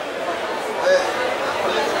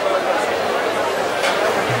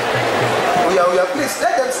 Oya, please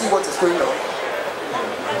let them see what is going on.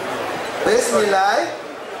 Bismillah,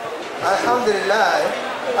 alhamdulillah,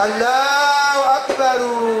 Allahu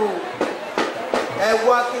Akbaru. Ẹ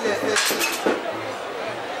wá kílẹ̀ fẹ́ sí.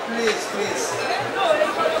 Please.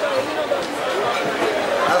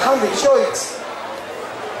 Alhamdulillah, show it.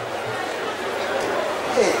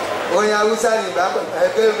 Hey, oya Hausa ni bàbá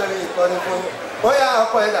ẹgbẹ́ mi ìkọ́ni fún mi. Oya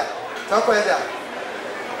ọkọ ẹ̀dá.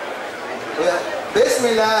 Oya,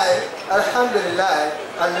 Bismillah, alhamdulillah,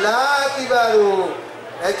 Allahu Akbaru.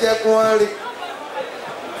 Ẹ jẹ́ kí wọ́n rí.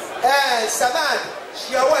 Samad,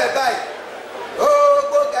 ṣe ọwọ́ ẹ̀ báyìí.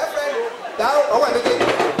 Gbogbo girlfriend dá ọwọ́ ẹ̀ méjèèjì.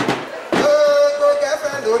 Gbogbo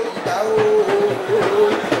girlfriend ò ní dá o.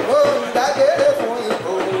 Mo ń dágbére fún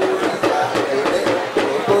ìbò ìgbà ẹ̀rẹ́.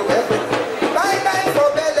 Gbogbo girlfriend. Bye for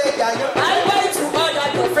bẹ́lẹ̀ yàyọ́. I buy to order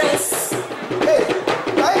your friends.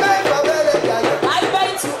 Bye for bẹ́lẹ̀ yàyọ́. I buy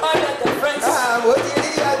to order your friends. Mo ti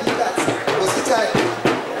rí Habibat, kò sí time.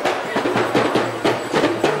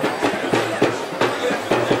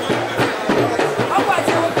 Ọkọ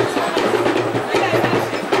àti ìyàwó.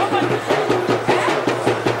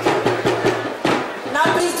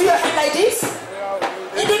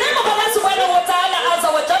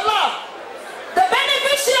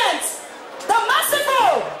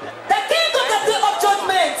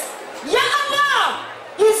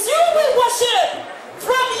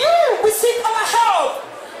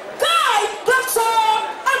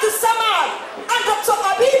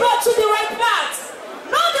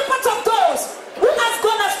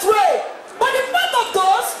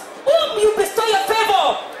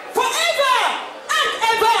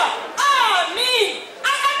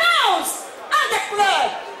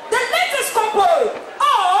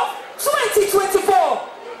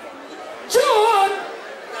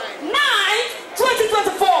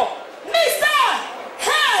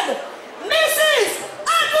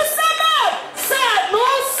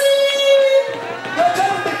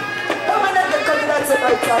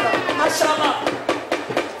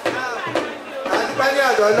 dúpẹ́ ní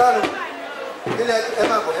ọ̀dọ̀ Ọlọ́run nílẹ̀ ẹ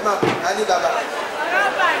má bọ̀ á ní bàbá.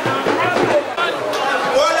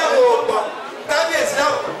 wọ́n lẹ́wọ̀ ògbọ́ kábíyèsí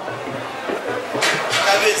náà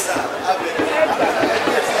kábíyèsí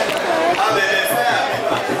abẹ̀rẹ̀ fẹ́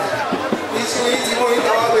àbíbà iṣu yìí ti mú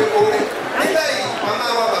ìtawọ́ pé orí nígbà yìí màmá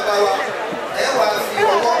wa bàbá wa ẹ wà fi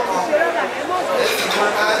ọwọ́ kan ẹ fi mú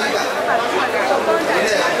àbíbà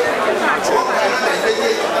ilẹ̀ ọwọ́ kan náà lè dé yé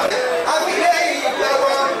àbílẹ̀ yìí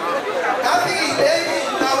lọ́wọ́ àbílẹ̀ yìí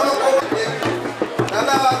lọ́wọ́ kọ́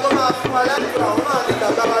bàbá wa tó máa fún wa láti àwọn náà ní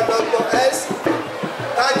bàbá wa Dr. S.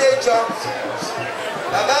 Kádéjọ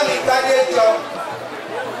bàbá mi Kádéjọ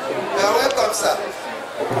you are welcome sir.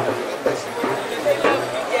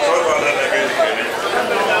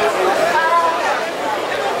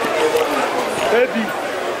 Baby.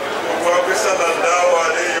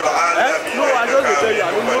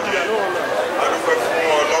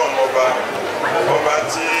 Ọba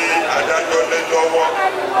tí adájọ́ lé lọ́wọ́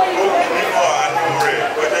ó wù nínú àánú rẹ̀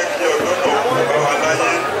ó jẹ́ kí ọjọ́ náà kó bá wa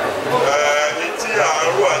láyé ní tí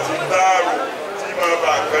àárò àti dáàrò tí máa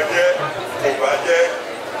bà kan jẹ́ kò bá jẹ́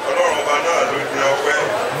Ọlọ́run ọba náà ló ní ọpẹ́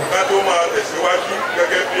ká tó máa tẹ̀síwájú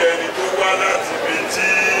gẹ́gẹ́ bí ẹni tó wá láti ibi tí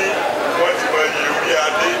wọ́n ti mọ iye orí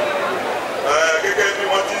adé gẹ́gẹ́ bí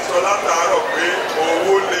wọ́n ti sọ látàárọ̀ pé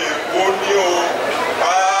owó lè wó ní o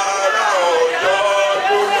ará ọjọ́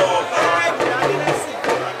ló lọ bá.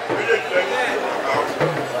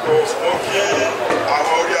 Mo kí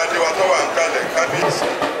àwọn orí adé wa tó wà ń kalẹ̀ kábíyèsí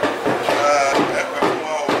ẹ̀pẹ̀ fún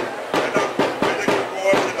wa o ẹ̀dá ẹ̀dẹ́ kíkó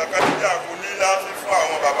wọ́n ṣe làkàtúntà kú ní láti fún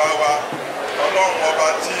àwọn bàbá wa Ọlọ́run ọba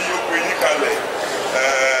tí ó gbé yín kalẹ̀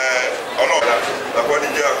Ọlọ́run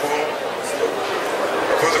làkọ́díjà fún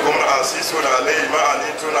فوزكم عسيسون عليه ما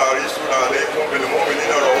عنيتون عريسون عليكم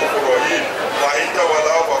بالمؤمنين رؤوف رحيم وإن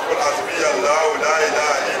تولوا فقل حسبي الله لا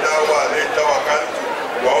إله إلا هو عليه توكلت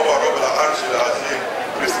وهو رب العرش العظيم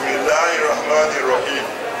بسم الله الرحمن الرحيم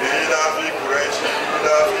إلى في قريش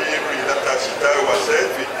إلى في رحلة الشتاء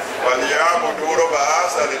والصيف وليعبدوا رب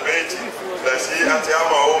هذا البيت الذي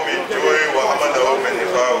أطعمهم من جوع وآمنهم من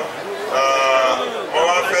خوف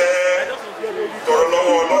tọrọ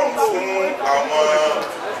lọ́wọ́ Ọlọ́run fún àwọn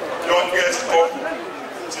youngest couple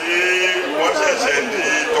tí wọ́n ṣẹ̀ṣẹ̀ di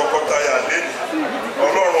tọkọtaya lẹ́nu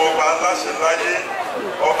Ọlọ́run ọba aláṣẹ láyé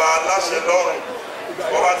ọba aláṣẹ lọ́run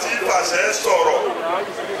ọba tí fàṣẹ sọ̀rọ̀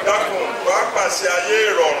dákun wá pàṣẹ ayé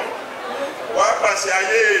ìrọ̀rùn wá pàṣẹ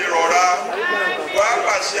ayé ìrọ̀ra wá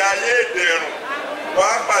pàṣẹ ayé ìdẹ̀rùn wá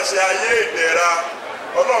pàṣẹ ayé ìdẹ̀ra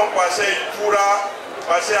Ọlọ́run pàṣẹ ìtura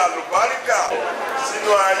pàṣẹ àlùbáríkà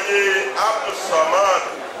sínú ayé Samod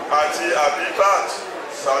àti Habibat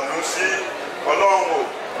Sanusi Ọlọ́run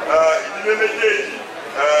ìdílé méjèèjì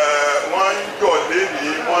wọ́n ń yọ̀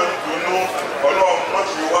lẹ́nìí wọ́n ń dunnú Ọlọ́run wọ́n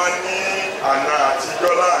ti wá ní àná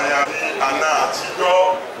àtijọ́ láàrin àti àná àtijọ́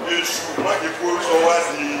èṣù wọ́n ti kó sọ wá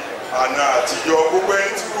di àná àtijọ́ gbogbo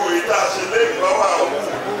ẹni tí kò yí tá a ṣe lé ìgbọ́wọ́ àwọn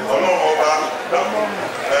Ọlọ́run ọba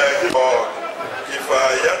dàpọ̀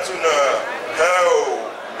ìfàyàtúnà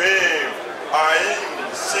mim ayin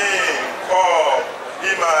sin kọf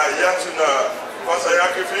imayatuna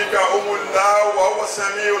fasayakifika umullahu wa huwa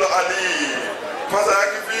samiul alim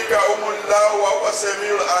fasayakifika umullahu wa huwa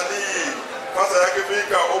samiul alim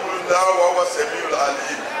fasayakifika umullahu wa huwa samiul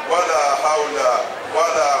alim wala hawla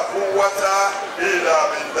wala quwwata illa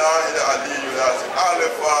billahil aliyyil azim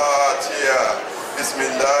al-fatiha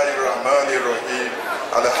bismillahir rahmanir rahim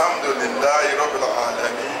alhamdulillahi rabbil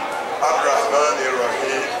alamin الرحمن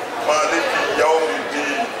الرحيم مالك يوم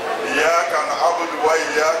الدين إياك نعبد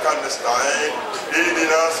وإياك نستعين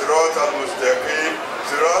اهدنا صراط المستقيم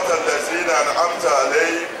صراط الذين أنعمت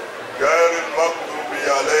عليهم غير المغضوب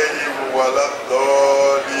عليهم ولا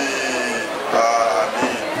الضالين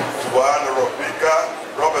آمين سبحان ربك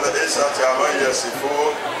رب العزة عما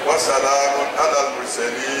يصفون وسلام على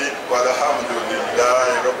المرسلين والحمد لله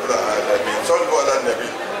رب العالمين صلوا على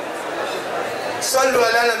النبي sọ́lù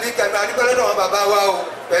alánàbí kàmí adúgbò lọ́dọ̀ wọn bàbá wa o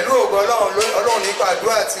pẹ̀lú ògo Ọlọ́run nípa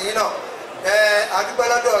àdúrà tí yín náà adúgbò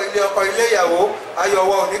lọ́dọ̀ ilé ọkọ ilé ìyàwó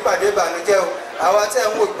ayọ̀wọ̀ ò nípàdé ìbànújẹ́ o àwa tẹ́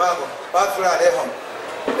ń wò ìgbà àbọ̀ wá fúra rẹ̀ hàn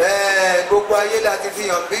gbogbo ayé la ti fi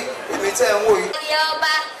hàn bí èmi tẹ́ ń wò yìí. ìyá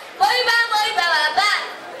ọba mọ́ríbá bàbá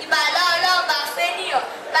ìbàlọ́ ọlọ́ọ̀bà fẹ́niyàn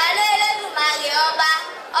bàálẹ̀ Ẹlẹ́dùmarè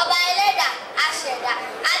ọba ẹlẹ́dà àṣẹ̀dá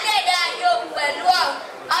adẹ́ẹ̀dá yóò pẹ̀lú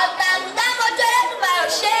ọ̀gbà àgùntàmọ́jọ́ Ẹlẹ́dùmarè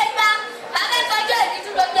ṣe é gbá akẹ́kọ̀ọ́jọ́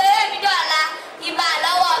ìdíjú gbogbo eré mi dọ̀la ìbà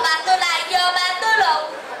lọ́wọ́ ọba tó la iye ọba tó lọ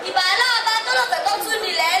ìbà lọ́wọ́ ọba tó lọ pẹ̀tọ́ tún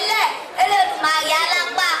nílẹ̀ ẹlẹ̀ Ẹlẹ́dùmarè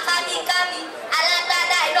alápá kámíkámí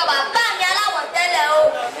alágbádá ìdọ̀bà bá mi aláwọ̀ tẹ́lẹ̀ o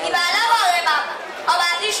ìbà lọ́wọ́ rẹ bàbá ọba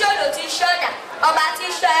tí ṣòdò tí ṣọ́dà ọba tí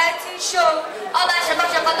ṣọ ẹ tí ṣó ọba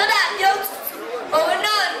ṣẹ̀kọ̀ṣẹ̀kọ̀ tó dàbí òtútù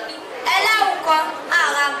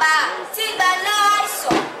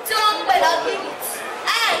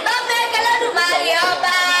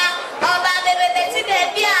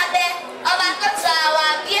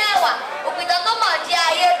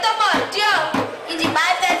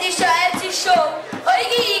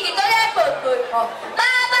bọ̀.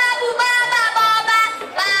 Bàbá bú bàbá bọ́ba,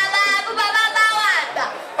 bàbá bú bàbá báwa àgbà.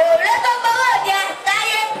 Òré tó gbowó jẹ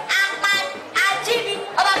táyé, apani, ajínigbé,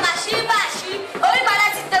 ọba bàṣíbàṣí, orí padà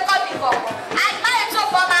ti tẹ́kọ̀ mi bọ̀. Àgbáyé tó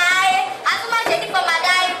fọ́ máa yé, àtúmọ̀ṣe ní fọ́ máa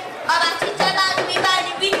dáyé. Ọba tí jẹ́ bá ní bá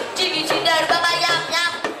ní bí, jìbìtì dẹrù bàbá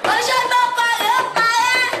yámyám. Oṣù tó kọ́ rè ó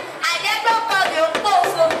parẹ́, àìdẹ́gbẹ́ kọ́ rè ó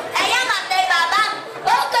pòfo. Ẹ̀yà máa tẹ bàbá mi,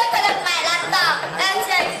 ó kékeré máa ìlànà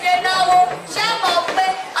ẹ̀sẹ̀ ìdílé náwó. Ṣé mo pé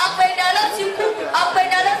ọ̀pọ̀ ènìyàn ló ti kú, ọ̀pọ̀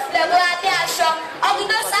ènìyàn ló ti lè wọ abẹ́ aṣọ. Ọ̀gbìn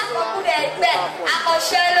tó sàkókò rẹ̀ gbẹ̀,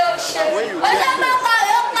 àkọ́ṣe ló ṣe. Oṣù tó kọ́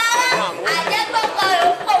rè ó parẹ́, àìdẹ́gbẹ́ kọ́ rè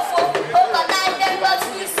ó pòfo. Ó kọ̀ tá ẹ̀dẹ́gbẹ́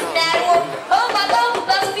tún ní sinẹ́rìwó. Ó kọ̀ tó kù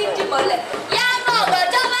tó fi dìmọ̀lẹ̀. Yá náà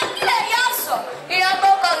ọ̀gọ̀jọ́ máa kílẹ̀ yóò sọ.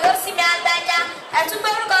 Ìyọ̀gbọ́ kọ̀ rè ó sì ní agbájá.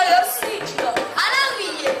 Ẹ̀túgbórúkọ rè ó sì jùlọ.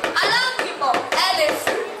 Aláwìyé, aláwìmọ̀, ẹ lè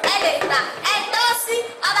fún, ẹ lè gbà, ẹ tọ́ sí.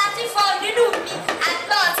 Ọba tí fọ nínú mi,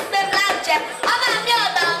 àgbọ̀ ti gbé ńlá jẹ. Ọba mi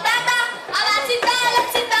ọ̀dọ̀ gbágbá, ọba tí gbá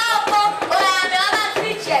létí gbá ọkọ. Òrà mi ọba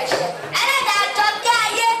fíríjì ẹ̀ṣẹ̀. Ẹlẹ́dàá àjọ kí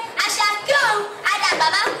ayé, àṣà kí òun,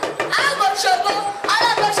 àdàbàbá. Àgbo ṣògo,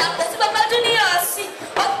 ọlọ́gbọ̀n ṣàpèsí gbogbo dúníyà sí.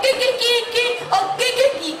 Òkìkí kìkì, òkìkí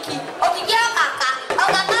kìkì, òkìkí ọ̀kàkà,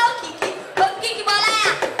 ọ̀kàkà òkìkí, òkìkí bọ́láyà.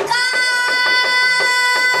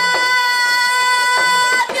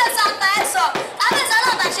 Kábíyèsí àgbà ẹ̀ sọ, kábíyèsí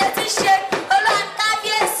ọlọ́ọ̀bà ṣe ti ṣe. Olúwa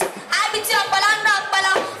kábíyèsí, àbí tí ọpọlọ ń ná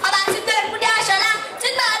ọpọlọ. Ọba ti gbé ìmúdé aṣọlá, tí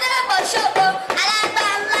gbà ọdẹ́rẹ́pọ̀ ṣògo. Alágbá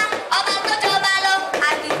ńlá, ọba tó jọba lọ,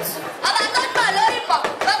 àdìtú. Ọba tó gbọ̀ lórí pọ̀,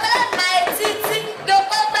 mọ̀kẹ́lẹ́ máa etí tí.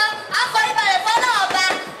 Gbogbo gbọ́, akọ̀ríbalẹ̀ fọ́nà ọba,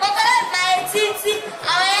 mọ̀kẹ́lẹ́ máa etí tí.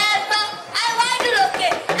 Àwọn ẹ̀ gbọ́, àìwá ìdúrókè.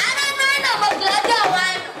 Anáná iná mọ̀kìlọ́ jẹ́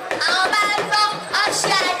wọn. Àwọn bá gbọ́,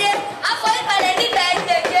 ọṣẹ adé, akọ̀ríbalẹ̀ nígbà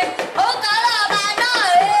ẹgbẹ̀jẹ̀. Orúkọ ọlọ́ọ̀ba náà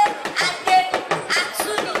rèé. Adéni,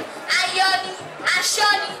 atúni, ayọ̀ni,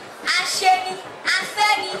 aṣọ́ni, aṣeni,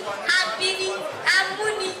 afẹ́ni, abini,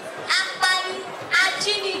 amúni, apani,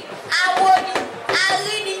 ajíni, awoni,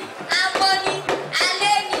 aríni, amọ́ni,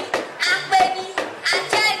 aléni, apẹni,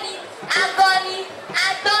 ajẹ́ni, agọ́ni,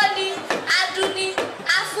 agbọ́ni, aduni,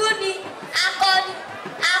 afúni, akọni,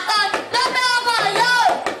 akọni. Lọ́bẹ̀ ọmọ yóò,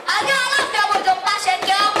 ọjọ́ aláfẹ́ ọmọdé pàṣẹ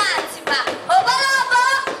kí ọmọ àtìgbà. Ògbólógbó,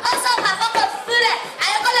 ó sọ pàfọ́kọ̀ fúnlẹ̀,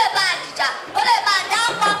 àyẹ̀kọ́ lè bá àdìjà, ó lè bá àdá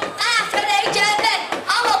ọkọ, káyàkiri ìjẹ́ bẹ́ẹ̀.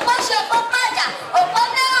 Ọmọ òpó ṣe òpó pàjà, òpó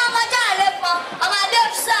mẹ́wàá ọmọdé àlẹ́ pọ̀, ọmọdé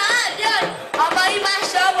òṣìṣẹ́ àádé òní. Ọmọ yìí máa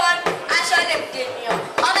ṣọ́ wọn, aṣọ lè dènìyàn.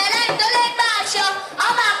 Ọmọ ẹlẹ́yìn tó lè gbá aṣọ,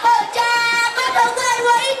 ọmọ àpò jẹ́ kọ́dọ̀gbọ́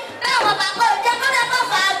ìwọ yìí. Bẹ́ẹ̀ wọ́n máa kó jẹ́ kọ́dọ̀gbọ́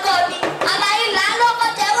fà á gọ̀ ni. Ọmọ yìí là á lọ́kọ̀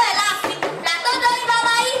jẹ́wọ́ ẹ̀ láàfin. Làtọ́jọ́ yìí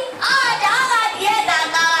bàbá yìí, ọ̀ọ́dà ọ̀rọ̀ adìẹ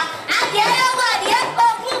dàgbàrà. Adìẹ yóò wọ adìẹ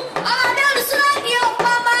pọ̀kú. Ọmọdé olùsúná ni ó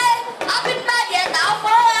pọ̀ mọ́ ẹ. Ọbí má adìẹ tà ó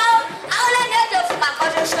fọ́ ẹ o. Àwọn lẹ́nu ẹ̀jọ̀ fún pàkọ́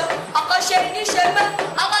ṣoṣo. Ọkọ̀ ṣe ní ṣe mọ́.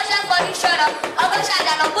 Ọkọ̀ ṣe fọ́ ní ṣọ̀rọ̀. Ọkọ̀ ṣe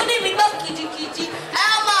àdànà kú ní mi gbọ́ kìjìkìjì. Ẹ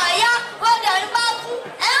ọmọ ọ̀yá, wọ́n dẹ̀ ń bá kú.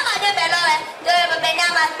 Ẹ má má débẹ̀ lọ rẹ̀. Torí bẹ̀bẹ̀ ni a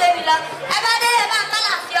máa gbé mi lọ. Ẹ bá délé máa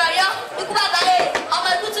kálà fi ọ̀yọ́. Ikú bàbá rẹ̀, ọmọ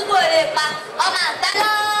ikú tí kò lè pa. Ọmọ àgbà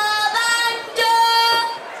lọ bá ń jó.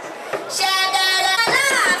 Ṣẹ̀kẹ̀rẹ̀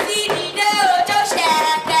aláàfin dìde òjò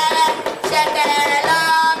ṣẹ̀kẹ̀rẹ̀. Ṣẹ̀kẹ̀rẹ̀ lọ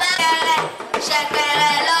bá kẹ̀rẹ̀.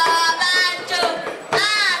 Ṣẹ̀kẹ̀rẹ̀ lọ bá ń jó.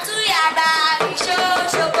 Máa tú yàgbà ìṣó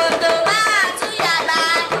ṣòkòtò. Máa tú yàgbà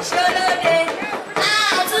ìṣó lóde.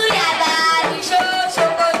 Máa tú yàgbà ìṣó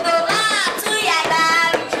ṣòkòtò. Máa tú yàgbà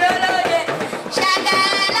ìṣó lóde.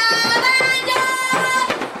 Ṣẹ̀kẹ̀rẹ̀ lọ bá ń jó.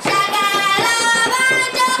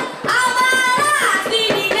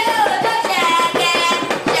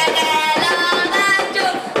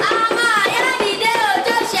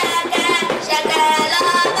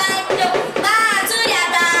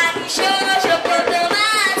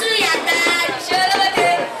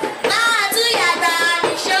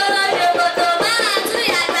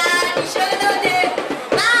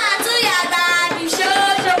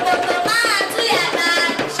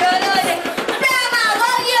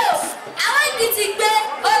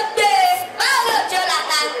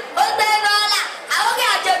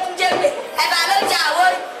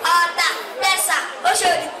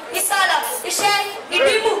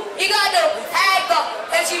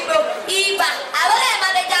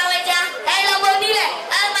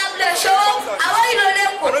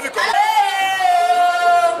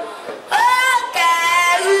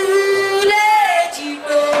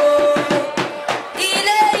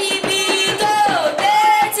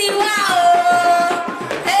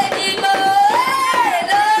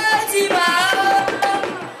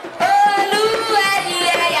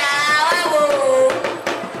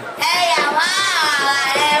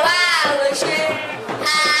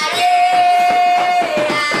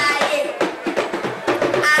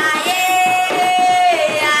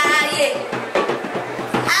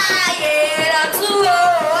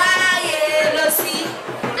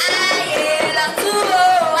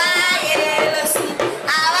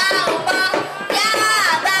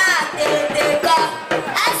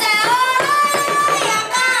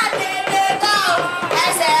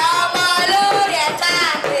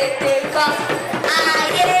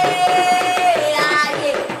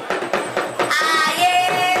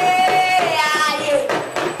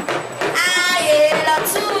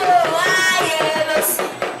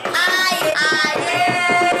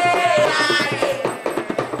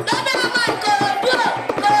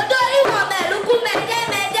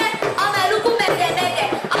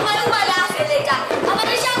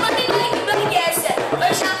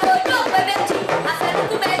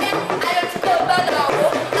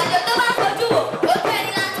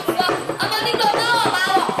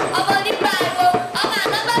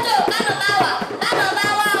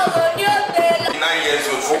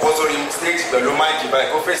 stage pẹ̀lú máìkì báyìí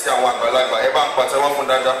kó fèsì àwọn àgbàlagbà ẹ bá ń pàtẹ́wọ́ fún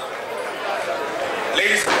dáadáa.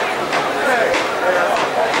 Ladies.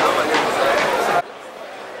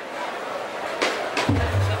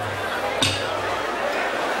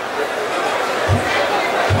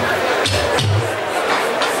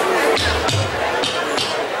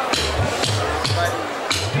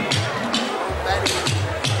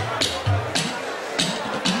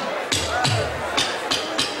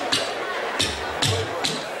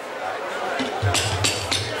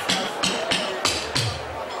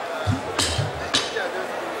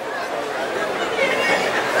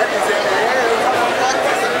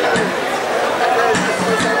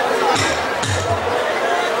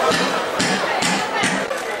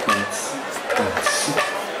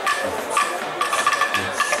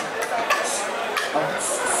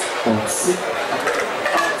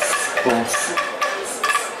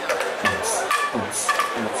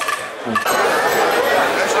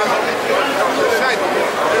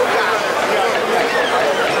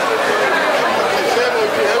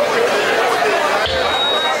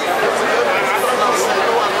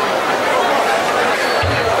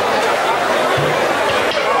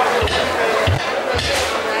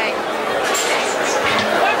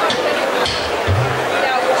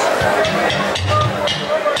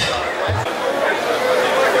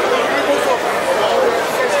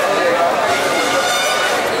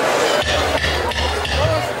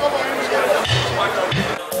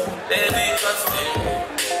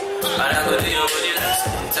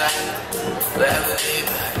 Wherever be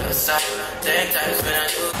by your side, 10 times when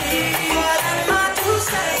I do.